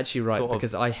 You're right. Actually, right.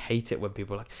 Because I hate it when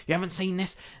people are like, "You haven't seen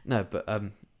this." No, but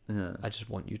I just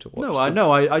want you to watch. No, I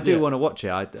know. I do want to watch it.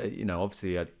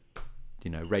 Obviously, I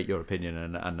rate your opinion,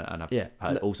 and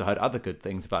I've also heard other good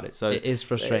things about it. So it is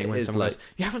frustrating when someone goes,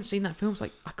 "You haven't seen that film." It's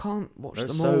like, I can't watch them all.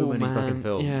 There's so many fucking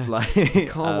films. Yeah. Like, I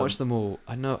can't watch them all.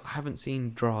 I know. I haven't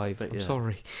seen Drive. I'm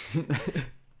sorry.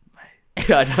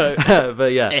 I know.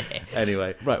 But yeah.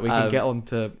 Anyway, right. We can get on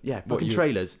to fucking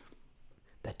trailers.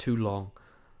 They're too long.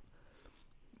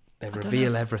 They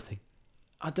reveal everything.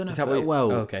 I don't know.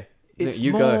 Oh, okay. it's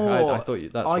you more, go. I thought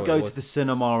that's I what go it was. to the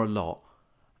cinema a lot,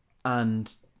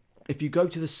 and if you go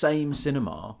to the same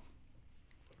cinema,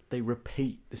 they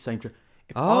repeat the same.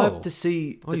 If I have to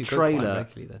see the trailer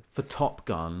for Top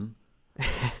Gun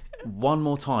one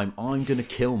more time, I'm gonna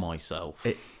kill myself.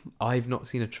 I've not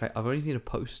seen a trailer. I've only seen a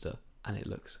poster, and it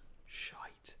looks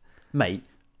shite, mate.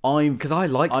 I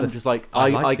like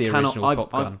the cannot.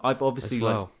 Top Gun I've obviously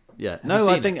well. Yeah. No,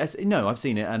 I think I've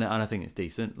seen it, and I think it's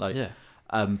decent.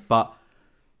 But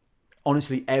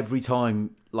honestly, every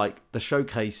time, like the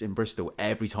showcase in Bristol,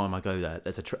 every time I go there,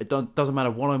 there's it doesn't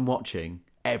matter what I'm watching.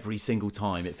 Every single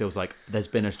time, it feels like there's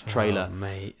been a trailer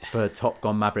for Top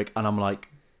Gun Maverick, and I'm like,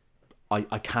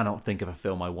 I cannot think of a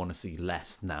film I want to see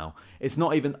less now. It's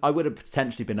not even. I would have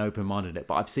potentially been open-minded it,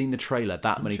 but I've seen the trailer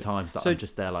that many times that I'm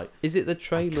just there like. Is it the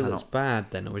trailer that's bad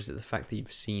then, or is it the fact that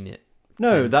you've seen it?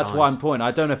 No, that's why I'm pointing.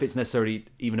 I don't know if it's necessarily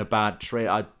even a bad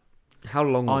trailer. How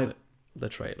long was it? The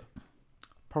trailer?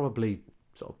 Probably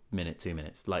sort of minute, 2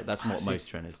 minutes. Like that's what most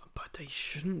trailers. But they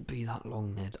shouldn't be that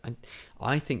long, Ned.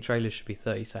 I think trailers should be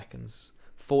 30 seconds,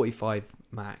 45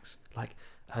 max. Like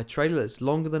a trailer that's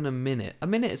longer than a minute. A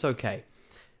minute is okay.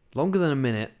 Longer than a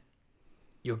minute,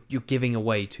 you're giving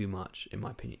away too much, in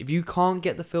my opinion. If you can't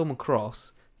get the film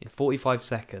across in 45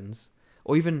 seconds,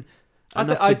 or even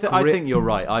I think you're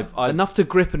right. I've enough to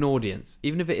grip an audience,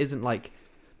 even if it isn't like.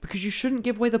 Because you shouldn't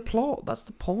give away the plot. That's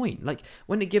the point. Like,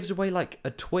 when it gives away, like, a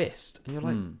twist, and you're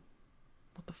like,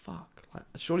 what the fuck? Like,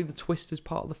 surely the twist is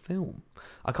part of the film.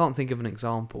 I can't think of an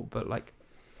example, but, like...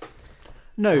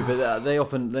 No, but they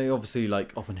obviously,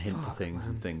 like, often hint to things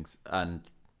and things. And,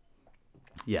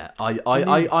 yeah,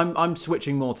 I'm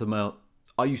switching more to...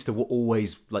 I used to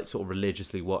always, like, sort of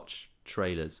religiously watch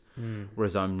trailers,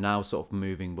 whereas I'm now sort of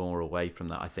moving more away from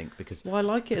that, I think, because... Well, I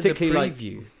like it as a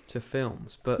preview to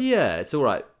films, but... Yeah, it's all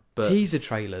right, but... Teaser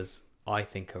trailers, I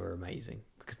think, are amazing,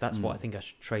 because that's what I think a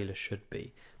trailer should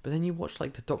be. But then you watch,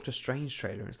 like, the Doctor Strange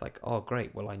trailer, and it's like, oh,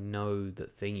 great, well, I know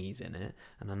that Thingy's in it,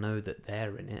 and I know that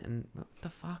they're in it, and what the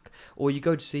fuck? Or you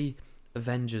go to see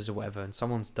Avengers or whatever, and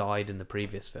someone's died in the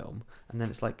previous film, and then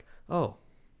it's like, oh,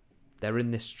 they're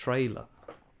in this trailer.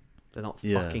 They're not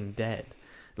fucking dead.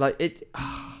 Like, it...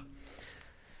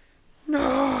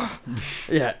 No!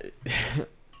 Yeah.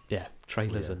 Yeah,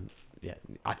 trailers and... Yeah,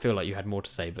 I feel like you had more to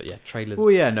say, but yeah, trailers...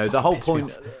 Well, yeah, no, the whole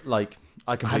point, like...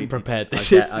 I hadn't prepared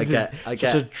this. I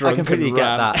completely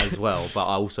get that as well, but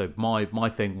I also... My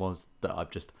thing was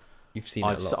that You've seen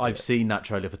it a lot. I've seen that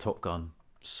trailer for Top Gun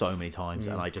so many times,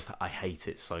 and I hate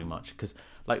it so much, because,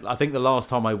 like, I think the last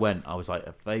time I went, I was like,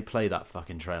 if they play that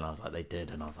fucking trailer, I was like, they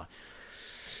did, and I was like...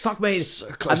 Fuck me. So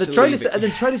and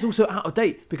the trailer's also out of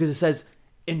date because it says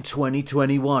in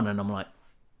 2021, and I'm like,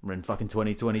 we're in fucking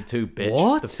 2022, bitch.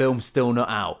 What? The film's still not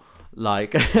out.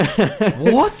 Like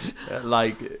what?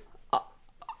 Like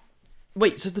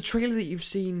wait, so the trailer that you've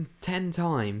seen 10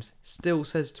 times still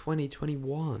says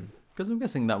 2021? Because I'm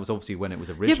guessing that was obviously when it was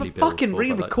originally built. Yeah, but fucking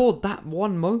re-record that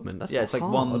one moment. That's it's like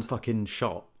hard. One fucking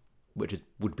shot, which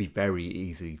would be very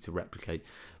easy to replicate.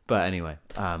 But anyway,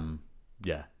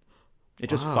 yeah. It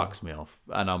just fucks me off,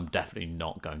 and I'm definitely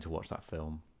not going to watch that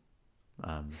film.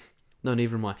 No,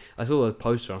 neither am I. I saw the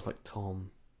poster, I was like,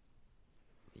 Tom,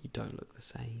 you don't look the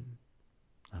same.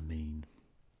 I mean...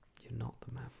 You're not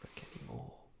the Maverick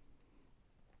anymore.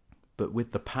 But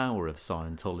with the power of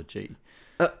Scientology...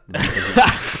 I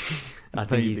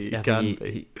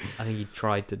think he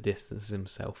tried to distance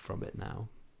himself from it now.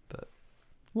 But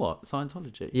what?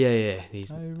 Scientology? Yeah.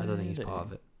 I don't think he's part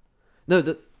of it.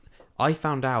 No, I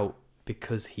found out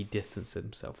because he distanced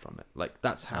himself from it. Like,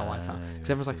 that's how I found it. Because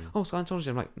everyone's like, oh, Scientology.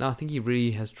 I'm like, no, I think he really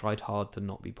has tried hard to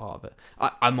not be part of it.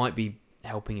 I might be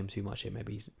helping him too much here.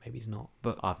 Maybe he's not.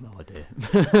 But I have no idea.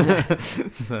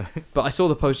 But I saw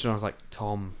the poster and I was like,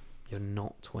 Tom, you're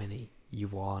not 20.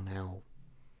 You are now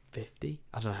 50.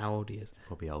 I don't know how old he is.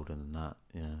 Probably older than that,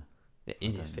 yeah.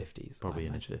 In his 50s. Probably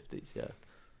in his 50s, yeah.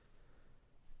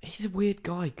 He's a weird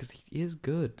guy because he is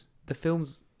good. The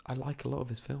films, I like a lot of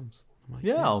his films. Like,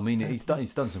 I mean, he's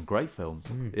done some great films.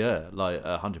 Yeah, like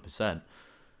 100%.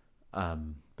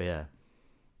 But yeah.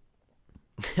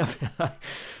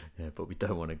 Yeah, but we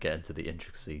don't want to get into the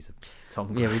intricacies of Tom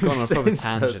Cruise. Yeah, we've gone on a proper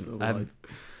tangent.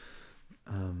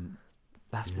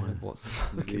 That's my what's the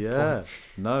fucking point?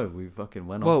 No, we fucking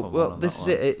went off on well, this is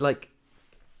it. Like,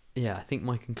 yeah, I think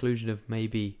my conclusion of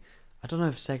maybe... I don't know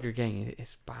if segregating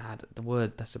is bad.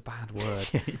 That's a bad word.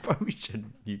 Yeah, you probably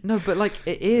shouldn't. No, but like,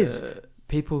 it is...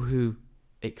 people who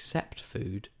accept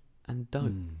food and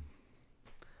don't.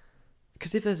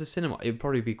 Because if there's a cinema, it would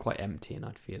probably be quite empty and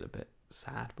I'd feel a bit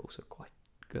sad, but also quite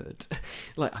good.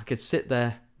 Like, I could sit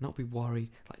there, not be worried.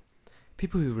 Like,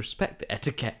 people who respect the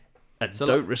etiquette and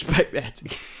don't respect their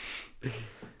etiquette.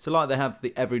 So like they have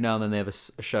every now and then they have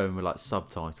a show with like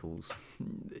subtitles.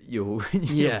 You'll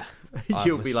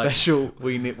be like,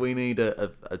 we need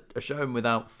a showing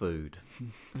without food.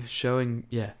 Showing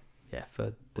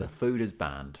for where food is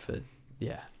banned for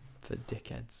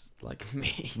dickheads like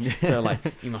me. They're like,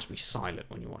 you must be silent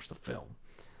when you watch the film.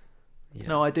 Yeah.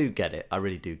 No, I do get it. I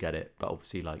really do get it. But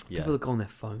obviously, like, people look on their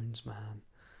phones, man.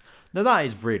 No, that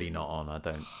is really not on. I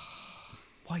don't.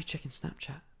 Why are you checking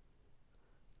Snapchat?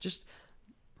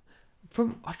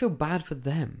 I feel bad for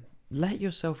them. Let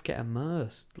yourself get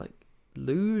immersed. Like,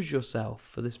 lose yourself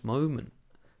for this moment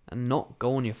and not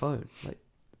go on your phone. Like,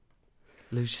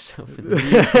 lose yourself in the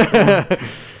music.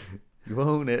 You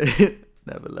own it.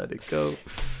 Never let it go.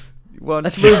 One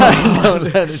shot,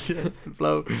 don't let a chance to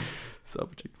blow.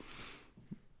 Subject.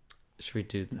 Should we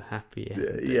do the happy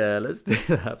ending? Yeah, let's do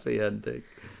the happy ending.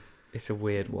 It's a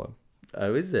weird one.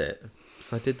 Oh, is it?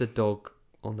 So I did the dog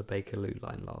on the Bakerloo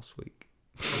line last week.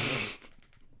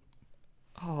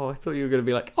 Oh, I thought you were going to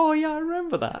be like, oh yeah, I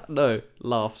remember that. No,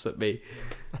 laughs at me.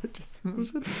 just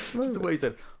the way he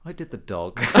said, I did the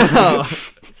dog. I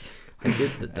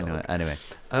did the dog. Anyway.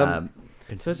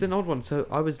 So it's an odd one. So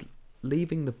I was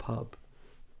leaving the pub.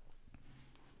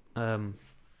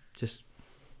 Just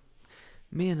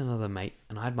me and another mate,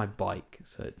 and I had my bike,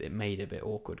 so it made it a bit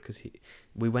awkward because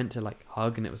we went to like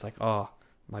hug, and it was like, oh,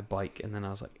 my bike, and then I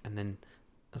was like,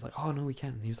 oh no, we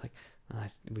can. And he was like,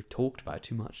 we've talked about it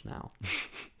too much now.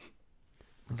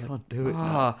 I can't do it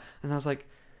now. And I was like,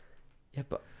 yeah,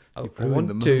 but I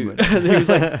want to. And he was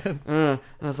like, and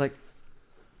I was like,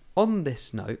 on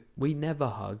this note, we never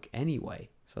hug anyway.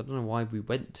 So I don't know why we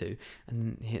went to.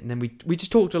 And then we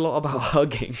just talked a lot about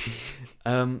hugging.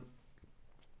 And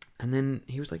then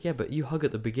he was like, yeah, but you hug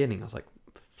at the beginning. I was like,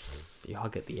 you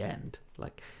hug at the end,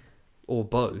 like, or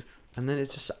both. And then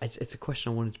it's a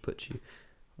question I wanted to put to you.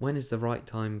 When is the right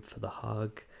time for the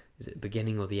hug? Is it the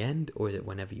beginning or the end? Or is it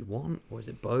whenever you want? Or is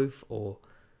it both? Or,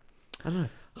 I don't know.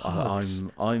 Hugs.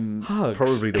 I'm Hugs.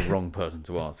 Probably the wrong person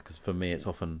to ask, because for me it's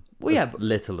often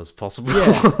little as possible.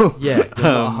 Yeah, you're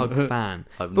not a hug fan.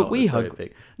 But we hug.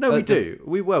 No, we do.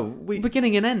 We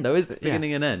beginning and end though, isn't it?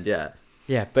 Beginning and end, yeah.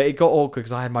 Yeah, but it got awkward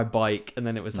because I had my bike, and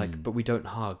then it was like, but we don't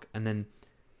hug. And then,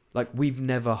 like, we've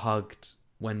never hugged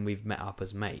when we've met up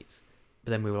as mates.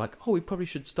 But then we were like, oh, we probably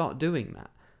should start doing that.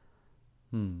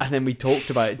 And then we talked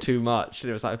about it too much, and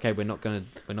it was like, okay, we're not gonna.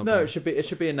 It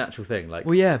should be a natural thing. Like,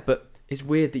 well, yeah, but it's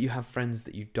weird that you have friends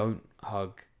that you don't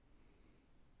hug.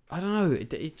 I don't know.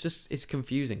 It's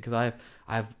confusing because I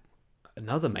have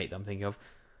another mate that I'm thinking of.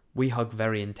 We hug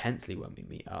very intensely when we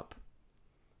meet up.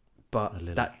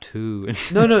 But that too.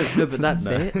 No, but that's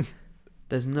it.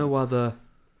 There's no other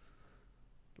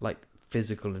like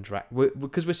physical interaction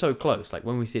because we're so close. Like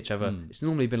when we see each other, it's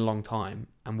normally been a long time,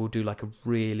 and we'll do like a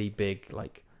really big,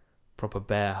 like proper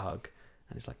bear hug,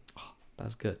 and it's like, oh,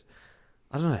 that's good.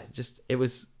 I don't know. It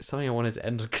was something I wanted to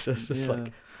end on because it's just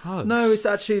like hugs. No, it's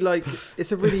actually like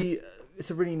it's a really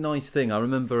nice thing. I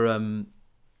remember. And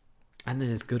then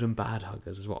there's good and bad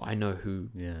huggers as well. I know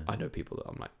people that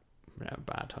I'm like.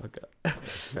 Bad hugger.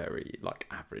 Very like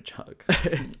average hug.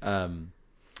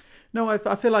 No,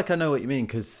 I feel like I know what you mean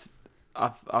because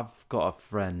I've got a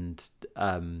friend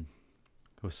who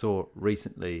I saw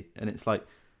recently, and it's like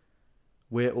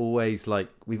we've always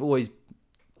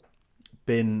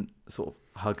been sort of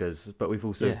huggers, but we've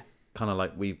also kind of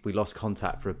like we lost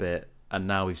contact for a bit, and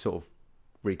now we've sort of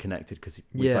reconnected because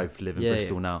we both live in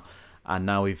Bristol now, and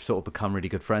now we've sort of become really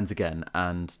good friends again,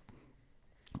 and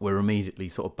we're immediately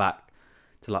sort of back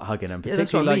to like hugging, and particularly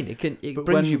that's what I mean. It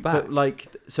brings you back. But like,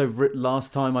 so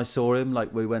last time I saw him,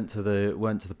 like we went to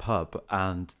the pub,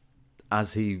 and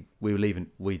as we were leaving,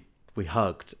 we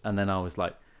hugged, and then I was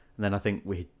like, and then I think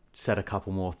we said a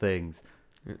couple more things,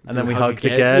 and then we hugged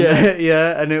again.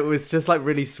 Yeah, and it was just like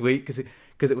really sweet because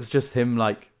it was just him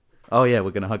like, oh yeah,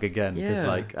 we're gonna hug again, because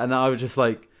like, and I was just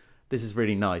like, this is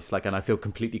really nice, like, and I feel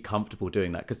completely comfortable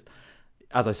doing that because.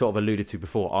 As I sort of alluded to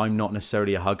before, I'm not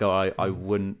necessarily a hugger. I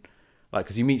wouldn't like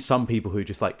because you meet some people who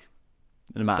just like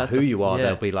no matter who you are,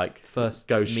 they'll be like first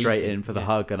go straight in for the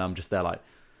hug, and I'm just there like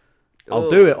I'll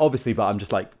do it obviously, but I'm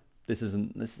just like this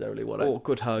isn't necessarily what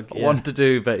awkward hug I want to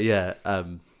do. But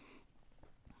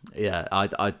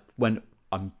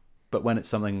but when it's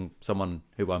someone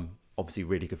who I'm obviously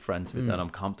really good friends with and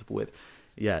I'm comfortable with,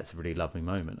 it's a really lovely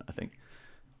moment, I think.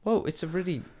 Well, it's a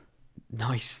really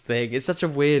nice thing. It's such a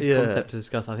weird concept to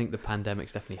discuss. I think the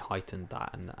pandemic's definitely heightened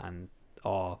that and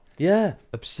our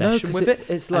obsession with it.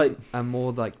 It's like and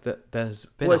more like that. There's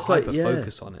been a hyper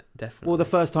focus on it. Definitely. Well, the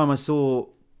first time I saw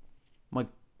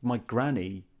my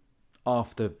granny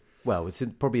after well, it's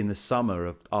probably in the summer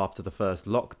of after the first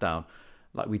lockdown.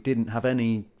 Like, we didn't have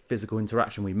any physical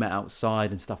interaction. We met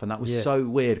outside and stuff, and that was so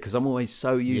weird because I'm always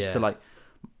so used to like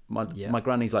my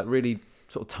granny's like really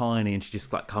sort of tiny, and she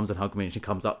just like comes and hugs me, and she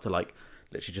comes up to like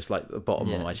literally just like the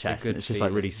bottom of my chest, and it's just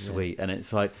like really sweet, and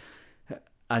it's like,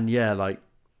 and like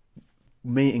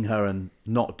meeting her and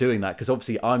not doing that because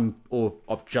obviously I'm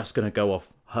just gonna go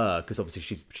off her because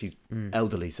obviously she's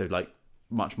elderly, so like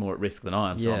much more at risk than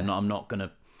I am, so I'm not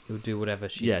gonna. You'll do whatever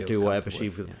she feels do whatever she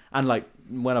feels. Yeah. And like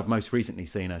when I've most recently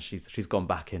seen her, she's gone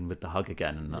back in with the hug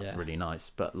again, and that's really nice.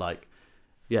 But like,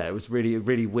 it was really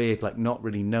really weird, like not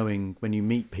really knowing when you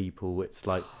meet people. It's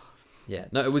like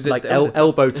it was like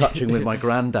elbow touching with my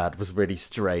granddad was really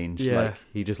strange. Like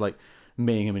he just like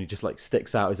meeting him and he just like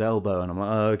sticks out his elbow, and I'm like,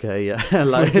 oh okay,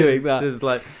 like doing that. Just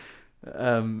like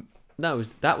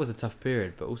that was a tough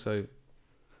period, but also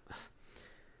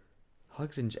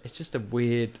hugs it's just a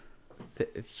weird.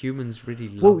 Humans really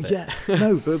love it.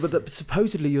 No, but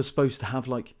supposedly you're supposed to have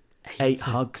like 8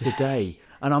 hugs a day,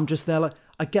 and I'm just there like,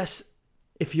 I guess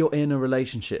if you're in a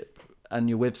relationship and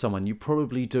you're with someone, you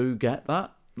probably do get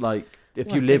that. Like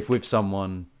if you live with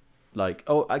someone, like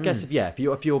I guess if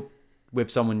you're with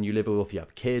someone you live with, or if you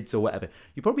have kids or whatever,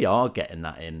 you probably are getting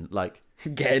that in, like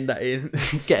getting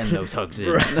those hugs in,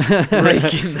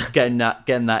 breaking getting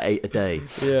that 8 a day.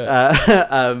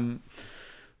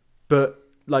 But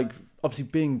like obviously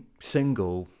being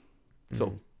single,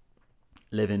 sort of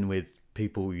living with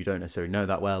people you don't necessarily know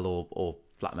that well, or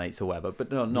flatmates or whatever,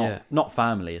 but not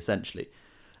family essentially.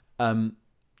 Like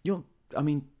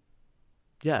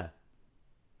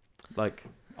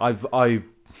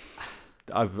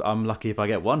I'm lucky if I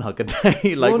get 1 hug a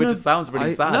day, like which sounds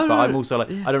really sad, but I'm also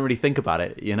like I don't really think about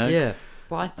it, you know. Yeah,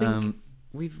 but I think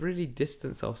we've really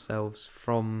distanced ourselves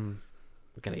from.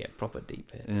 We're going to get proper deep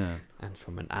here. Yeah. And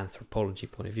from an anthropology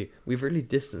point of view, we've really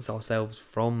distanced ourselves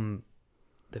from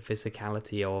the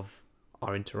physicality of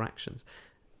our interactions.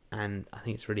 And I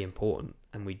think it's really important,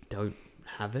 and we don't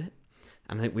have it.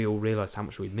 And I think we all realised how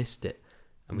much we missed it,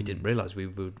 and we didn't realise we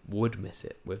would miss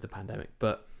it with the pandemic.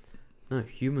 But no,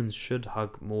 humans should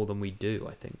hug more than we do,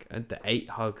 I think. And the 8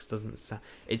 hugs doesn't sound...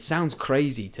 It sounds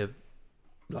crazy to,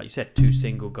 like you said, 2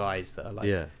 single guys that are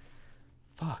like,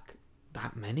 fuck,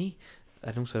 that many?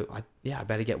 And also, I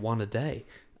better get 1 a day.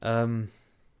 No,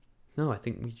 I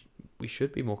think we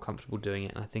should be more comfortable doing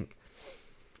it. And I think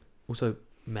also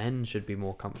men should be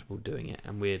more comfortable doing it.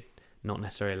 And we're not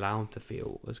necessarily allowed to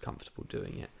feel as comfortable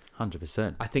doing it.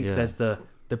 100%. I think there's the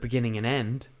beginning and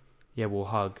end. Yeah, we'll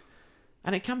hug.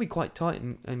 And it can be quite tight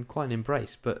and quite an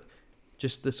embrace. But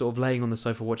just the sort of laying on the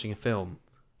sofa watching a film.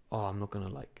 Oh, I'm not going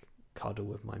to like cuddle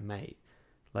with my mate.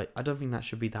 Like, I don't think that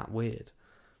should be that weird.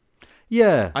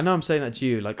 Yeah. I know I'm saying that to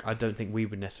you, like, I don't think we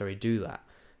would necessarily do that.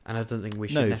 And I don't think we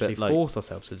should necessarily force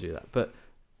ourselves to do that. But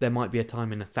there might be a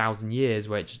time in 1,000 years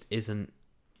where it just isn't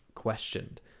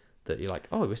questioned. That you're like,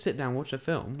 oh, we sit down and watch a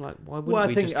film. Like, why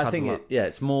wouldn't we just cuddle up?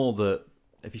 It's more that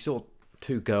if you saw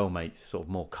 2 girl mates sort of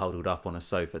more cuddled up on a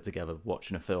sofa together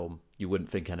watching a film, you wouldn't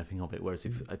think anything of it. Whereas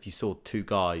if you saw 2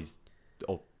 guys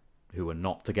who were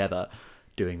not together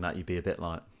doing that, you'd be a bit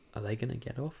like... Are they going to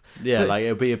get off? Yeah, but, like, it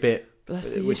would be a bit... But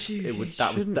that's the issue. It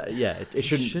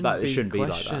shouldn't be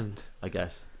like that, I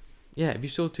guess. Yeah, if you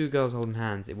saw 2 girls holding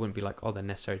hands, it wouldn't be like, oh, they're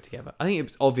necessary together. I think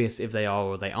it's obvious if they are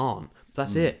or they aren't.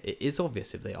 That's it. It is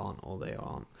obvious if they aren't or they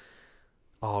aren't.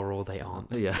 Are or they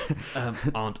aren't. Yeah.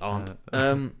 Aren't.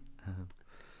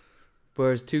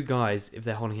 Whereas 2 guys, if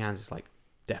they're holding hands, it's like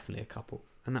definitely a couple.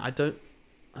 And I don't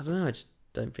know. I just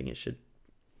don't think it should.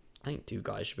 I think 2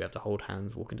 guys should be able to hold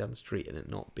hands walking down the street and it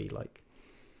not be like.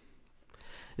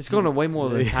 It's gone a way more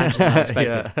than a tangent than I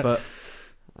expected, but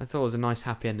I thought it was a nice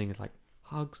happy ending. It's like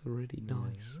hugs are really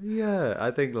nice. Yeah,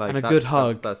 I think like and a good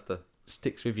hug that's the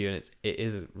sticks with you, and it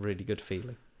is a really good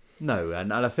feeling. No,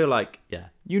 and I feel like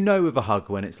with a hug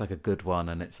when it's like a good one,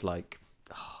 and it's like,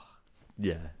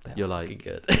 you're like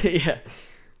good. Yeah,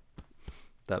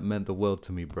 that meant the world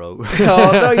to me, bro.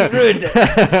 Oh no, you ruined it.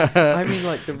 I mean,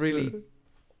 like the really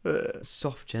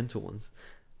soft, gentle ones.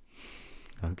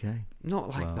 Okay. Not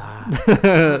like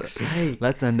that.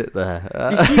 Let's end it there.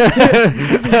 You keep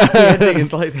doing happy ending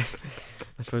is like this.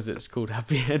 I suppose it's called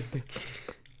happy ending.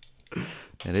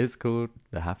 It is called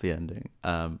the happy ending.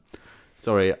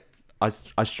 Sorry,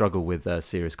 I struggle with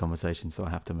serious conversations, so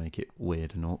I have to make it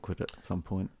weird and awkward at some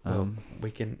point. We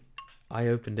can. I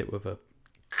opened it with a.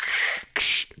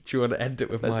 Do you want to end it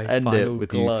with my end final it with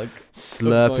glug?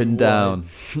 Slurping down.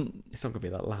 It's not gonna be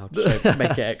that loud. So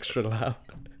make it extra loud.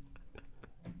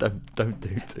 Don't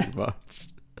do too much.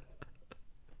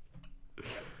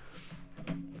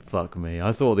 Fuck me.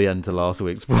 I thought the end to last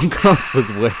week's podcast was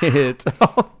weird.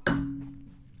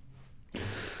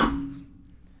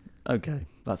 Okay,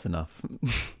 that's enough.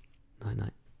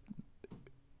 Night.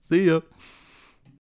 See ya.